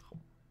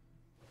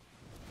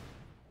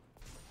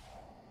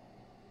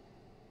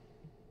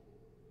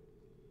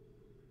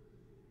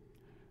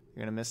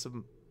 You're gonna miss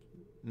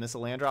a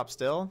land drop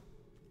still?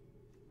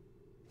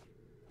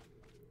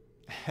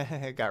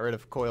 Got rid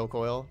of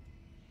Coil.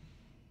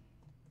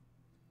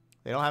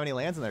 They don't have any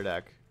lands in their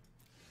deck.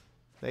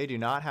 They do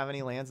not have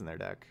any lands in their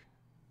deck.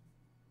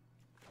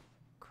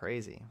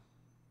 Crazy.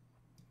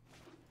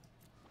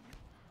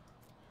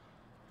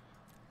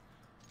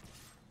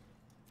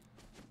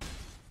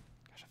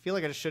 feel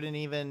like I shouldn't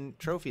even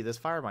trophy this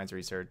Firemines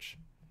research,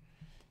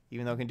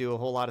 even though it can do a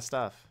whole lot of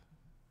stuff.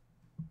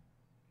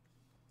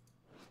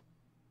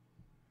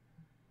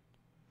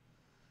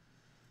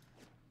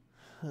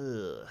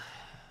 Ugh.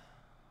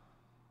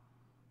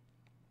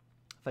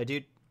 If I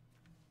do...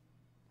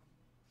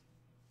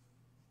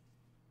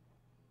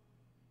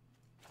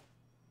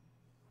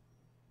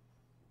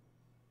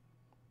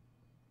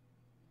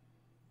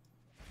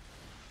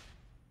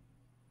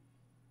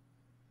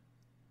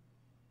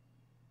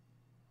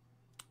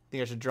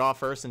 Think I should draw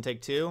first and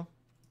take 2?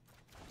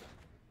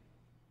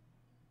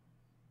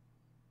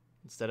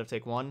 Instead of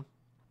take 1?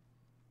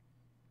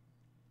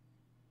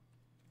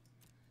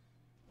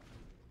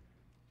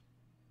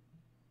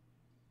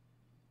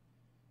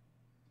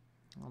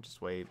 I'll just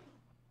wait.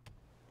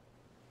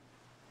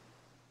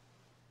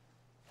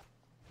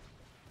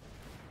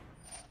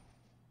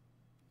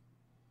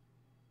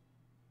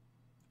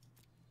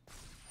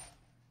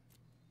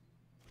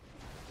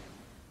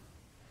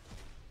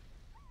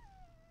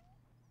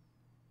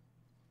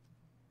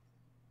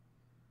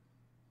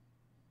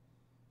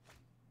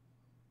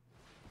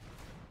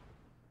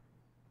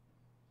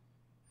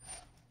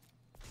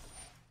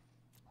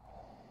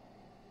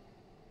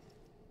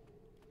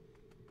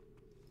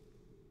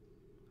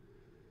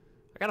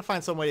 I gotta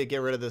find some way to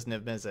get rid of this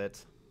Niv Mizzet.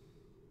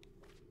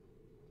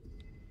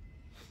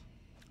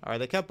 Alright,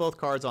 they kept both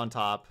cards on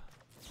top.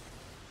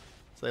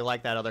 So they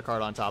like that other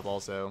card on top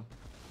also.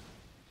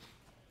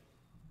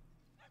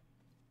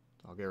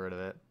 I'll get rid of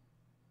it.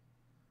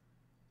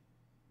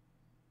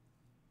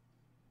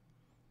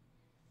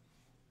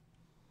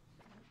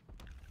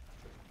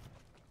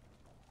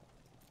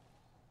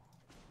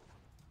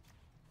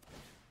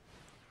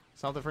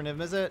 Something for Niv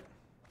Mizzet.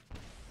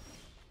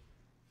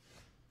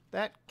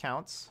 That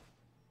counts.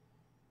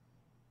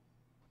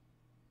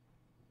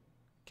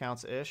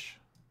 Counts-ish.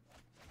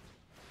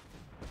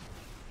 You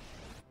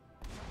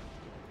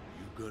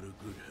got a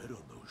good head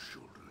on those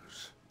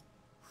shoulders.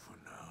 For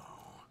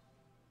now.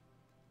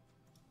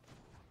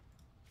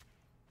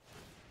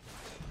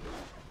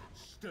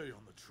 Stay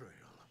on the trail.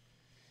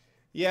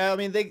 Yeah, I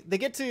mean, they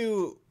get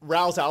to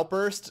Rouse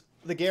Outburst,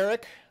 the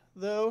Garruk,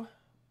 though.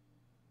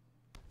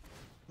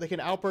 They can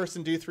Outburst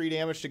and do 3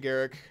 damage to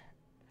Garruk.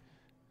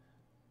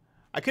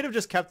 I could have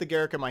just kept the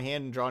Garruk in my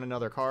hand and drawn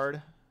another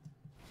card.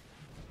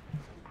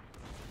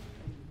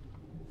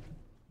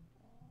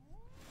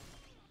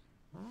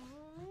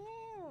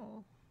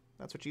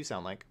 That's what you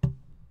sound like.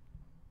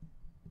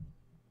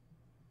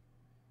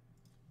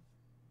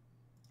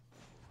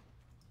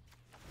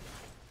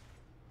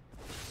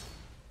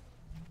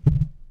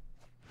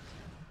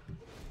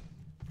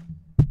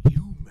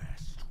 You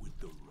messed with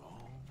the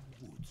wrong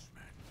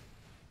woodsman.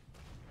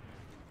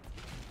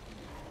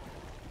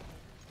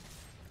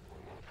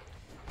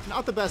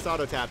 Not the best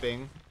auto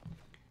tapping.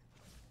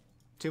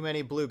 Too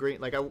many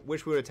blue-green. Like, I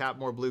wish we would have tapped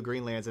more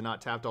blue-green lands and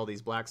not tapped all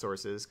these black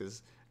sources,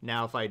 because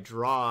now if I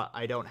draw,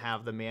 I don't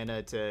have the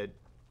mana to,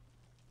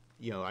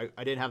 you know, I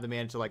didn't have the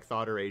mana to, like,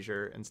 Thought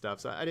Erasure and stuff.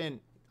 So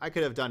I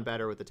could have done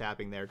better with the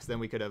tapping there, because then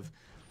we could have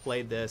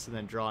played this and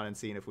then drawn and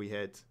seen if we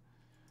hit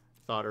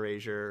Thought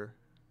Erasure.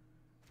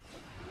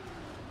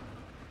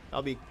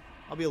 I'll be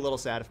a little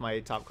sad if my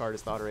top card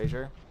is Thought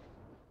Erasure.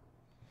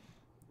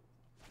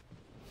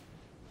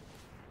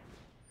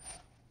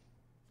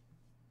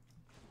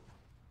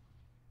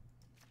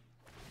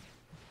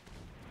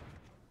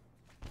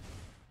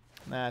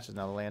 Nah, it's just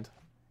another land.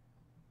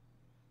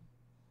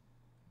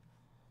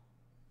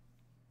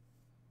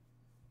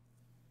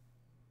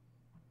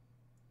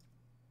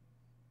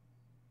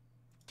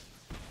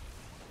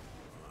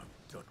 I'm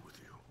done with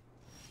you.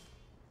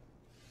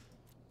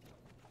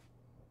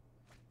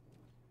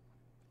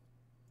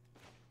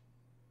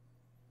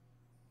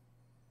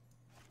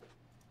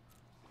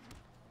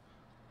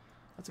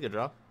 That's a good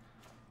draw.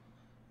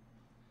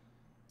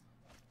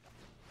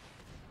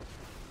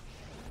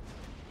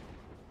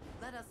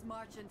 Let us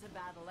march into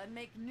battle and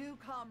make new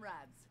comrades.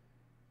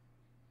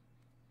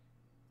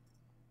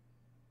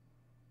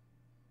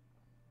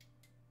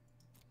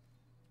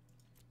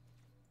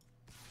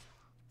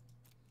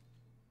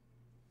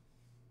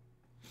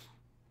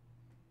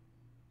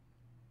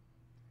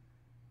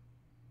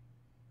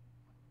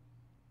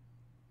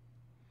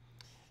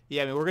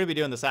 Yeah, I mean, we're going to be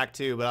doing the sack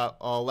too, but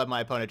I'll let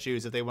my opponent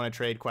choose if they want to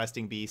trade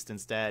Questing Beast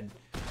instead,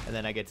 and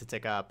then I get to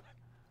tick up.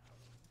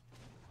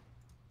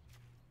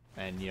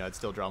 And, you know, I'd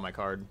still draw my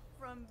card.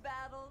 From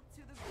battle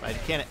to the I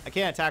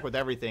can't attack with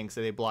everything,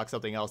 so they block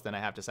something else, then I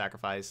have to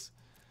sacrifice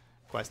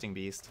Questing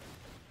Beast.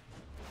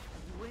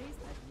 ways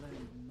I've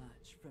learned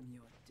much from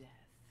your death.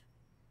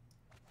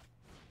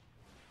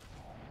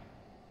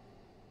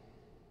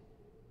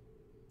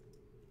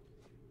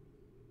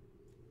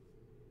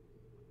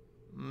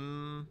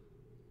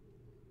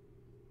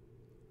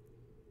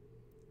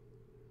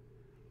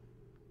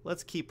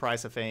 Let's keep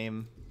Price of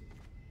Fame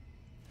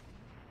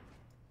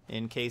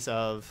in case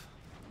of,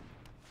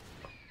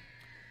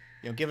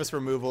 you know, give us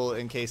removal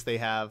in case they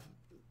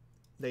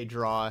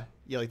draw,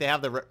 you know, like they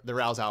have the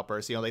Rouse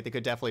Outburst, you know, like they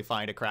could definitely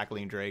find a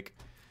Crackling Drake,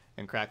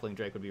 and Crackling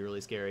Drake would be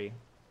really scary.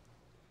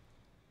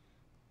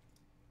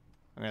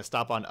 I'm going to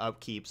stop on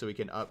upkeep so we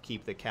can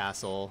upkeep the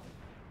castle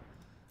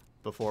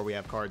before we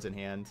have cards in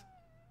hand.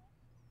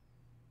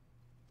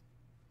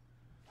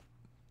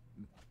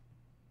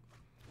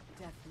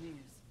 Death news.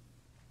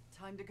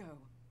 Time to go.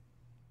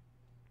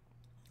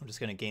 I'm just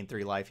going to gain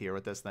 3 life here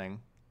with this thing.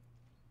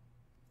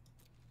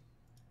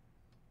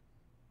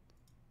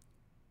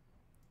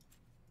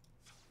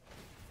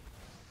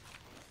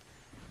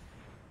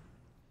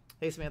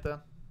 Hey,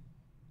 Samantha.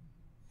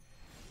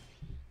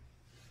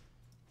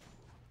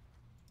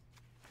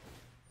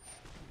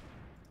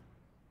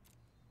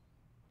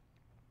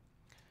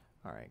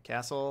 All right,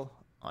 castle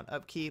on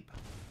upkeep.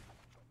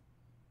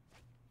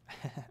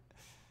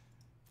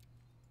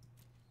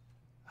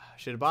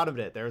 Should have bottomed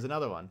it. There was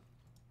another one.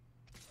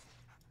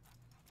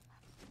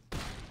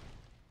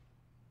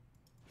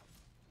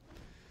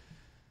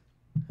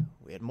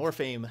 We had more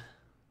fame.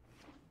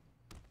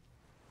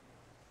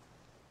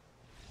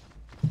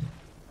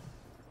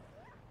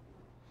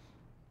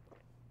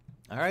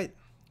 All right,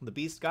 the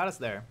beast got us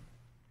there.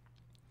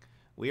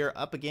 We are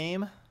up a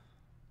game.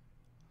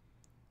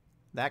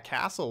 That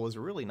castle was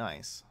really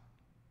nice.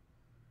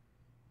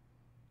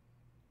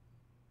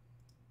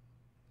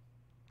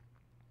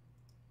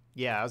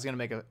 Yeah, I was going to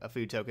make a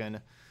food token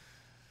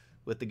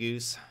with the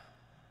goose.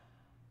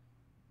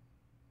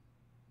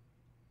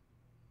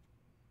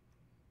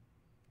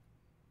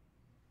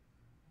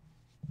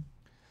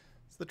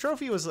 So the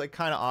trophy was like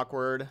kind of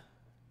awkward.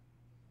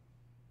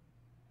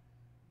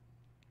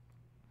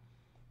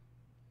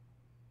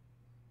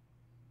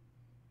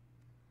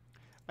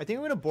 I think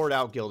I'm going to board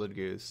out Gilded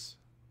Goose.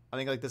 I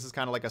think like this is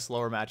kind of like a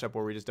slower matchup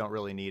where we just don't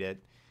really need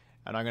it.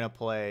 And I'm going to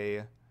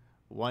play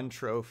 1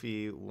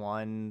 trophy,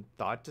 1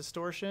 thought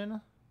distortion,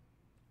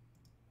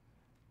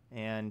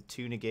 and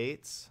 2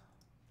 negates.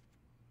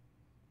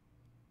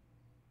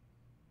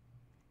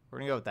 We're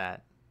going to go with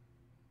that.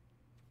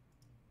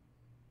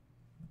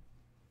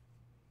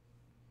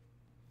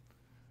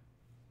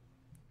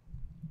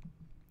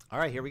 All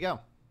right, here we go.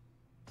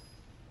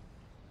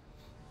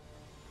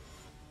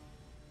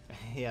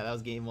 Yeah, that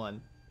was game 1.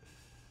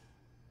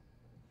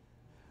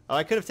 Oh,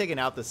 I could have taken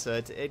out the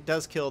Soot. It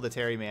does kill the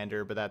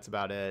Terrimander, but that's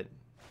about it.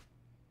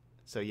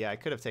 So yeah, I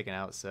could have taken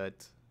out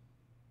Soot,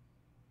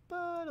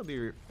 but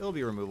it'll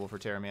be removal for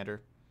Terrimander.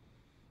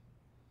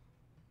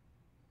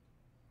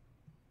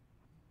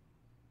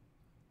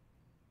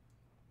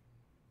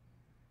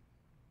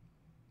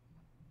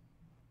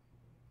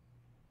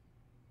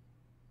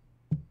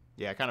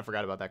 Yeah, I kind of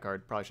forgot about that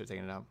card. Probably should have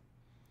taken it out.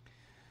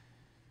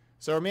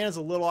 So our mana's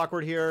a little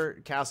awkward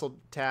here. Castle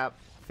tap,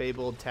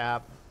 Fabled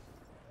tap.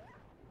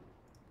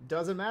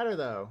 Doesn't matter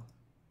though.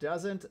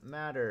 Doesn't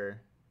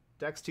matter.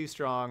 Deck's too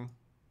strong.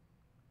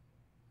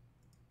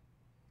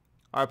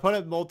 Our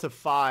opponent mulled to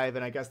 5,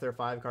 and I guess their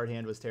 5-card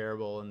hand was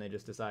terrible, and they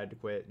just decided to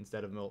quit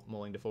instead of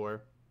mulling to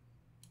 4.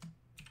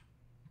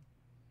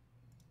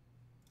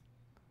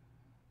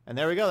 And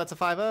there we go. That's a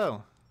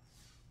 5-0.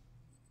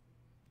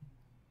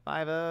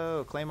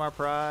 5-0. Claim our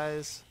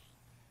prize.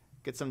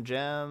 Get some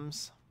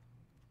gems.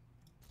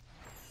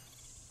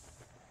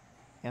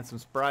 And some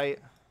Sprite.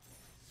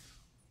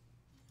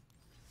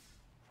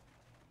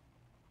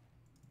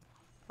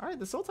 Alright,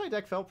 the Sultai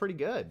deck felt pretty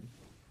good.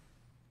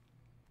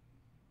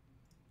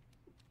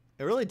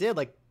 It really did.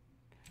 Like,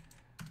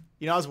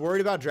 you know, I was worried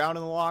about Drown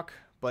in the Lock,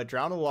 but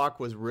Drown in the Lock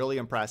was really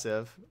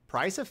impressive.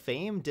 Price of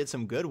Fame did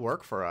some good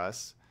work for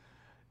us.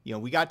 You know,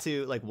 we got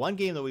to, like, one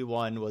game that we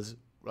won was,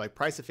 like,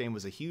 Price of Fame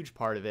was a huge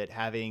part of it,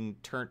 having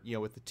turned, you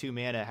know, with the 2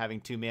 mana, having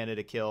 2 mana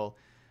to kill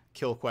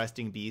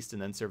Questing Beast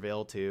and then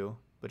Surveil 2,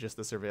 but just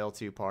the Surveil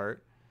 2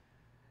 part.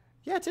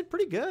 Yeah, it did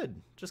pretty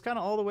good. Just kind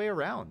of all the way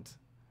around.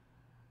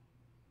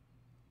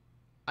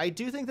 I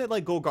do think that,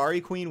 like,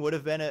 Golgari Queen would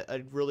have been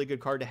a really good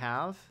card to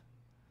have.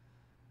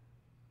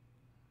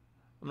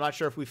 I'm not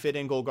sure if we fit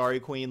in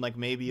Golgari Queen, like,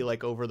 maybe,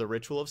 like, over the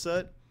Ritual of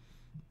Soot.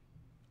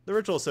 The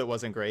Ritual of Soot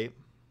wasn't great.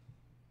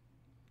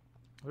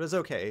 It was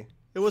okay.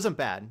 It wasn't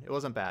bad. It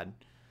wasn't bad.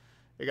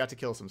 It got to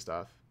kill some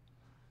stuff.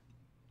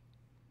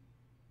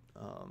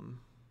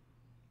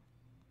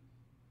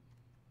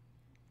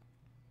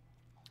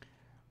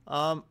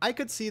 I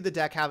could see the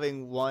deck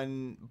having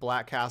 1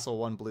 black castle,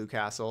 1 blue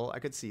castle. I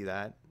could see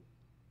that.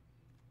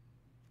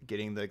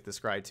 Getting the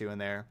Scry 2 in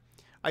there.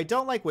 I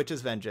don't like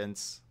Witch's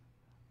Vengeance,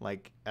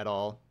 like, at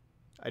all.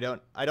 I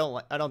don't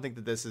think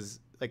that this is,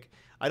 like,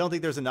 I don't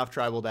think there's enough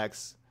tribal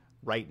decks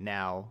right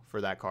now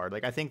for that card.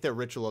 Like, I think that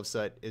Ritual of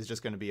Soot is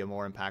just going to be a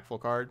more impactful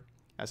card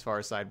as far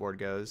as sideboard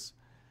goes.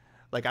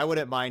 Like, I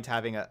wouldn't mind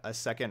having a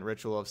second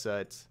Ritual of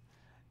Soot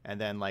and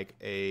then, like,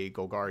 a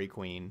Golgari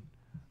Queen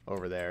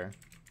over there.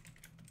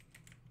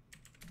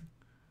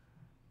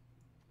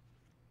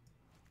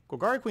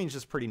 Golgari Queen's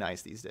just pretty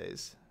nice these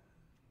days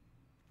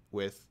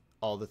with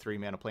all the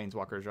 3-mana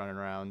Planeswalkers running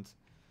around.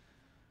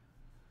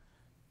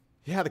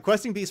 Yeah, the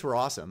Questing Beasts were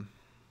awesome.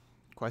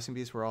 Questing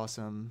Beasts were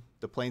awesome.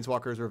 The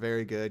Planeswalkers were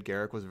very good.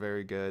 Garruk was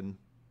very good.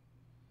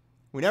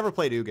 We never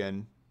played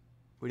Ugin.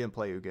 We didn't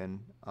play Ugin.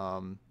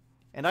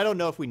 And I don't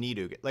know if we need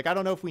Ugin. Like, I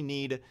don't know if we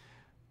need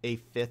a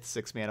 5th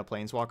 6-mana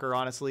Planeswalker,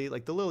 honestly.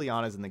 Like, the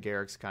Lilianas and the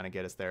Garrux kind of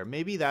get us there.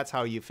 Maybe that's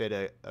how you fit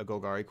a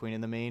Golgari Queen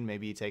in the main.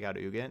 Maybe you take out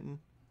Ugin.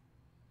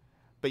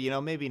 But, you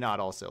know, maybe not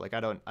also. Like, I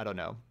don't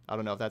know. I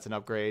don't know if that's an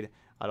upgrade.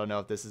 I don't know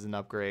if this is an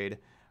upgrade.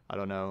 I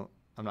don't know.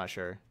 I'm not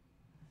sure.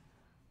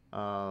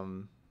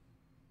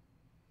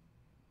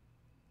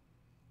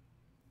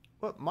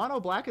 What? Mono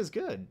black is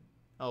good,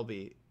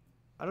 LB.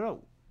 I don't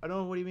know. I don't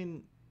know. What do you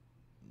mean?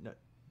 No.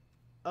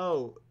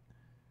 Oh.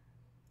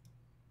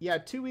 Yeah,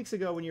 2 weeks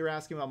ago when you were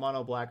asking about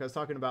mono black, I was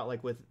talking about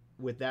like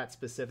with that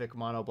specific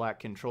mono black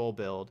control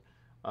build.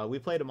 We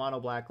played a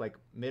mono black like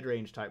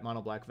mid-range type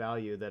mono black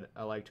value that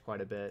I liked quite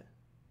a bit.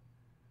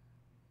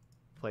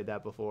 Played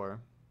that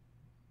before.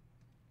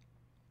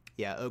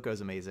 Yeah,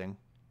 Oko's amazing.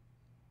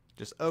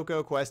 Just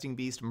Oko, Questing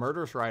Beast,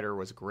 Murderous Rider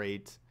was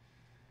great.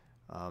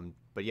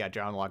 But yeah,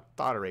 John Locke,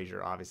 Thought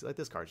Erasure, obviously. Like,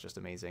 this card's just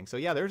amazing. So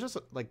yeah, there's just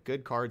like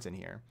good cards in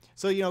here.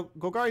 So, you know,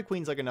 Golgari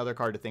Queen's like another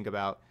card to think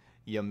about.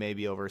 You know,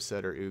 maybe over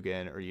Soot or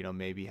Ugin, or, you know,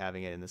 maybe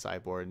having it in the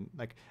sideboard.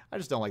 Like, I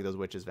just don't like those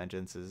Witch's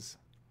Vengeances.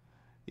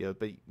 You know,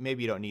 but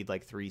maybe you don't need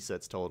like 3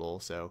 Soots total.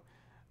 So,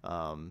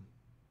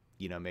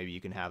 you know, maybe you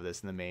can have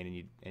this in the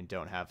main and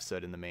don't have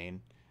Soot in the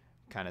main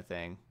kind of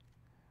thing.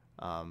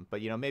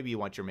 But, you know, maybe you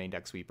want your main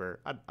deck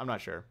sweeper. I'm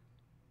not sure.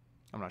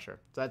 I'm not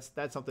sure. So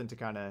that's something to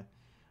kind of,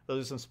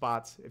 those are some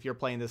spots. If you're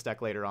playing this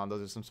deck later on,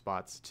 those are some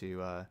spots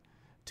to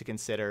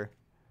consider.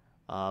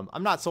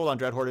 I'm not sold on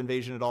Dreadhorde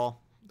Invasion at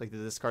all. Like,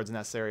 this card's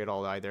necessary at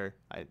all either.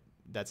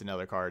 That's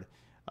another card.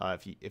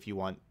 If you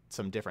want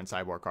some different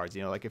sideboard cards,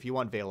 you know, like if you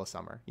want Veil of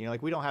Summer, you know,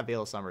 like we don't have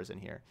Veil of Summers in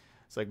here.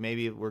 So like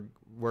maybe we're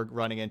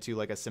running into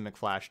like a Simic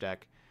Flash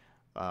deck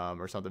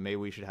or something. Maybe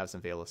we should have some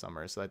Veil of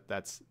Summer. So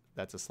that's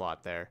a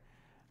slot there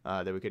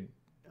that we could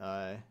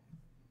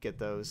get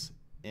those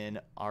in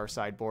our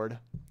sideboard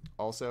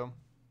also.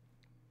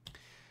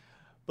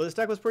 But this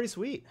deck was pretty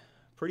sweet.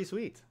 Pretty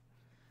sweet.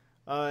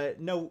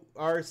 No,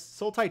 our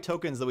Sultai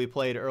tokens that we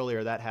played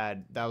earlier,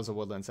 that was a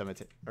Woodland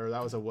Cemetery, or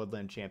that was a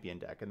Woodland Champion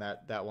deck, and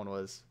that one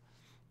was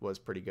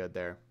pretty good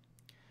there.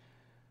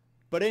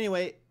 But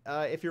anyway,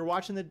 if you're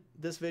watching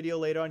this video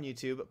later on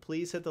YouTube,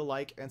 please hit the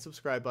like and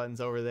subscribe buttons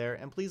over there,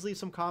 and please leave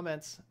some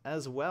comments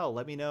as well.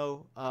 Let me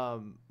know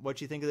what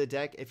you think of the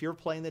deck. If you're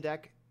playing the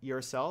deck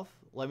yourself,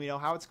 let me know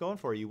how it's going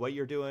for you, what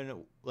you're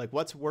doing, like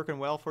what's working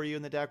well for you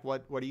in the deck,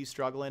 what are you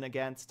struggling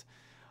against.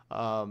 You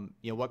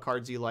know, what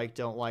cards you like,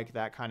 don't like,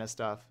 that kind of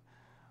stuff.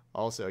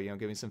 Also, you know,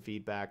 give me some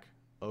feedback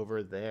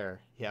over there.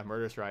 Yeah,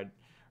 Murderous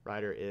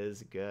Rider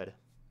is good.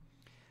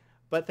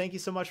 But thank you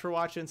so much for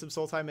watching some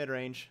Sultai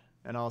Midrange,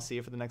 and I'll see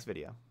you for the next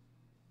video.